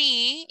to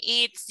be,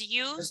 it's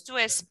used to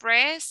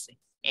express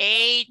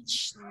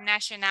age,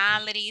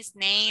 nationalities,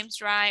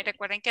 names, right?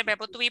 Recuerden que el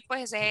verbo to be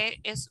pues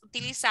es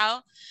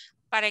utilizado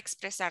para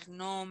expresar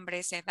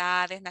nombres,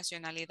 edades,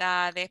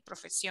 nacionalidades,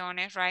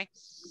 profesiones, right?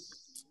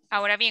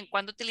 Ahora bien,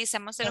 cuando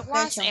utilizamos el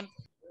was en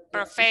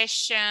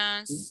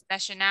professions,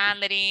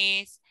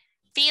 nationalities,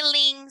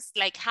 feelings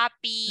like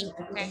happy,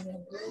 okay?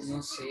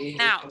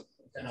 Now,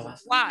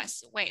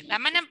 was. Wait,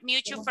 I'm gonna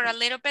mute you for a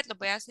little bit. Lo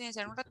voy a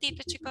silenciar un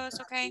ratito, chicos,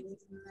 okay?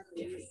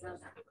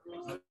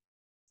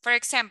 For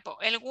example,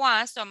 el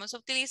was lo vamos a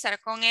utilizar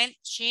con el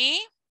she,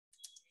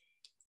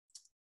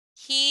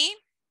 he,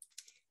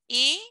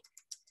 y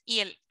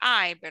el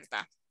I,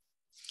 ¿verdad?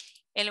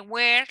 El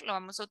where lo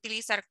vamos a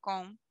utilizar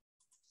con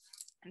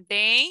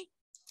they,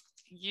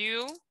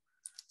 you,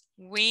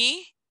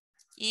 we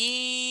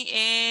y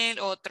el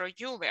otro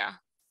you,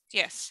 ¿verdad?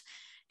 Yes.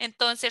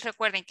 Entonces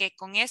recuerden que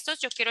con estos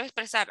yo quiero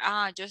expresar,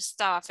 yo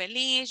estaba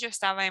feliz, yo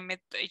estaba en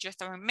metro,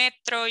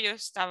 yo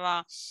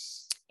estaba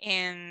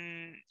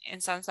en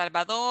San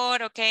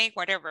Salvador, okay,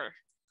 whatever.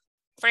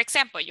 For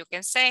example, you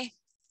can say,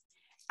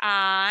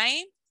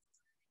 I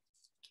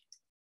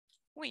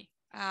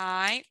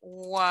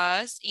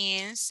was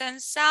in San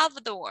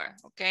Salvador,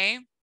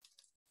 okay?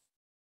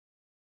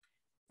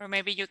 Or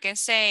maybe you can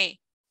say,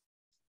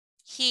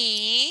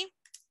 he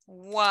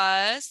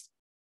was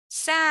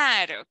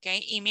sad, ok.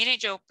 Y miren,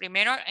 yo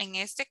primero en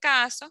este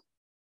caso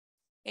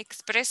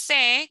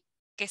expresé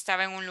que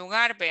estaba en un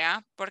lugar,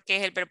 vea, porque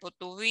es el verbo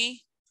to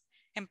be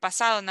en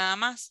pasado nada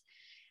más.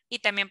 Y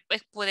también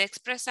pues, pude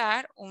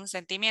expresar un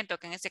sentimiento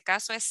que en este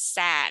caso es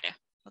sad,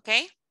 ok.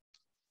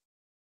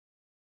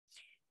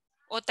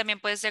 O también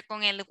puede ser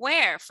con el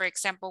where. For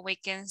example, we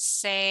can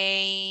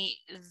say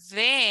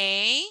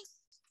they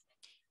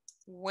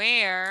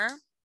were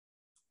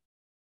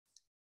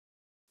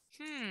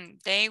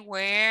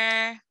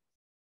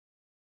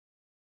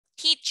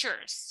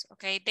teachers,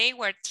 okay, they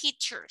were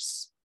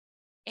teachers.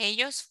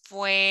 Ellos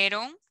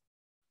fueron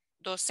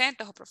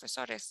docentes o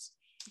profesores,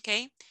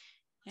 okay.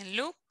 And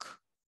look,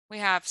 we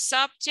have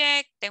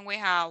subject, then we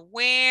have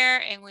where,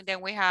 and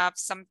then we have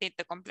something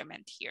to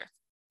complement here.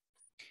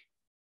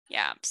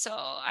 Yeah, so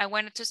I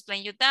wanted to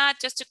explain you that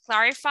just to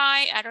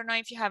clarify. I don't know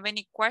if you have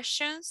any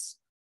questions.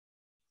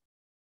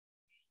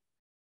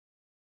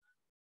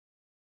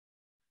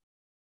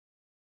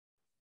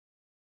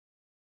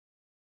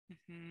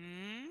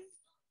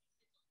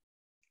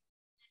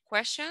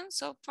 Questions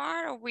so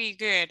far? Are we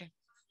good?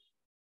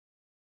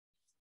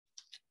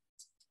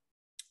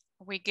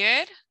 Are we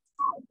good?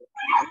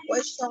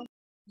 Question.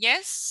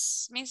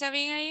 Yes, Miss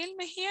Abigail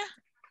Mejia?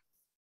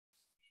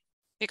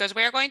 Because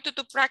we are going to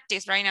do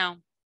practice right now.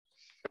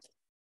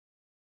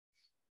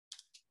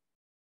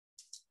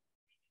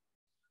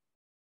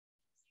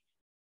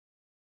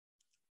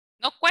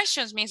 No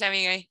questions, Miss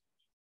Abigail.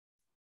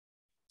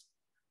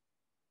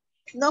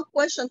 No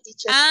question,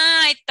 teacher.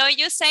 I thought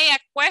you say a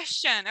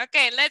question.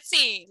 Okay, let's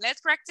see.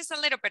 Let's practice a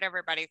little bit,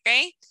 everybody,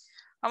 okay?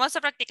 Vamos a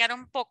practicar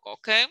un poco,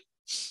 okay?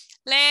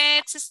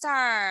 Let's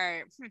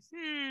start.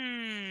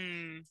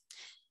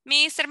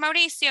 Mr.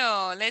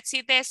 Mauricio, let's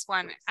see this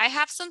one. I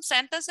have some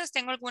sentences,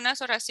 tengo algunas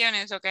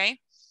oraciones,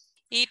 okay?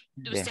 Y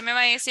usted me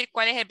va a decir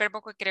cuál es el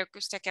verbo que creo que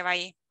usted que va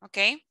ahí,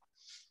 okay?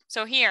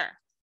 So here,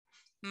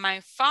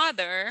 my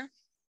father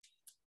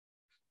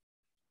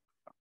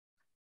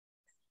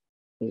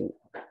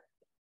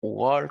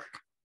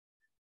Work.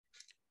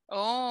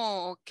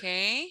 Oh,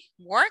 okay.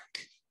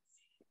 Work?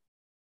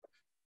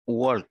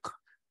 Walk.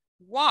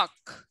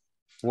 Walk.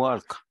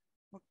 Walk.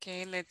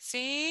 Okay, let's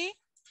see.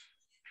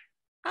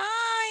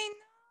 Ay,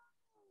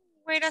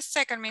 no. Wait a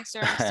second,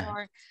 mister. I'm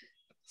sorry.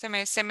 Se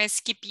me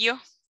skipió.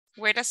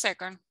 Wait a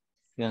second.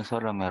 ¿Quién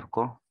solo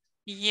marcó?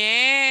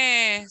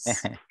 Yes.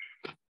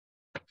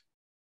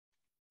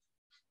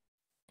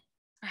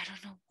 I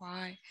don't know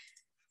why.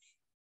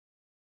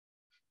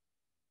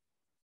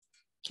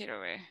 Quiero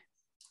ver.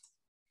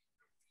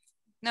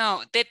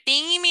 No, the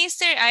thing,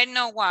 mister, I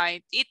know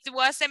why. It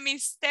was a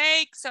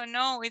mistake, so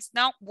no, it's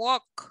not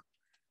walk.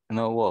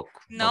 No walk.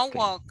 No Okay.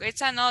 walk,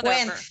 it's another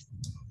verb.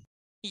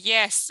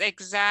 Yes,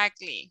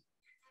 exactly.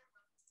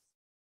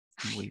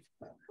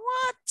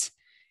 What?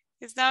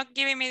 It's not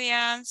giving me the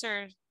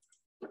answer.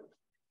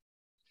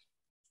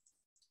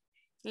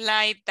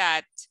 Like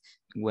that.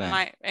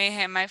 When.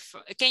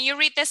 Can you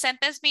read the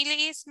sentence,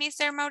 please,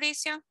 Mr.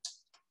 Mauricio?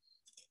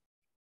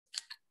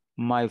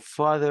 My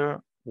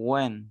father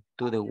went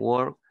to the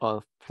work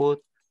of food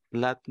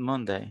last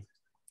Monday.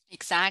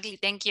 Exactly,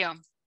 thank you.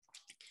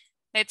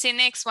 Let's see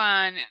next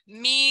one.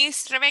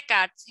 Miss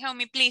Rebecca, help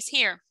me please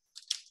here.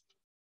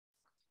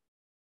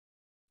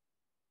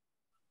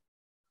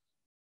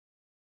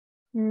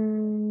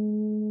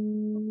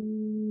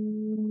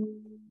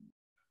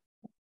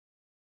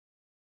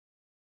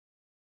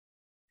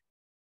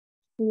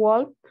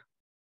 Walk.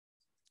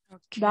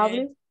 Okay.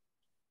 W.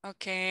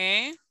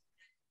 Okay.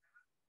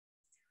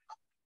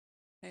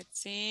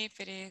 Let's see if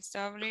it is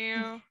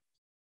W.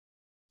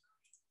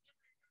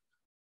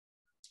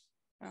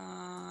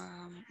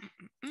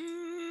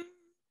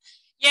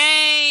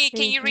 Yay!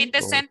 Can you read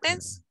the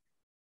sentence?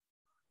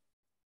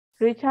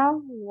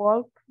 Richard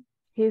walked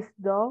his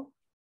dog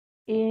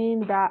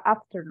in the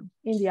afternoon.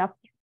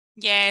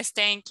 Yes,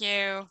 thank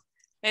you.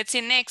 Let's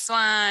see next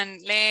one.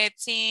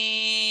 Let's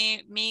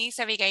see Miss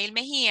Abigail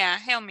Mejia.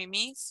 Help me,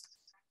 Miss.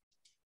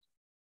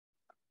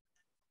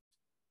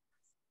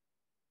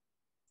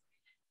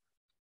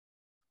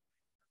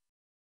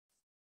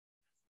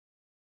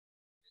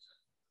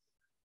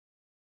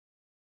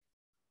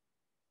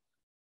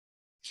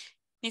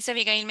 Miss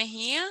Abigail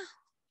Mejia.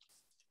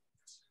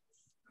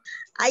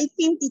 I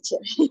think, teacher.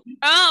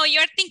 Oh,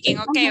 you're thinking.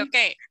 Okay,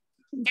 okay.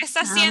 ¿Qué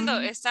está haciendo?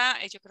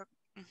 Está, yo creo.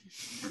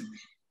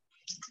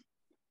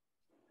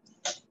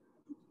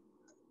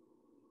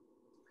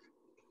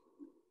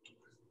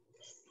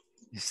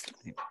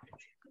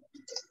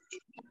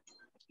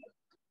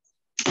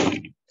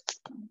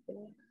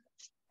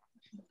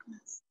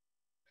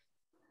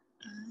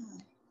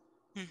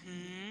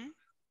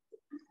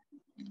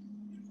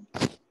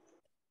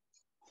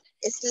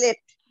 Sleep.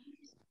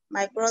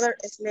 My brother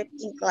slept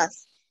in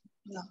class.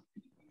 No.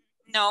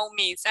 No,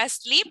 Miss.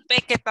 Asleep,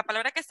 que la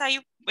palabra que está ahí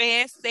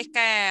es de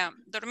que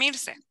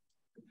dormirse.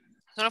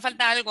 Solo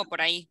falta algo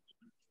por ahí.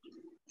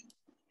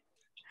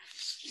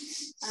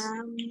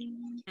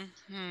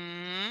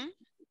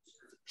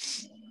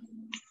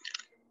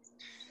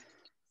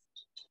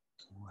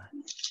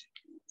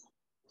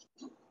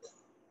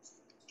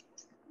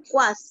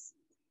 Was.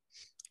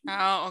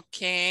 Oh,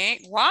 okay.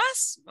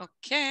 Was?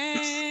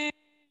 Okay.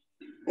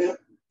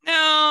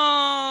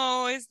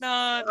 No, it's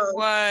not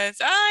was.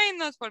 Ay,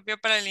 nos volvió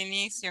para el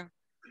inicio.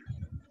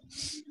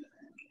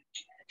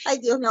 Ay,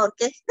 Dios me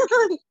ahorqué.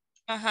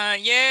 Ajá,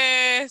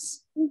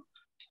 yes.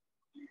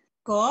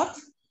 Got.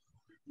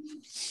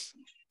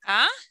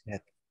 ¿Ah?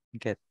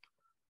 Get.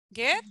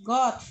 Get?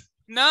 Got.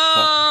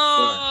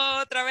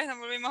 No, otra vez nos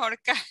volvimos a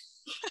ahorcar.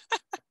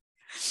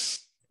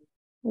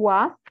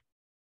 What?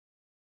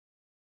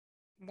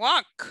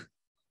 Walk.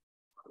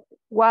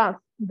 Was.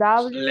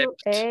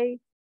 W-A.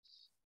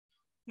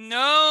 No.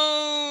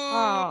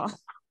 Oh.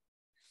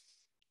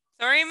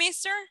 Sorry,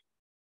 mister?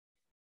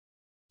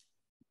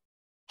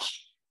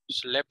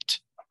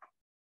 Slept.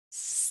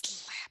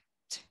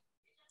 Slept.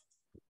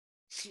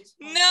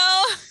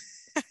 No.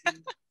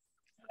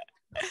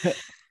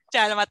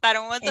 Ya lo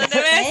mataron un montón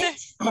de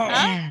veces.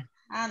 ¿Ah?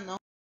 Ah, no.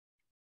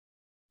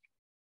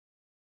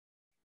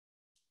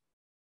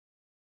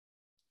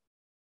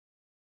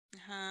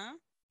 Ajá.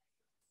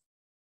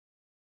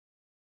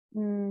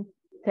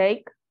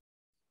 Take.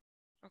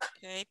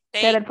 Okay,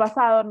 Pero el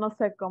pasado no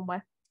sé cómo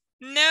es.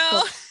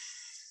 No.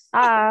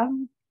 Ah.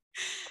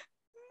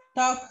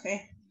 Took.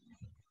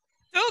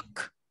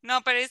 Took.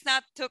 No, but it's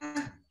not took.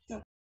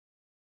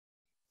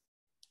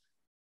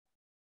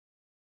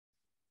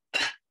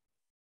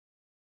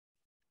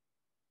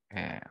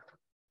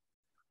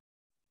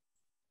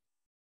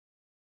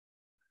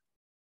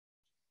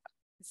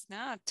 It's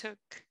not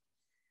took.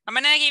 I'm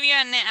gonna give you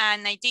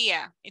an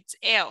idea. It's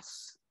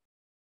elf.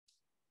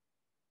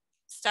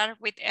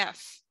 Start with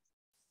F.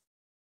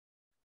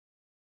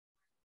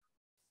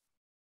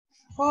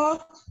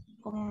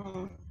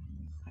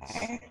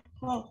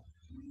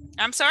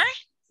 I'm sorry?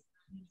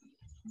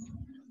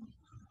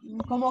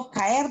 Como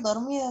caer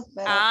dormido,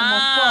 pero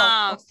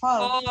como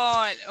fall.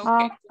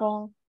 Okay.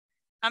 Fall.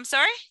 I'm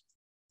sorry?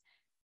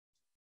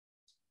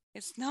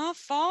 It's not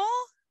fall?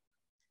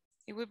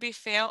 It would be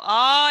fail.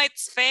 Oh,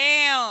 it's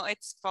fail.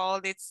 It's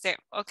fault. It's there.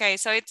 Okay,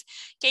 so it's,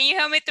 can you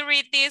help me to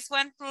read this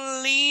one,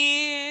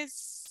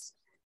 please?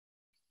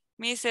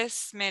 Miss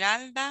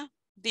Esmeralda,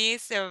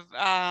 this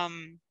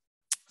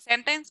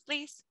sentence,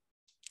 please.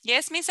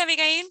 Yes, Miss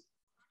Abigail?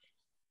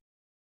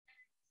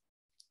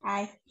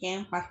 I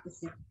can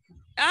participate.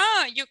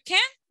 Oh, you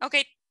can?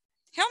 Okay,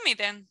 help me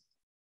then.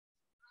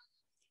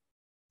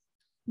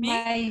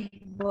 My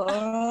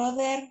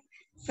brother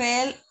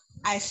fell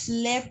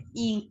asleep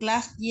in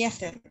class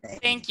yesterday.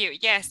 Thank you.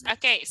 Yes.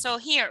 Okay. So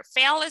here,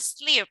 fell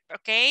asleep.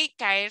 Okay.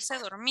 Caerse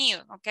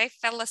dormido. Okay.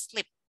 Fell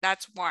asleep.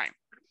 That's why.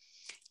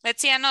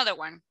 Let's see another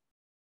one.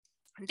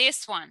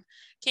 This one.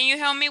 Can you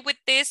help me with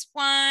this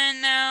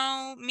one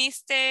now,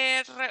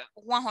 Mr.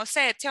 Juan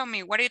Jose? Tell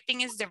me, what do you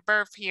think is the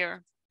verb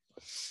here?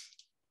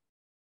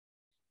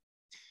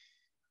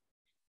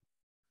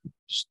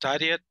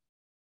 Studied.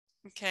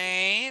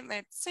 Okay.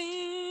 Let's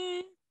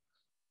see.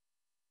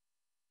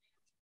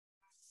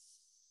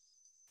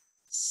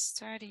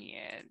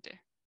 Studied.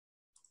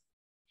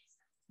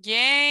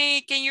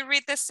 Yay. Can you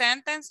read the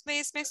sentence,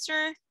 please,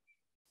 mister?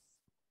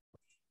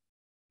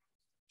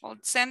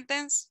 Old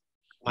sentence.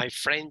 My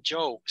friend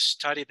Joe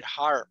studied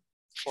hard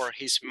for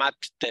his math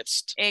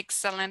test.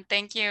 Excellent.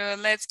 Thank you.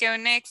 Let's go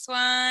next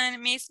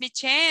one. Miss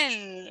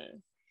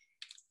Michelle.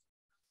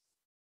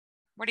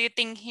 What do you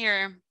think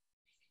here?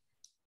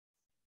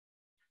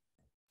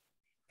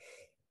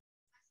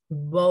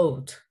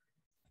 Both.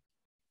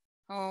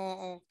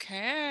 Oh,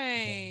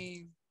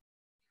 okay.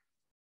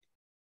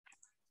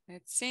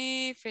 Let's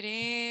see if it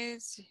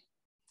is.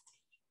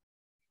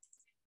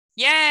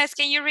 Yes,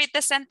 can you read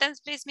the sentence,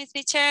 please, Miss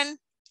Michelle?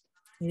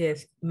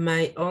 Yes,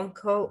 my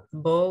uncle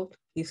bought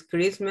his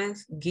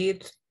Christmas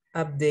gifts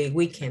at the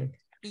weekend.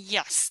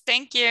 Yes,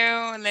 thank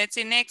you. Let's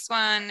see next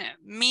one.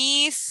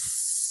 Miss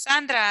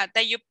Sandra,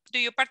 do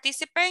you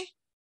participate?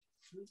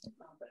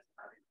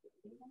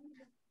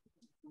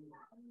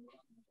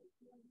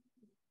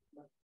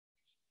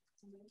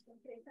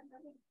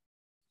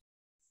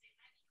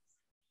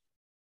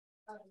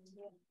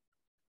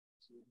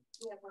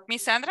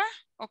 Miss Sandra?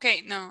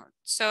 Okay, no.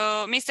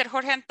 So, Mr.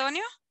 Jorge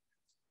Antonio?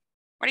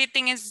 What do you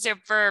think is the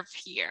verb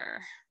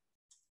here?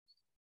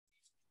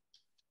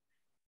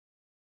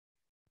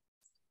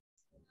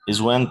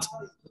 Is went.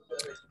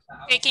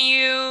 Okay, can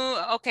you,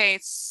 okay.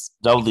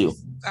 W.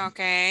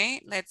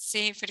 Okay, let's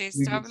see if it is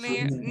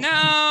W.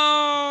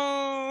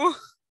 No!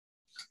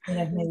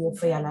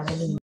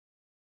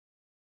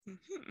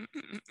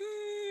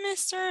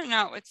 Mister,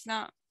 no, it's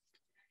not.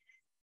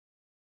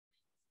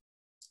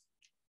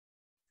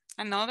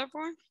 Another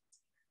one?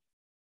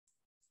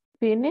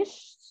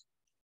 Finish.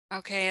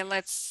 Okay,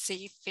 let's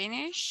see,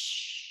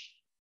 finish.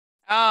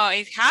 Oh,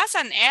 it has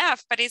an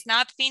F, but it's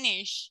not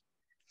finish.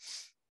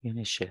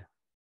 Finish.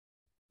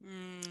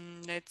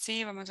 Let's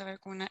see, vamos a ver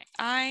con una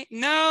I.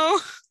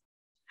 No,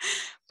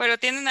 pero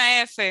tiene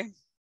una F.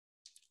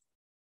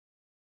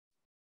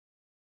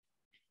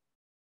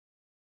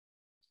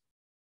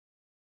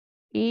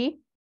 E.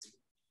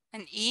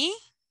 An E?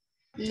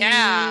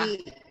 Yeah.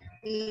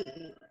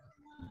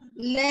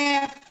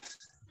 Left.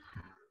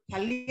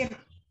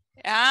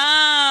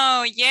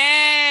 Oh,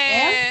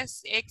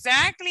 yes,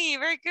 exactly.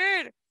 Very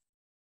good.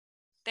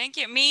 Thank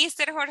you.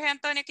 Mr. Jorge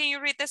Antonio, can you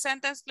read the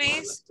sentence,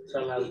 please?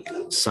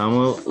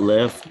 Samuel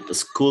left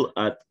school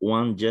at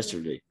 1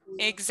 yesterday.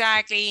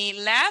 Exactly.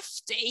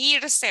 Left,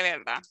 irse,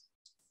 ¿verdad?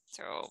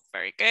 So,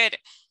 very good.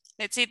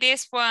 Let's see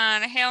this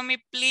one. Help me,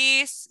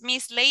 please,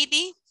 Miss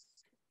Lady.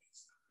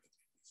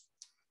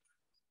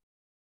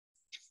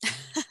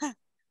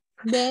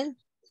 Then.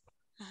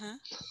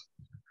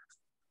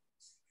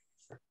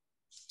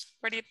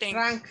 What do you think?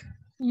 Drunk.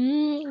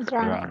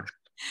 Drunk.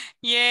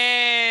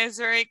 Yes,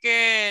 very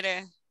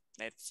good.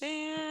 Let's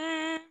see.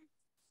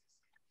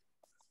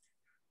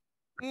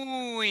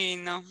 Uy,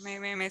 no,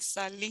 me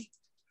salí.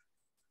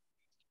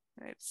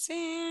 Let's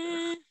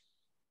see.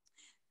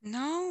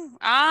 No.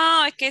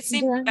 Ah, es que es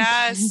sin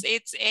plus.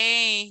 It's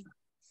A.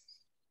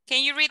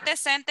 Can you read the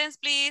sentence,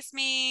 please,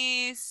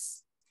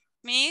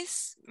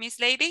 Miss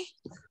Lady?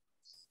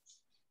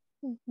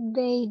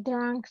 They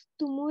drank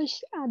too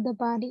much at the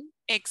party.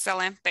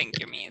 Excellent. Thank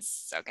you,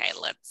 Miss. Okay,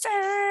 let's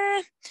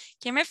see.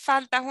 ¿Quién me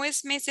falta? Who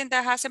is missing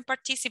that hasn't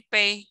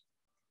participated?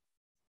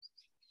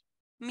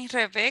 Miss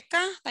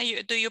Rebecca,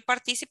 do you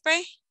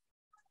participate?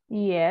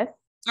 Yes.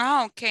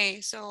 Oh,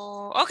 okay.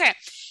 So, okay.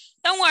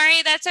 Don't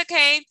worry. That's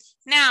okay.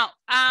 Now,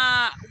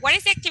 what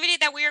is the activity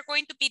that we are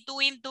going to be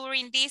doing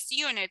during this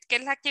unit? ¿Qué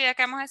es la actividad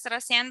que vamos a estar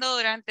haciendo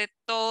durante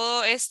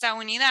toda esta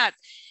unidad?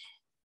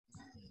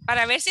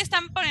 Para ver si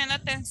están poniendo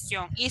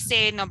atención y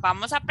si nos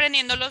vamos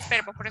aprendiendo los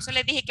verbos. Por eso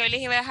les dije que hoy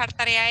les iba a dejar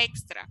tarea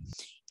extra.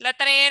 La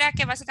tarea era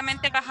que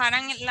básicamente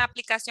bajaran la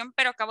aplicación,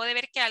 pero acabo de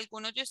ver que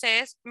algunos de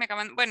ustedes me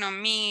acaban, bueno,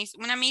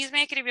 una Miss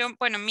me escribió,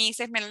 bueno, Miss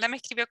Esmeralda me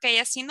escribió que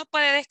ella sí no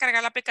puede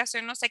descargar la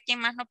aplicación, no sé quién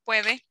más no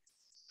puede.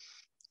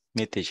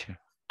 Mi teacher.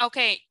 Ok,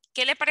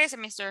 ¿qué le parece,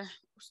 mister?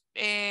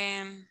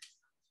 ¿Qué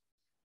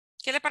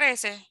le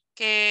parece?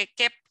 ¿Qué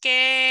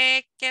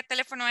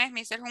teléfono es,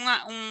 mister?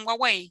 ¿Un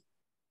Huawei?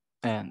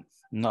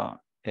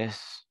 No,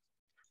 es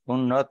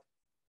un note.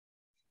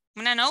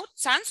 ¿Una note?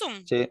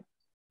 Samsung. Sí,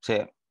 sí.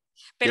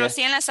 Pero Yes.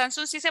 sí en la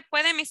Samsung sí se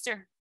puede,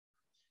 mister.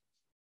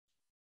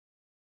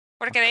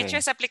 Porque de hecho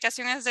esa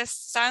aplicación es de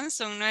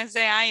Samsung, no es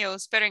de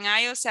iOS, pero en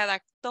iOS se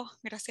adaptó,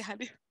 gracias a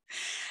Dios.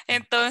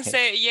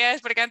 Entonces,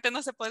 yes, porque antes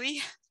no se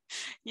podía.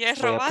 Yes,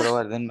 Voy a robado.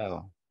 probar de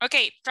nuevo. Ok,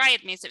 try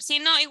it, mister. Si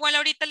no, igual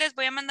ahorita les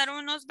voy a mandar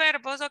unos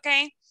verbos, ok.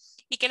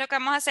 ¿Y qué es lo que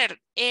vamos a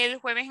hacer? El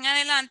jueves en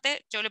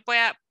adelante, yo le voy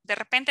a, de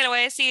repente le voy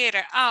a decir,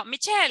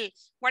 Michelle,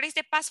 what is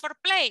the pass for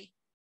play?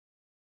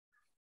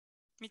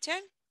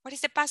 Michelle, what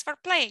is the pass for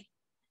play?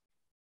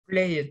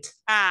 Play it.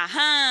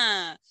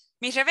 Ajá.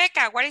 Miss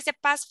Rebecca, what is the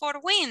pass for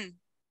win?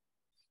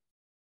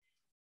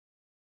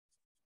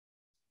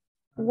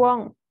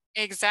 Won.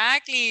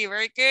 Exactly,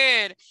 very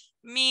good.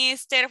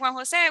 Mr. Juan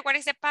Jose, what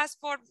is the pass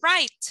for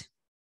write?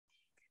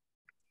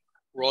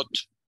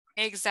 Wrote.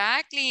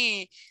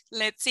 Exactly.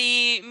 Let's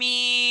see,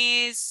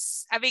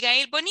 Miss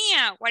Abigail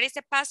Bonilla, what is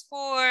the pass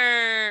for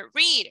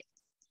read?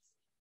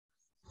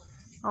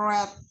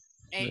 Read.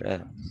 Hey.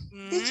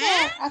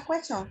 Teacher, a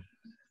question.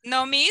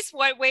 No, Miss,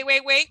 what, wait.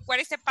 What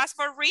is the pass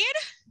for read?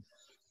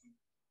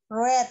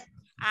 Read.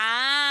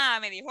 Ah,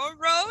 me dijo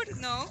road,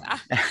 no.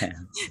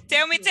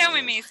 Tell me,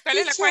 Miss, ¿cuál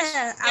es la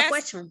question? A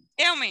question.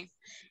 Tell me.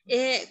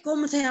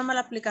 ¿Cómo se llama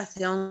la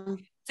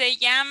aplicación? Se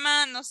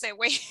llama, no sé,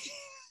 güey.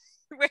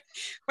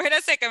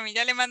 Fuera seca,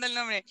 ya le mando el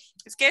nombre.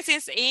 Es que si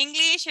es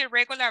English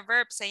Irregular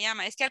Verb se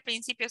llama. Es que al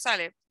principio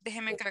sale.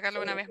 Déjenme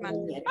cargarlo una vez más.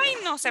 Ay,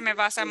 no, se me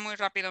pasa muy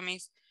rápido,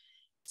 Miss.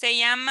 Se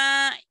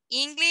llama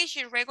English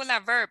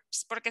Irregular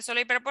Verbs, porque solo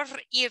hay verbos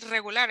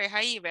irregulares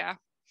ahí,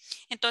 vea.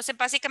 Entonces,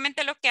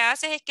 básicamente lo que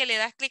haces es que le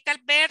das clic al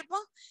verbo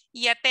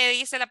y ya te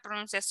dice la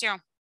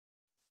pronunciación.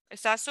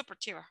 Está súper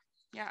chiva.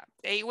 Yeah,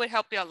 it will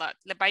help you a lot.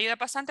 Les va a ayudar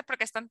bastante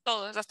porque están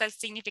todos, hasta el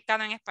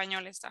significado en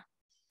español está.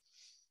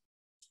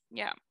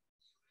 Ya.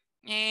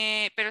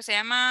 Pero se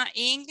llama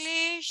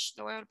English.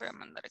 Lo voy a volver a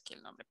mandar aquí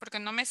el nombre porque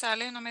no me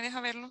sale, no me deja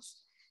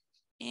verlos.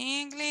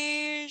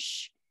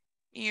 English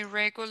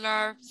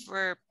Irregular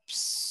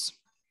Verbs.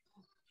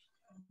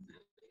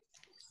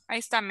 Ahí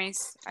está,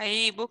 Miss.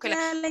 Ahí, búsquela.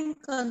 Ya la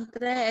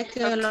encontré, es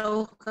que yo la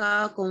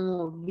buscaba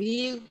como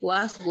be,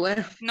 was,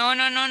 were.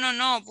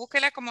 No.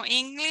 Búsquela como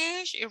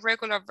English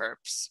Irregular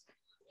Verbs.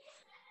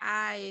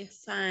 I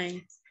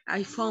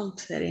found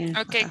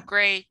sería. Ok,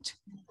 great.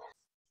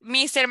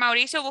 Mr.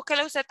 Mauricio,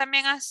 búsquela usted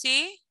también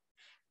así.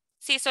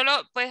 Sí,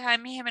 solo, pues a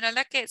mi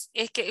Esmeralda que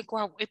es que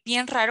es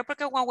bien raro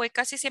porque Huawei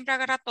casi siempre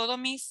agarra todo,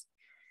 Miss.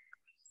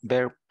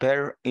 Verb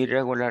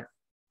irregular.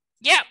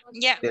 Yeah.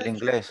 Del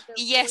inglés.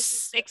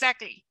 Yes,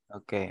 exactly.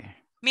 Ok.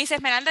 Miss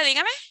Esmeralda,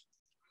 dígame.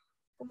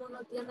 Como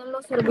no tienen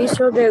los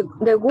servicios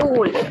de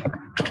Google.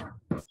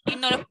 Y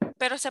no,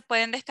 pero se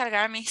pueden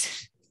descargar,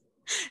 Miss.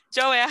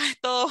 Yo vea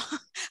todo,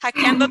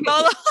 hackeando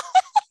todo.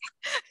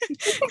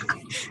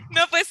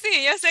 No, pues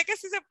sí, yo sé que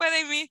sí se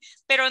puede, Miss,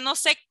 pero no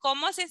sé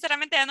cómo,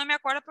 sinceramente ya no me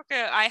acuerdo porque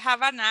I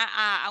have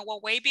a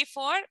Huawei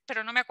before,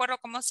 pero no me acuerdo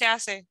cómo se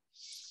hace.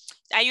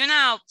 Hay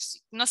una,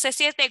 no sé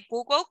si es de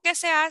Google que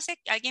se hace.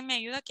 ¿Alguien me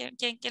ayuda?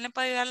 ¿Quién le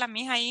puede ayudar a la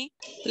mija ahí?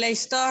 Play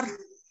Store.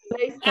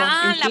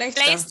 La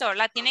Play Store.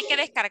 La tiene que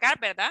descargar,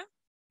 ¿verdad?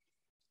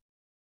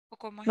 ¿O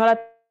cómo es? No la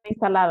tengo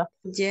instalada.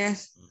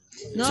 Yes.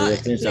 No,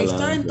 Play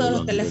Store en todos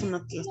los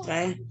teléfonos que los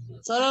trae.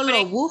 Solo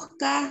lo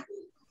busca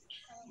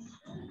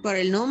por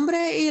el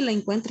nombre y la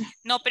encuentra.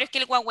 No, pero es que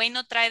el Huawei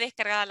no trae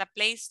descargada la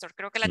Play Store.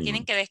 Creo que la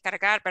tienen que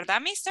descargar, ¿verdad,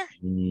 mister?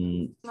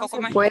 No se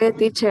puede,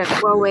 teacher.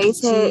 Huawei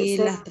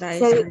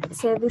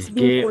se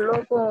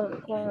desvinculó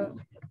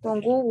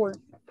con Google.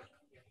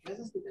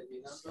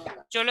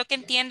 Yo lo que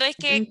entiendo es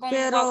que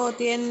pero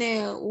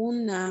tiene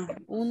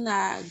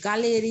una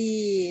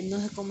gallery,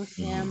 no sé cómo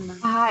se llama.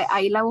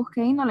 Ahí la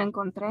busqué y no la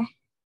encontré.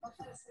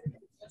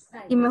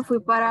 Y me fui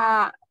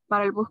para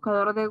el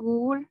buscador de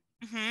Google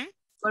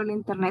por el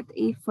internet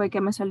y fue que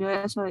me salió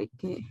eso de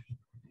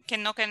que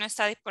no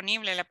está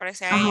disponible, le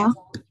parece a ella.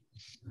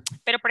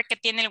 Pero porque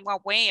tiene el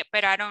Huawei,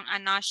 pero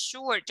I'm not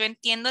sure. Yo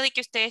entiendo de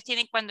que ustedes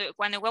tienen,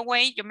 cuando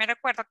Huawei, yo me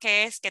recuerdo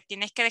que es que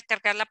tienes que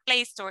descargar la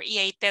Play Store y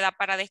ahí te da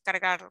para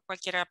descargar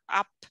cualquier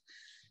app.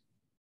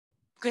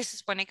 Porque se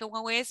supone que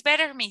Huawei es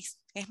better, Miss.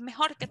 Es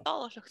mejor que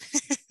todos los.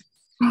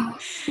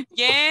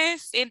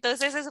 Yes,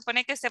 entonces se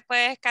supone que se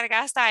puede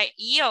descargar hasta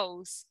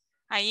iOS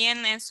ahí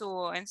en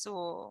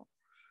su.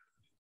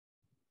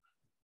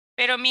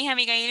 Pero Miss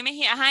Abigail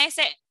Mejía,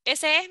 ese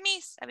es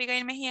Miss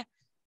Abigail Mejía.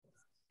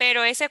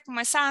 Pero ese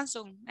como es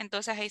Samsung,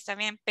 entonces ahí está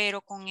bien.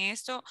 Pero con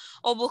esto,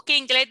 o busque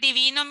Inglés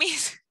Divino,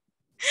 Miss.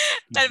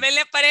 Tal vez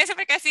le aparece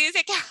porque así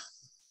dice que.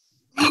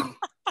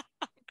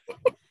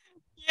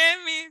 Yeah,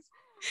 Miss.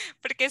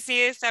 Porque sí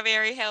está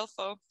very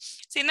helpful.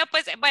 Si no,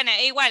 pues, bueno,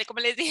 igual, como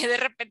les dije, de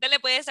repente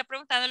le puede estar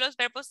preguntando los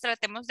verbos.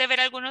 Tratemos de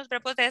ver algunos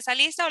verbos de esa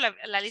lista o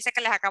la lista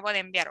que les acabo de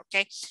enviar, ¿ok?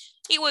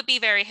 It will be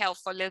very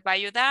helpful. Les va a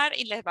ayudar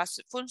y les va a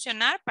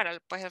funcionar para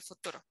pues, el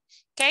futuro,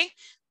 ¿ok?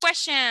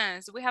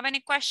 Questions. We have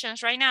any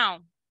questions right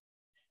now?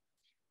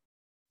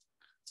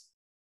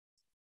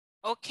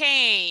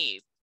 Okay.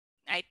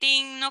 I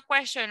think no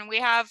question. We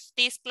have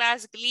this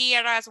class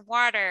clear as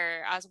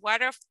water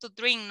to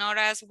drink, not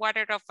as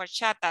water of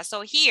horchata.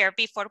 So here,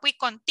 before we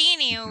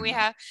continue,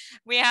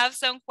 we have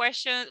some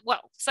questions,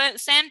 well, some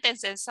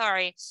sentences,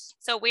 sorry.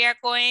 So we are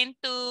going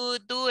to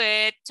do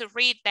it, to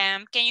read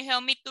them. Can you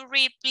help me to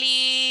read,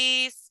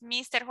 please,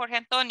 Mr. Jorge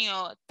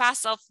Antonio?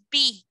 Pass of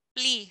B,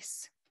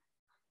 please.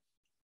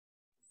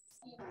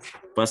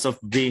 Pass of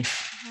B.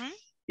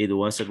 It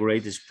was a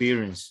great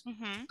experience.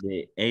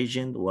 The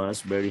agent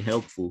was very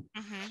helpful.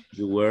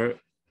 You were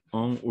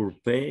on our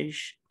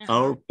page.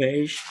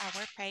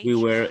 We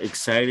were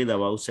excited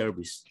about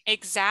service.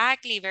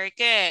 Exactly, very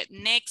good.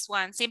 Next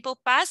one, simple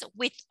past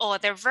with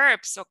other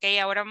verbs. Okay,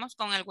 ahora vamos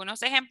con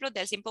algunos ejemplos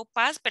del simple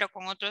past, pero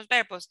con otros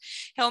verbos.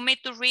 Help me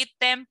to read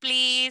them,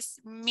 please,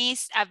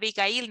 Miss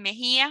Abigail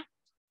Mejía.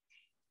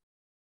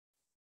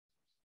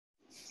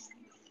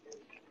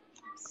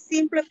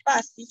 Simple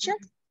past, teacher.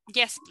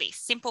 Yes, please.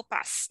 Simple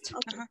past.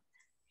 Okay.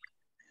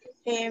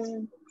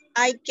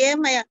 I gave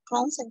my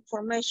account's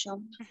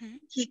information.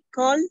 He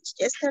called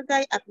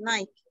yesterday at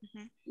night.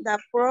 The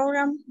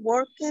program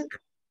worked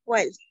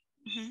well.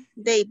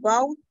 They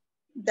bought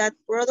that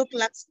product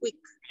last week.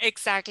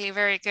 Exactly.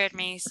 Very good,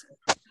 Miss.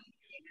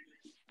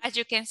 As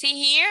you can see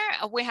here,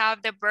 we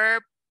have the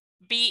verb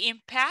be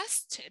in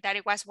past, that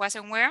it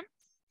wasn't where.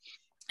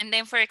 And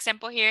then, for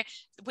example, here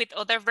with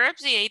other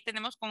verbs, y ahí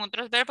tenemos con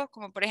otros verbos,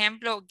 como por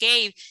ejemplo,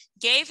 gave.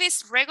 Gave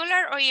is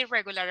regular or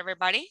irregular,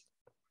 everybody?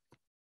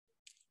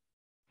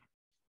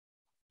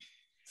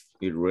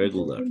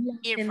 Irregular.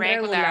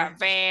 Irregular.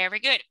 Very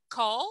good.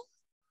 Call?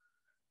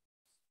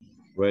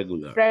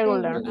 Regular.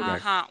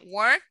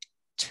 Worked?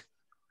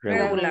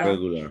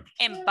 Regular.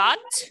 And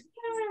bought?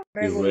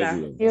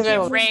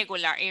 Irregular.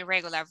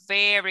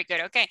 Very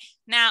good. Okay.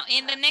 Now,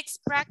 in the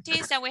next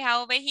practice that we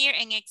have over here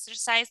in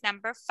exercise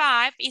number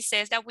 5, it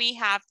says that we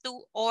have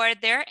to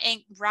order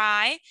and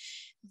write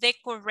the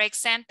correct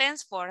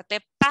sentence for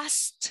the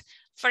past.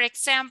 For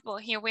example,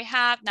 here we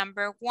have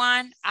number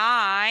 1,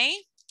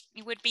 I.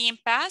 It would be in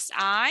past,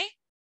 I.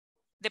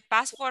 The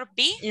past for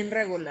be?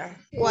 Irregular.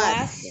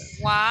 Was.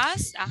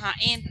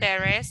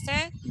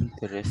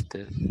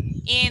 Interested.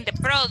 In the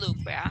product,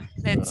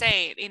 let's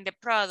say in the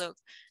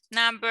product.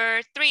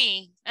 Number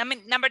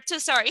 2,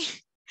 sorry.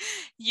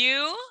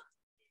 You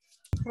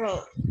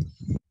bought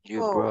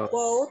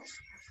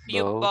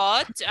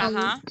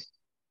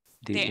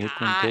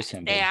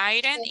the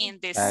item in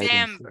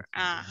December.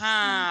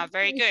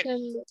 Very good.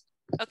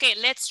 Okay,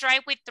 let's try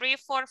with 3,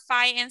 4,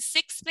 5, and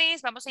 6,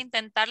 please. Vamos a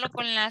intentarlo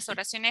con las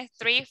oraciones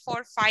 3,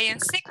 4, 5,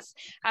 and 6.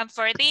 And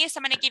for this,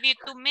 I'm going to give you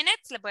 2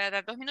 minutes. Les voy a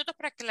dar 2 minutos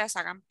para que las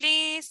hagan.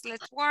 Please,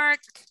 let's work.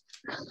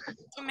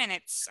 2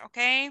 minutes,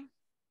 okay?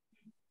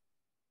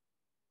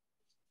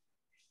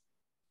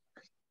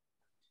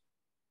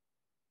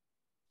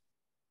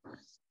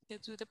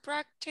 Let's do the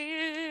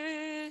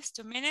practice.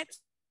 2 minutes.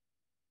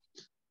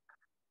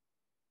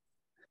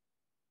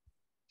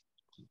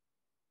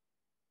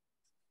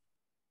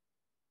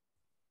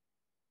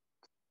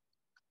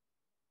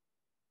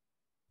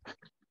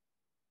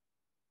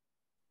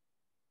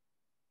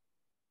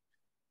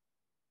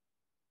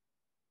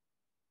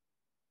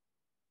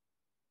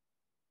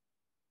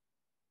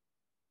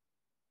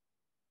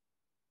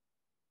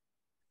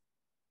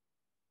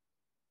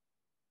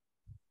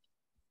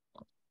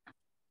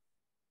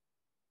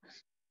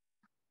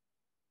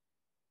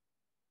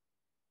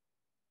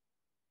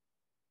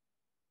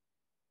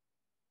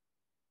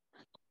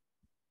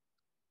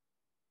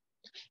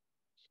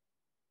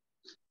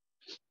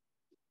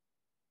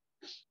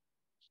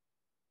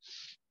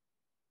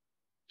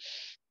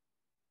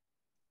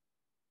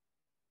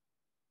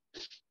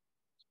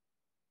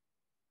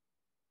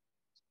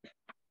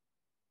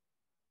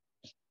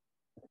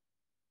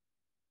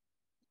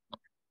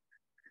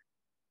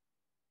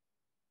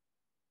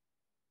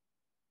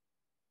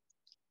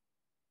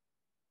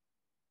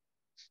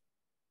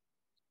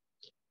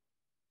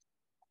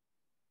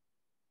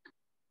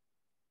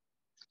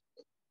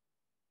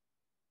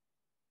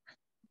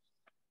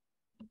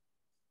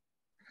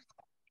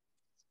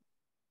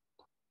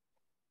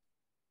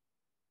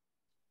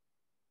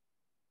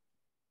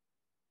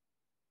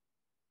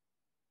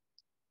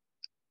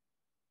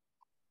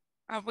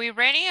 Are we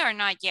ready or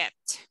not yet?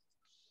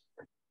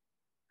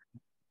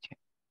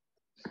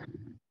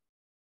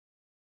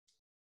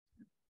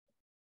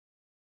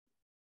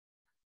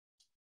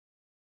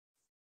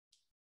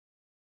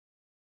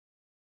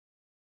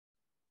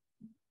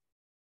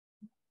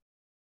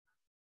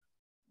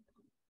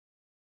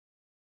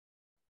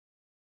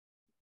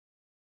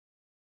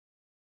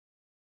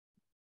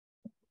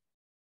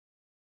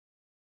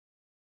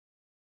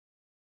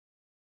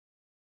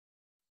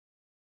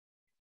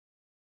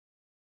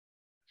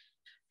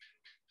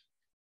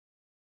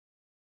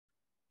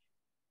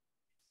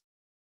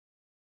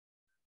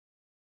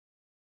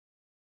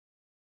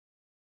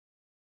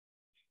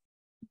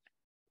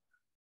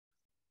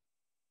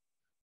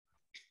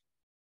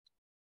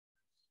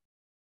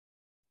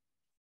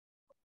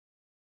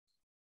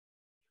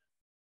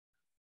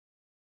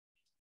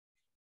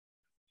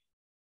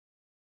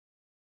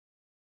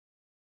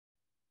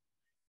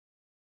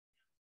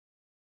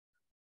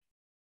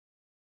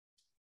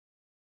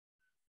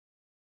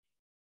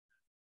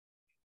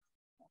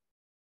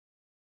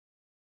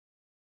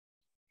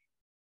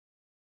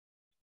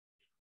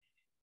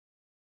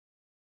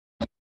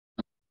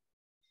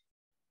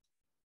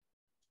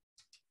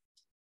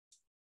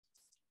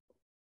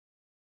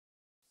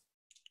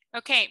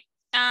 Okay.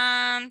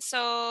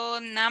 So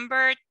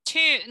number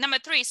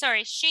three,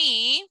 sorry,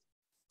 she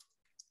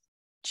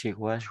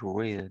was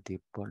read the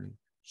policy.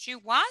 She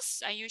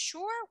was, are you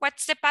sure?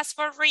 What's the past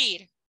for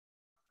read?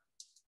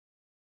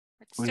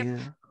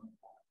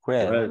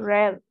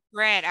 Read.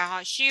 Read.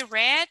 She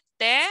read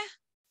the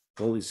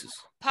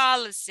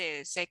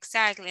policies.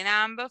 Exactly.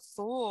 Number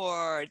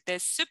 4, the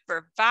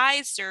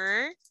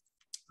supervisor.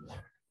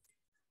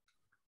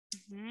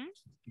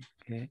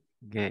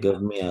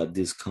 Give me a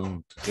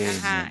discount.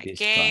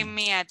 Gave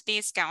me a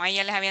discount. Ahí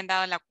ya les habían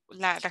dado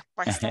la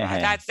respuesta.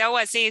 That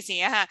was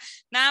easy.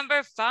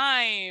 Number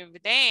 5,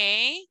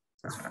 they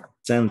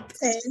Sent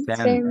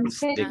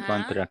the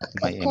contract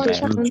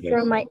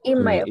to my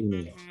email.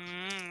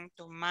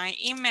 To my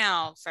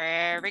email.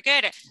 Very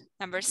good.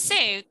 Number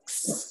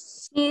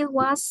 6. He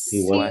was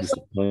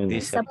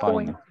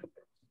disappointed.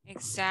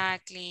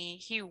 Exactly.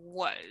 He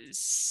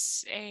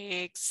was.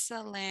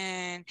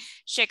 Excellent.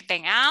 Check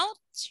them out.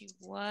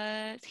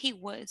 He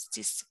was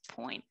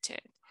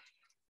disappointed.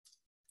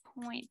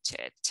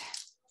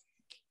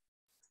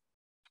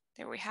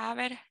 There we have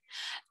it.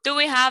 Do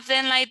we have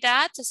them like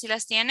that? ¿Así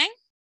las tienen?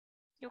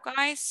 You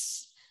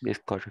guys? Yes,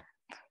 correct.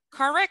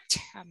 Correct.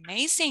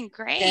 Amazing.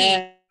 Great.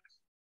 Yeah.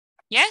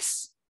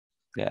 Yes?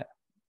 Yeah.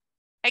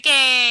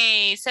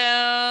 Okay, so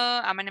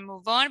I'm going to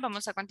move on.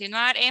 Vamos a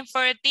continuar. And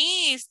for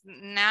this,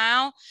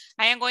 now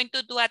I am going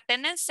to do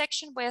attendance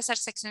section. Voy a hacer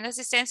sección de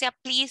asistencia.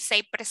 Please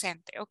say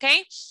presente,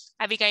 okay?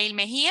 Abigail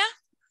Mejía.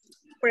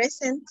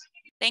 Present.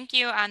 Thank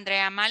you,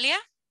 Andrea Amalia.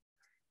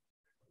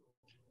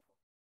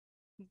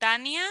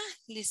 Dania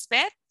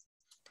Lisbeth.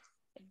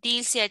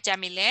 Dilcia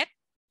Jamilet.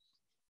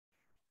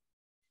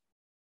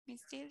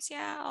 Miss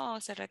Dilcia, oh,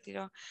 se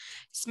retiró.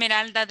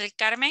 Esmeralda del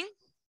Carmen.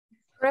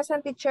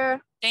 Present,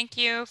 teacher. Thank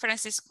you,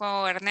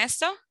 Francisco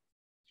Ernesto.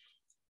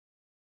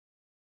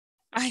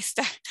 Ahí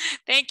está.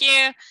 Thank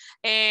you,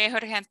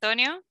 Jorge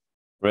Antonio.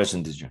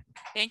 Present, teacher.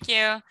 Thank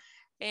you.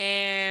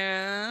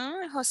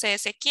 José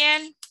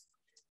Ezequiel.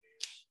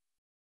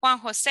 Juan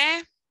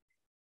José.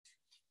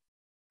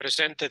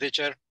 Presente,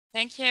 teacher.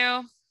 Thank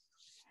you.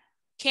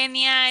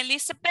 Kenia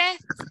Elizabeth.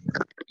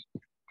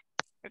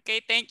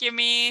 Okay, thank you,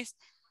 Miss.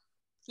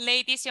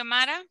 Lady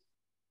Xiomara.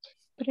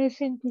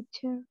 Present,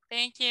 teacher.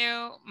 Thank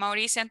you.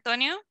 Mauricio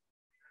Antonio.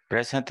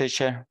 Present,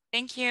 teacher.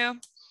 Thank you.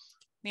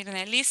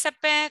 Mirna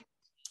Elizabeth.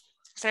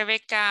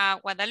 Rebecca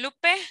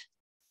Guadalupe.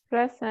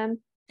 Present.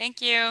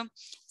 Thank you.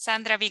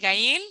 Sandra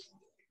Abigail.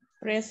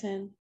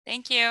 Present.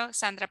 Thank you.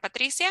 Sandra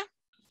Patricia.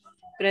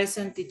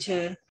 Present,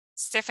 teacher.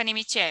 Stephanie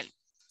Michelle.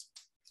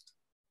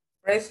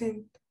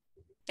 Present.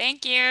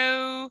 Thank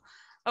you.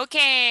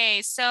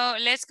 Okay, so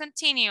let's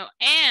continue.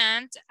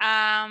 And,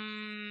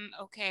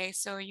 okay,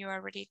 so you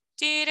already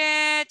did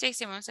it. Ya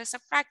hicimos esa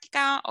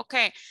práctica.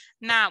 Okay,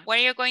 now what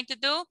are you going to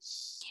do?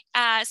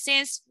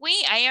 Since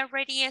I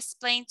already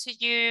explained to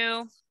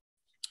you,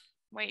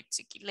 wait,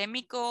 let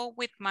me go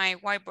with my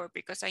whiteboard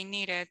because I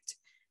need it.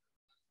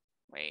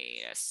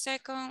 Wait a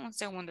second, un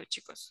segundo,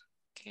 chicos.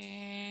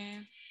 Okay.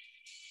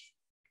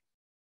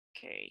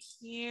 Okay,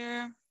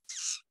 here.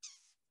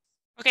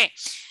 Okay,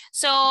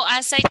 so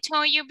as I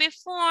told you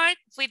before,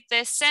 with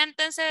the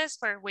sentences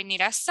where we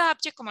need a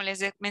subject, como les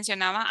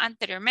mencionaba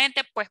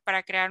anteriormente, pues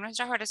para crear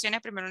nuestras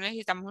oraciones primero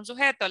necesitamos un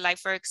sujeto, like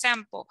for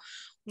example,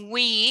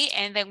 we,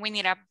 and then we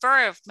need a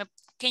verb.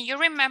 Can you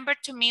remember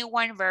to me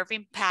one verb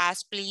in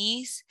past,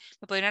 please?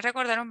 ¿Me podrían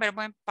recordar un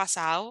verbo en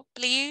pasado,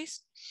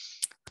 please?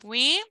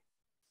 We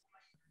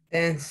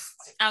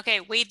danced. Okay,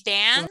 we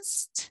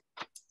danced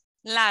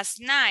last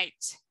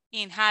night.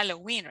 In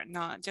Halloween,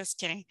 no, just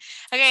kidding.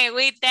 Okay,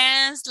 we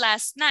danced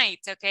last night,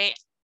 okay?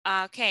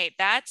 Okay,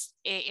 that's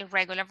a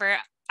irregular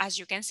verb, as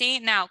you can see.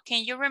 Now,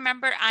 can you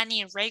remember an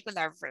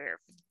irregular verb?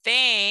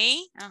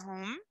 They,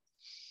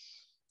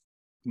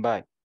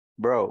 Buy,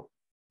 bro,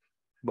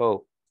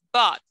 bow.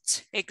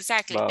 Bought,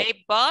 exactly. Bought.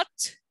 They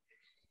bought,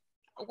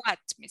 what,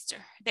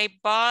 mister? They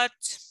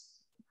bought?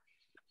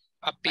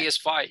 A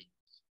PS5.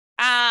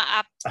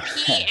 A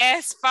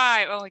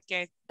PS5,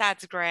 okay,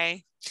 that's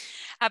great.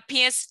 A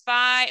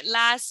PS5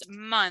 last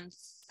month,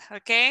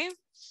 okay?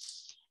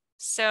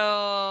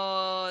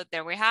 So,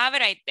 there we have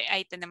it.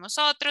 Ahí tenemos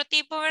otro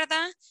tipo,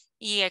 ¿verdad?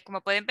 Y como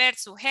pueden ver,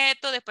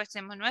 sujeto, después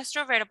tenemos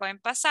nuestro verbo en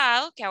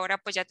pasado, que ahora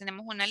pues ya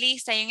tenemos una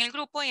lista ahí en el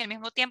grupo y al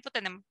mismo tiempo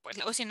tenemos, pues,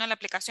 o si no, la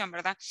aplicación,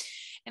 ¿verdad?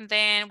 And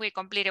then we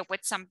complete it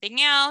with something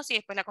else y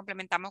después la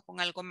complementamos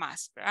con algo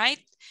más, right?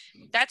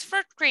 That's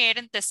for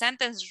creating the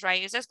sentences,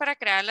 right? Eso es para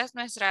crear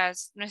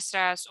nuestras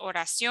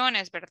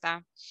oraciones,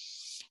 ¿verdad?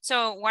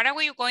 So what are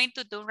we going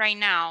to do right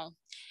now?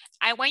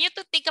 I want you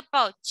to think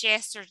about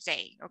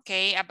yesterday,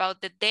 okay?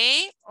 About the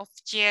day of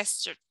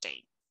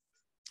yesterday,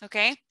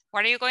 okay?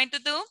 What are you going to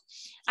do?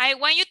 I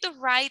want you to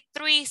write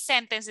 3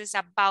 sentences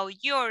about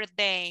your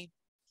day,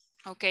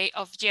 okay,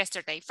 of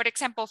yesterday. For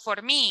example,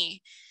 for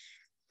me,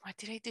 what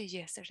did I do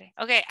yesterday?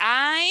 Okay,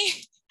 I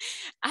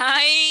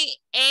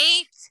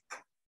ate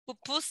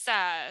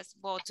pupusas.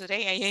 Well,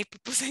 today I ate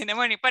pupusas in the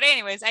morning, but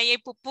anyways, I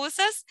ate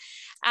pupusas.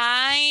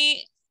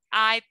 I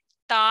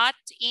taught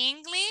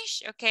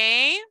English,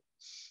 okay?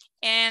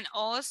 And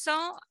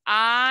also,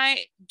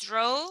 I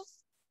drove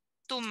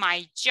to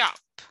my job,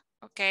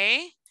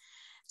 okay?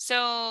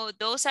 So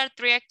those are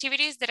 3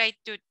 activities that I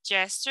did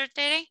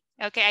yesterday.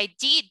 Okay, I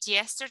did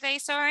yesterday,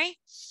 sorry.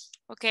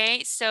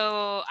 Okay,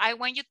 so I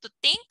want you to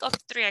think of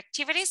 3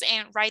 activities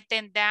and write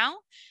them down.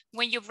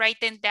 When you write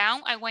them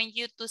down, I want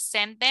you to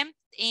send them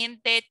in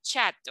the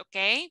chat,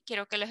 okay?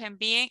 Quiero que los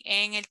envíen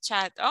en el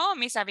chat. Oh,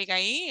 Miss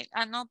Abigail.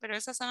 Ah, no, pero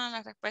esas son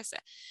las respuestas.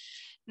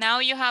 Now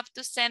you have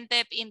to send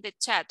them in the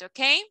chat,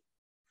 okay?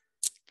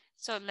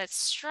 So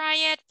let's try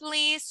it,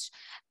 please.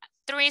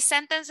 3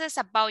 sentences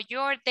about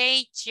your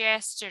day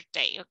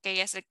yesterday.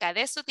 Okay, acerca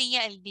de su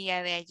día, el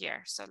día de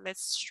ayer. So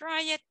let's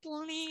try it,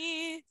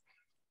 please.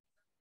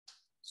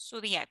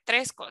 Su día,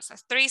 3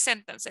 cosas. 3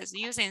 sentences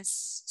using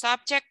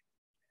subject,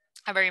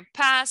 a verb in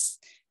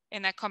past,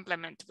 and a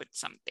complement with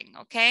something,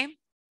 okay?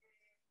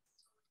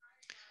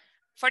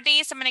 For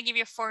this, I'm going to give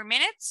you 4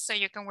 minutes so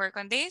you can work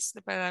on this.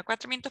 Le puedo dar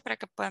 4 minutos para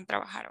que puedan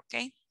trabajar,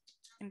 okay?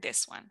 In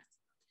this one.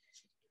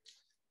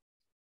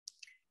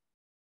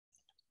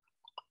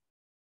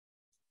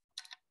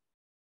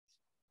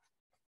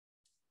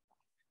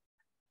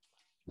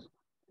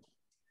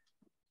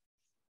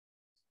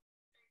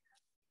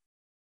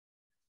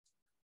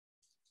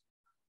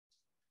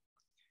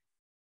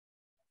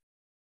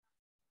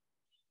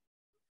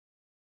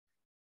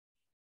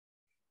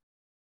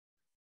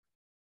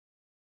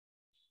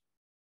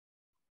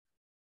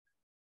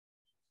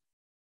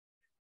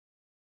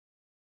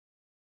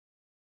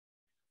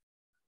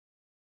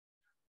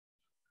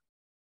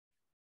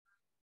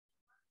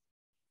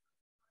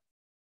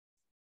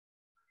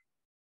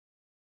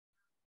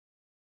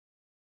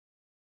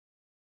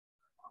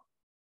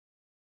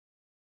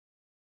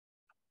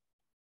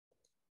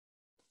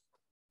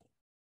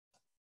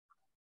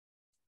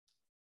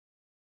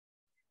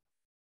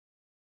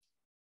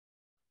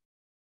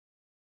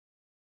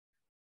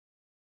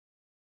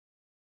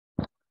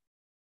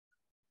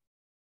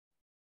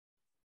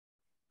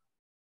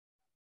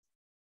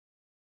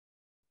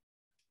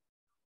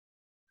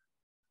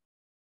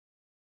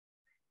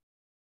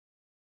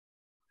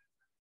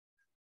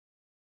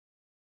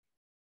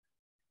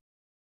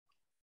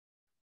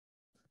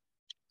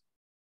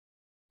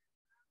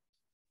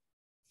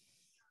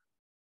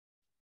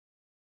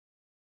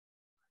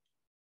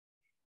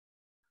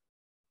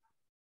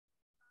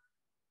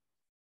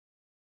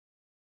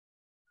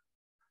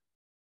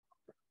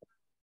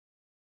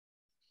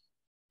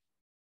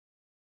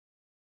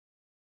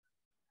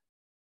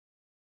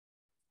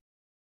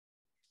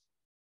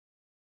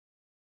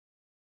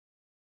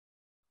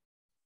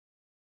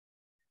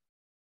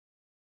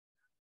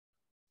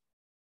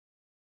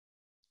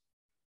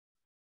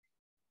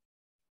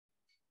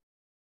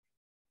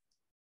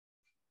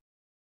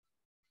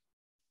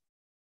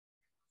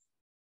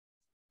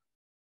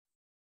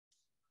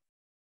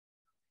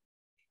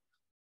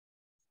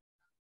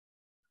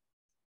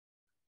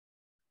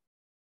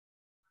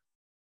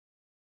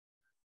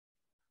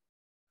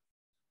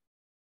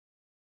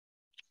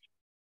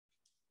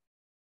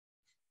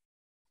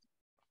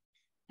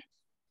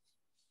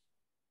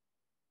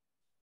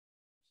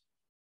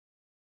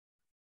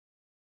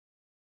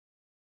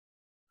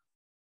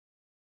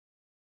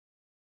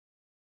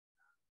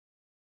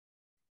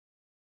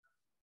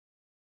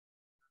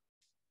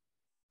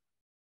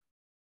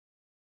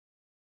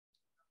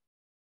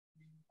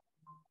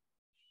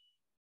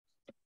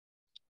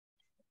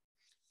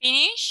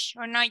 Finish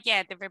or not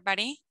yet,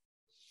 everybody?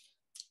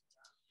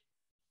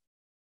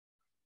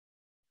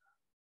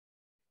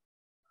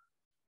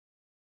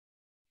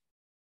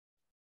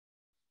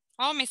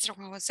 Oh, Mr.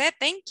 Juan Jose,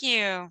 thank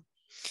you.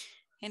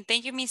 And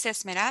thank you, Miss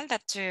Esmeralda,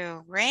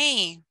 too.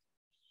 Great.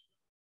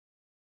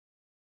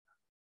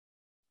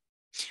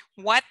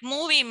 What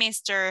movie,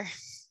 Mr.?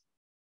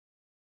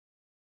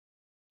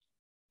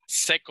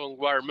 Second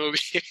War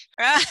movie.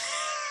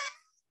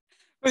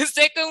 The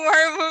Second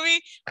War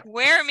movie?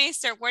 Where,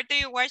 Mr.? Where do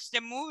you watch the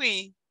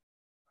movie?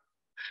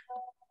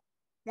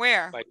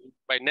 Where?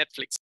 By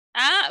Netflix.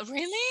 Ah,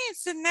 really?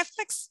 It's on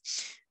Netflix?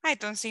 I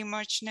don't see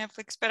much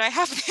Netflix, but I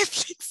have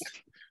Netflix.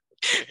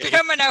 But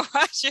I'm gonna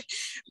watch it.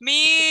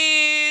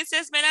 Miss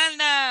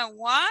Esmeralda,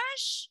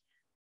 wash,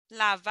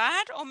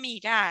 lavar o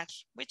mirar?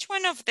 Which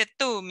one of the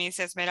two, Miss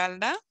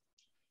Esmeralda?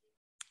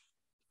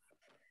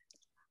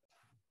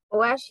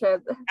 Watch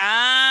it.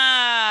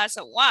 Ah,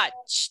 so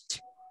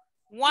watched.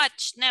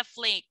 Watch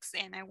Netflix,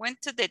 and I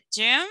went to the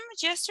gym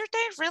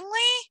yesterday.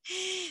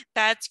 Really?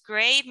 That's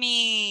great,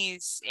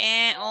 Miss.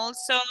 And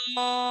also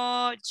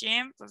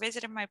gym,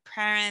 visited my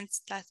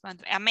parents last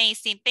month.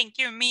 Amazing. Thank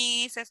you,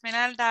 Miss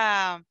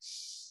Esmeralda.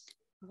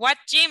 What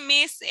gym,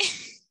 Miss?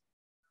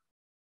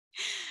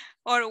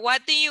 Or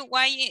what do you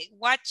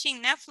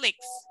watching Netflix?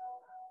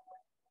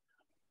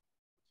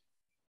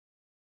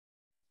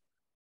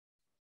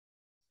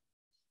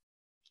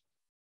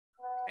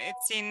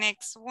 Let's see,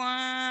 next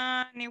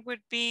one, it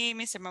would be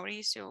Mr.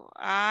 Mauricio.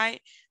 I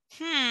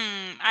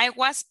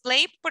was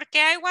play. ¿Por qué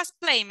I was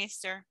play,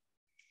 mister?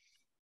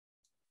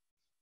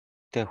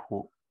 Te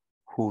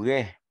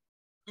jugué.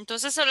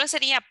 Entonces solo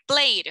sería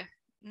played.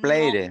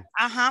 Played.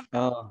 Ajá.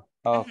 Oh,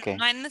 okay.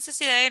 No hay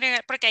necesidad de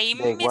agregar, porque ahí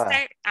De me igual.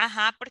 está,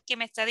 ajá, porque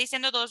me está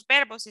diciendo dos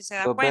verbos, si se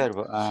da Dos cuenta.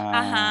 verbos.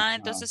 Ajá,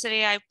 entonces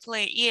sería I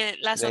play. Y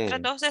las otras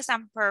Played. dos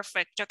están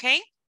perfect, ¿ok?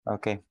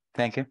 Okay,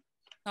 thank you.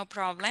 No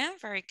problem.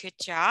 Very good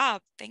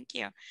job. Thank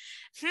you.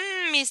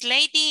 Miss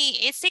Lady,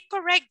 is it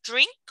correct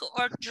drink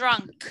or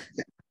drunk?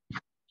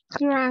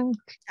 Drunk.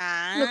 Lo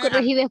Ah,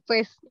 corregí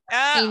después.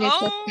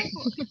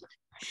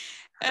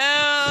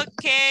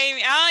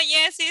 okay. Oh,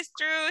 yes, it's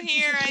true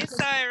here. I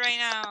saw it right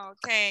now.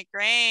 Okay,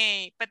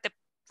 great. But the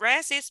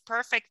rest is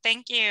perfect.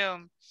 Thank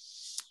you.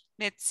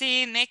 Let's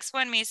see. Next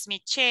one, Miss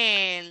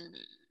Michelle.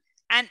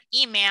 An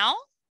email.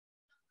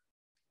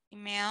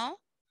 Email.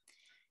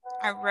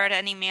 I wrote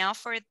an email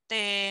for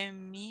the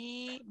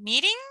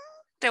meeting.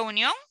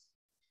 Reunión.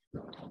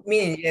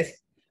 Meeting, yes.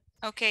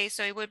 Okay,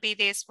 so it would be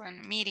this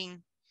one,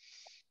 meeting.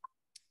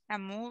 A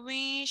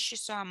movie. She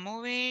saw a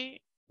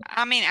movie.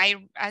 I mean,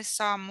 I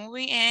saw a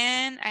movie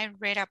and I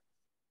read a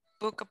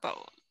book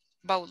about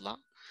law.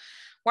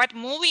 What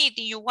movie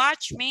do you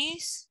watch,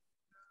 Miss?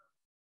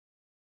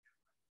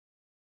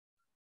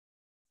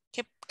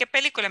 ¿Qué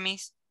película,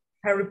 Miss?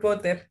 Harry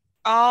Potter.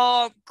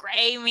 Oh,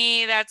 great,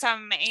 Miss. That's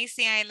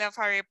amazing. I love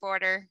Harry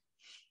Potter.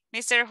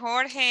 Mr.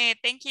 Jorge,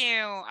 thank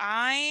you.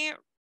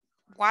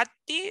 What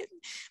did?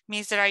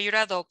 Mr. Are you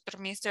a doctor,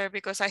 Mr.?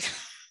 Because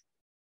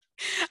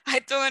I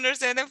don't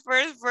understand the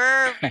first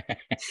verb.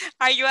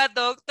 Are you a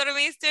doctor,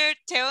 Mr.?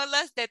 Tell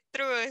us the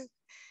truth.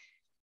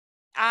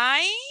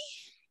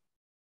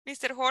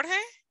 Mr. Jorge?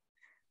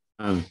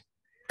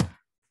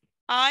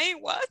 I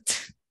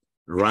what?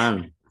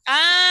 Run.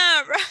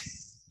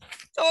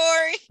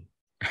 Sorry.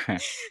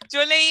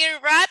 Yo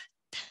leí rat.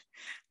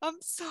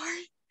 I'm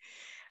sorry.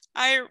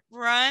 I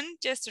ran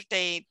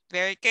yesterday.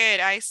 Very good.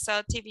 I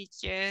saw TV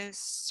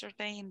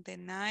yesterday in the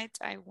night.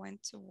 I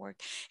went to work.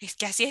 Es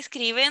que así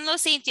escriben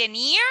los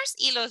engineers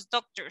y los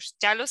doctors.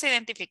 Ya los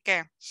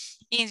identifiqué.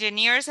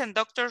 Engineers and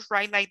doctors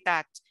write like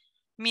that.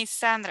 Miss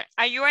Sandra,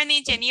 are you an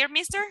engineer,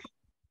 mister?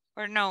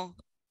 Or no?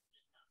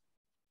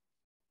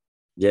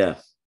 Yeah.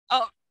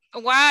 Oh,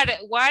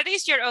 what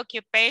is your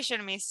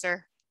occupation,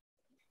 mister?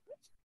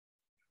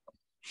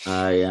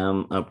 I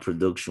am a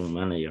production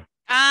manager.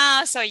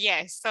 So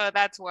yes, so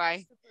that's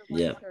why.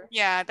 Yeah.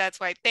 Yeah, that's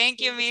why.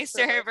 Thank you,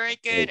 mister. Very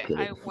good. Okay.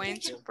 I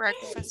went to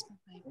breakfast with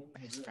my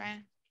best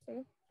friend.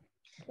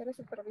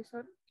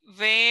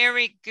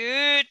 Very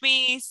good,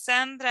 Miss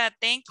Sandra.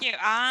 Thank you.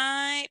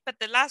 But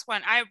the last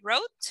one, I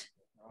wrote.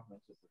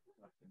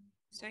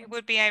 So it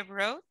would be I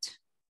wrote.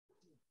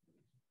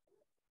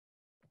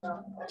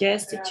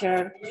 Yes,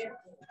 teacher.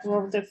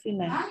 Wrote the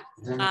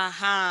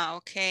final.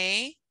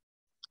 Okay.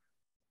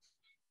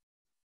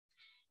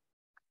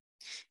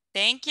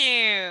 Thank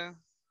you.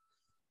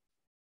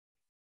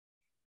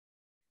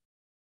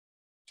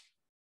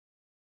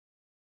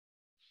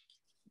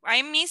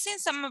 I'm missing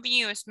some of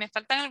you. Me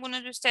faltan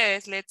algunos de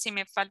ustedes. Let's see,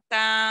 me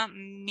falta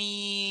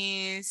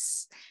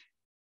Miss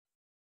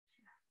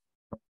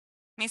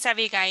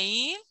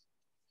Abigail.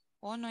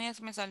 Oh, no, ya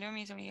se me salió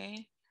Miss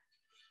Abigail.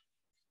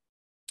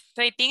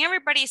 So I think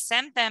everybody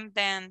sent them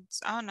then.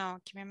 Oh, no,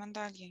 que me mandó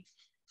alguien.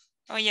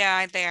 Oh,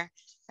 yeah, there.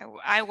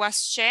 I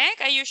was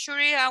checked. Are you sure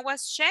I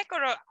was checked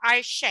or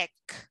I check?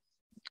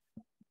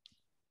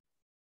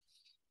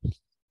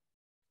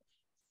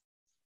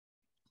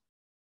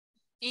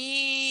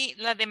 Y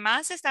las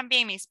demás están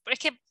bien, Miss. Es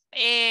que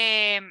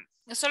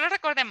solo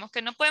recordemos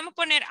que no podemos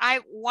poner I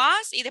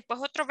was y después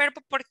otro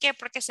verbo. ¿Por qué?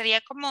 Porque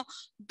sería como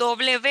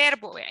doble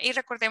verbo. ¿Ve? Y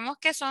recordemos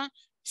que son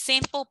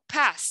simple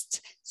past.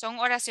 Son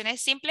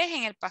oraciones simples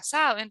en el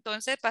pasado.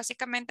 Entonces,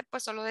 básicamente,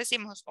 pues solo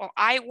decimos o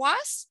I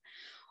was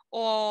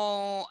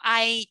o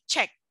I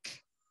check.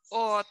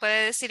 O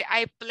puede decir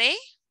I play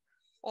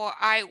o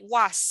I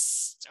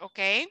was. ¿Ok?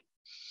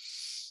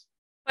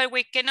 But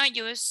we cannot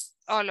use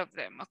all of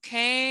them,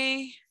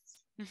 okay?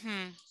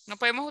 No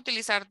podemos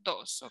utilizar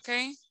dos,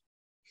 okay?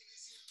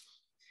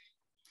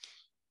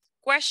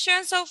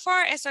 Questions so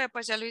far? Eso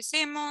después ya lo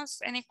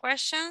hicimos. Any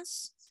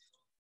questions?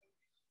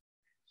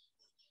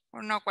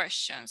 Or no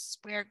questions?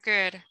 We are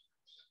good.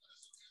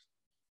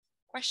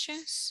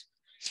 Questions?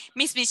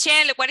 Miss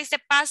Michelle, what is the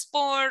past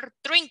for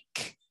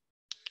drink?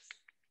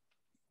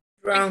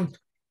 Drunk.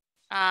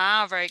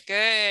 Very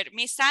good.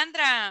 Miss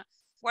Sandra,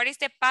 what is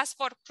the past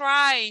for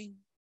cry?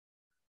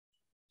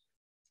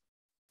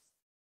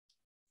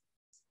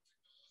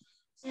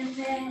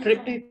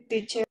 Repeat,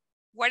 teacher.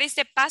 What is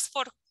the past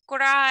for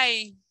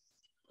cry?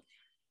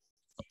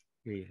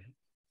 Yeah.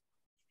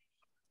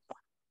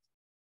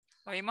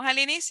 Lo vimos al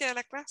inicio de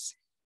la clase.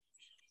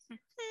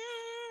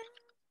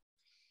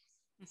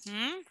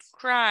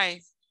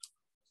 Cry.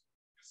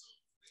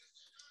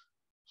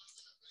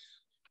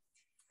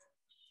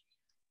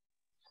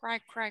 Cry,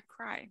 cry,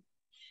 cry.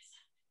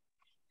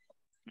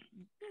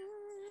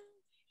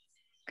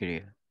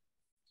 Clear.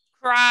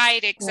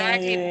 Cried,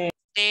 exactly.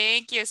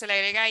 Thank you. Se le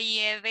agrega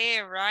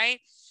IED,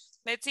 right?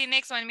 Let's see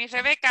next one. Miss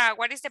Rebecca,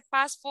 what is the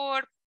past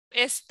for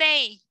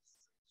stay?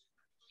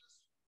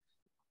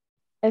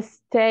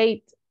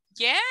 State.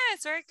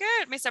 Yes, very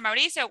good. Mr.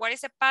 Mauricio, what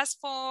is the past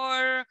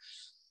for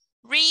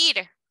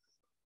Read.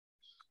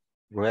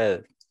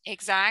 Read.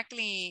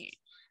 Exactly.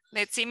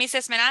 Let's see, Miss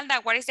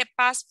Esmeralda, what is the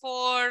past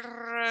for,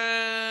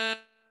 my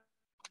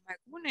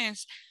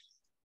goodness.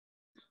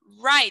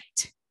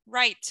 Right.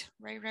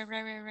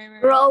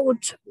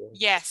 Wrote.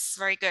 Yes,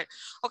 very good.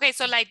 Okay,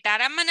 so like that,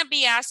 I'm going to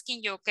be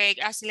asking you, okay,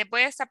 así les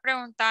voy a estar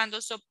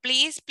preguntando. So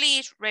please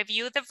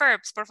review the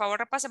verbs. Por favor,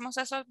 repasemos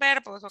esos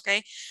verbos,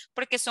 okay,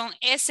 porque son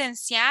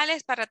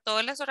esenciales para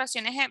todas las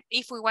oraciones.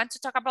 If we want to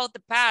talk about the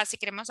past, si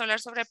queremos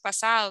hablar sobre el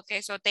pasado,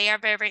 okay, so they are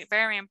very,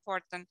 very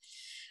important.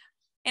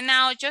 And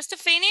now, just to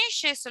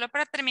finish, solo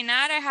para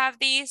terminar, I have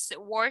this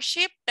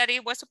worship that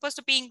it was supposed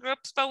to be in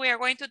groups, but we are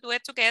going to do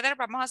it together.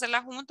 Vamos a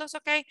hacerla juntos,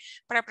 okay,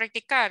 para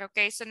practicar,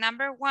 okay? So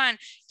number 1,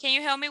 can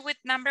you help me with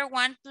number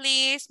 1,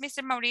 please,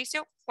 Mr.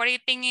 Mauricio? What do you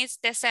think is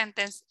the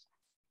sentence?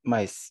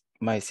 My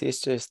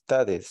sister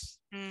studies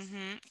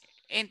In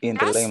the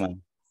past?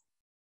 layman.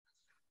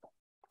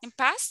 In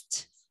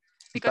past?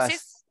 Because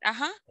it's,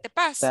 the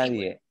past.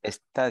 Studied.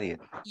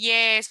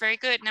 Yes, very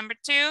good. Number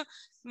 2,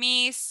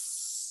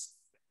 Miss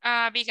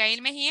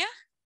Abigail Mejia,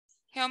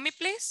 help me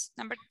please.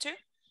 Number 2.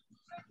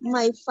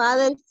 My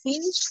father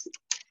finished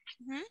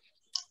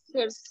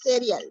her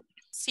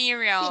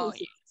cereal.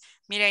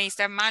 Mira, ahí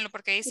está malo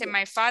porque dice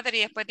my father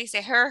y después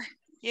dice her.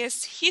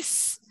 Yes,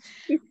 his.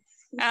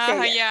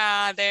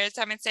 Yeah, there's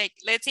a mistake.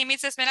 Let's see,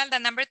 Miss Esmeralda,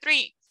 number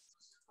 3.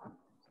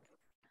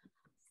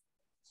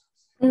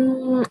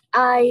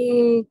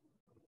 I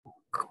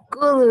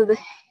cooked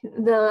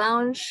the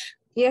lunch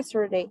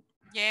yesterday.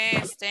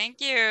 Yes, thank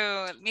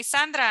you. Miss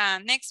Sandra,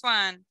 next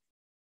one.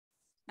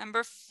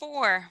 Number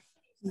 4.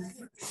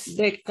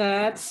 The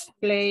cats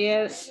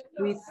played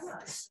with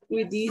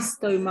this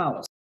toy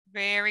mouse.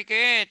 Very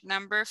good.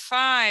 Number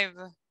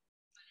 5.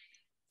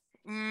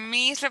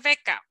 Miss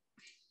Rebecca.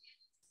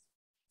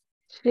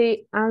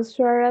 She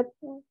answered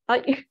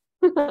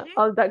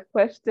all that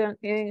question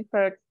in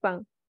her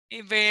exam.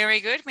 Very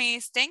good,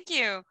 Miss. Thank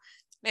you.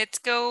 Let's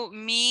go,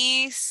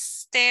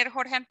 Mr.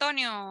 Jorge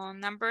Antonio,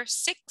 number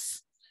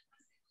 6.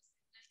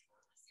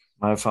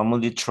 My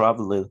family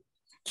traveled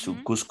to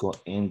Cusco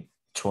in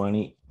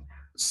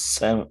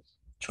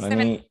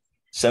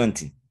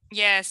 2017.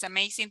 Yes,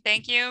 amazing.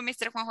 Thank you,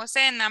 Mr. Juan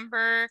Jose.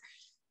 Number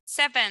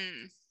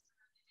 7.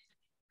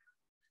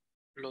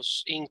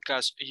 Los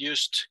Incas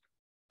used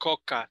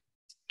coca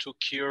to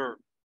cure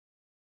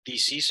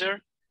diseases.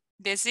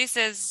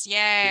 Diseases,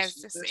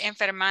 yes.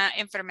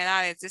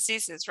 Enfermedades,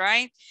 diseases,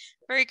 right?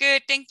 Very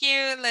good. Thank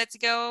you. Let's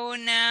go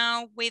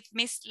now with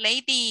Miss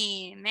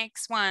Lady.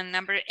 Next one,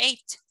 number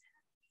 8.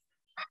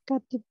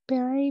 Katy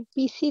Perry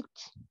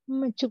visits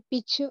Machu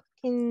Picchu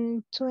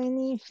in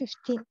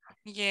 2015.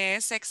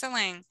 Yes,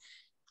 excellent.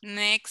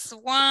 Next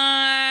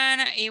one,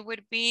 it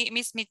would be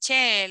Miss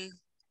Michelle.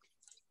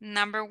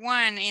 Number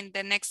 1 in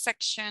the next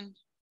section.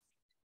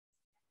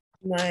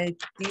 My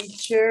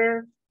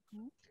teacher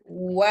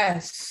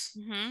was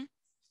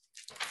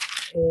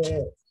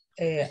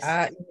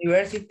a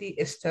university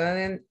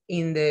student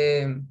in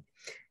the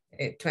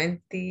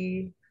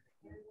 20,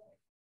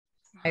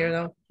 I don't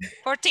know.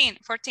 14.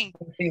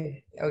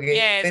 Okay.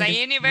 Yes, 20. a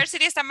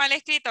university está mal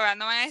escrito.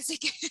 No van a decir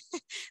que...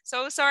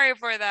 So sorry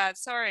for that.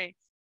 Sorry.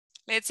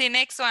 Let's see,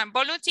 next one.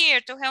 Volunteer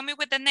to help me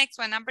with the next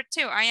one. Number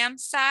 2. I am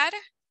sad.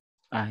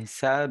 I'm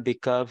sad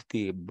because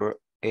the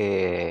broke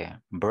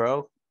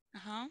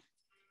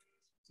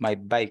my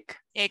bike.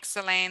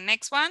 Excellent.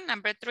 Next one.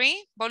 Number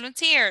 3.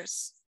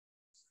 Volunteers.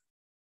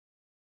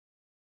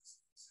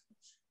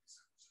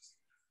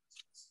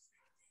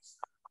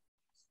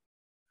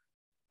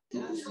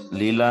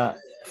 Lila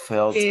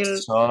felt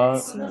sore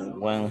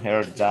when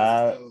her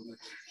dad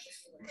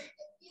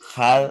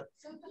had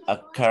a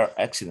car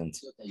accident.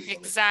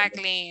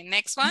 Exactly.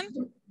 Next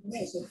one.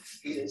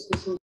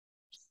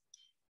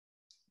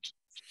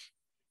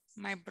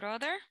 My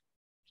brother.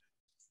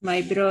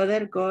 My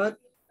brother got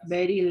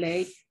very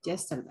late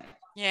yesterday.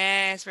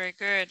 Yes, very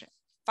good.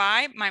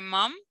 5. My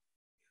mom.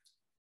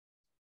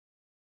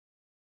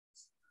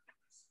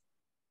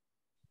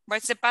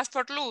 What's the past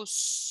for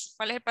lose?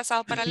 ¿Cuál es el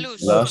pasado para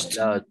lose? Lost.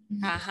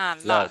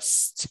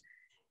 Lost.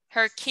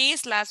 Her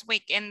keys last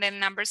week. And then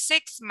number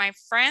 6, my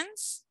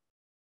friends.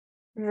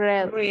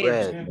 Red.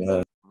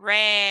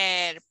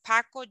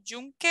 Paco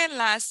Junque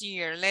last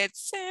year.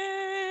 Let's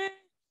see.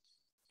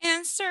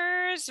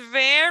 Answers.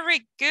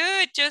 Very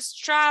good. Just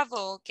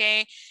travel,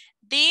 okay?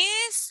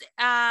 This,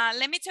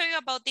 let me tell you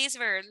about this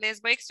verb. Les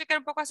voy a explicar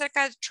un poco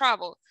acerca de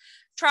travel.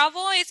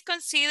 Travel is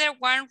considered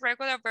one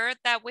regular verb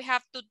that we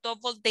have to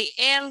double the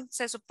L.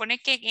 Se supone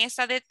que en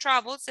esta de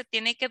travel se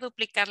tiene que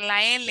duplicar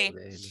la L.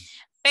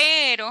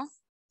 Pero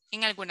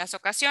en algunas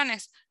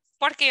ocasiones,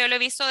 porque yo lo he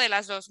visto de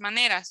las dos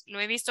maneras. Lo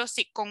he visto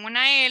con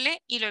una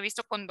L y lo he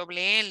visto con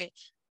doble L.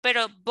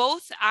 Pero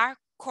both are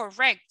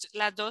correct.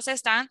 Las dos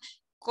están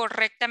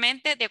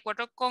correctamente de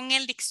acuerdo con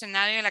el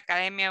diccionario de la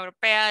Academia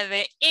Europea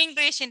de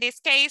English in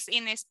this case,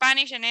 in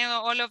Spanish and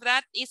all of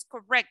that is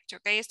correct,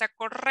 okay, está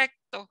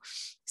correcto,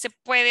 se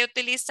puede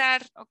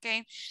utilizar,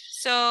 okay,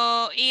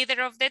 so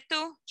either of the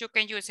two you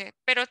can use it,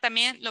 pero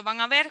también lo van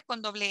a ver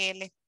con doble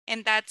L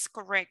and that's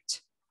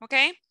correct,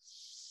 okay,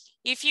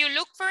 If you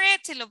look for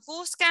it, si lo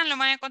buscan, lo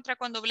van a encontrar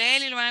con doble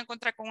L y lo van a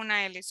encontrar con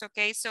una L.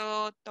 Okay,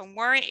 so don't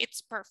worry,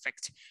 it's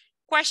perfect.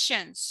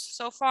 Questions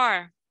so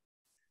far?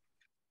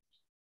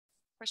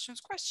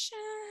 Questions?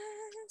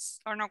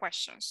 Or no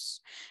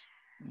questions?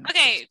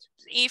 Okay,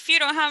 if you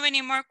don't have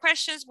any more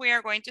questions, we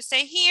are going to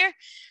stay here.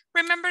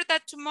 Remember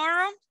that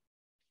tomorrow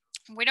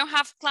we don't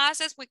have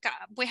classes.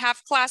 We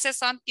have classes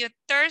until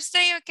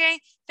Thursday, okay?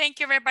 Thank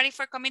you everybody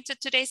for coming to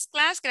today's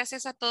class.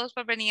 Gracias a todos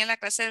por venir a la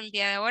clase del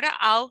día de ahora.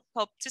 I'll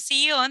hope to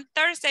see you on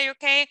Thursday,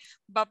 okay?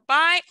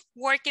 Bye-bye.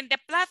 Work in the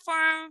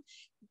platform.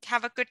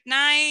 Have a good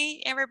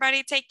night,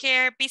 everybody. Take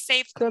care. Be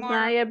safe tomorrow. Good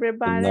night,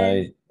 everybody.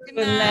 Good night.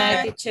 Good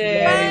night,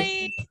 teacher.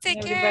 Bye.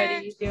 Take care.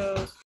 Everybody,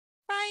 adios.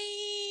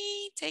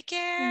 Bye. Take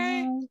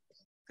care.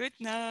 Good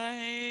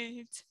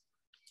night.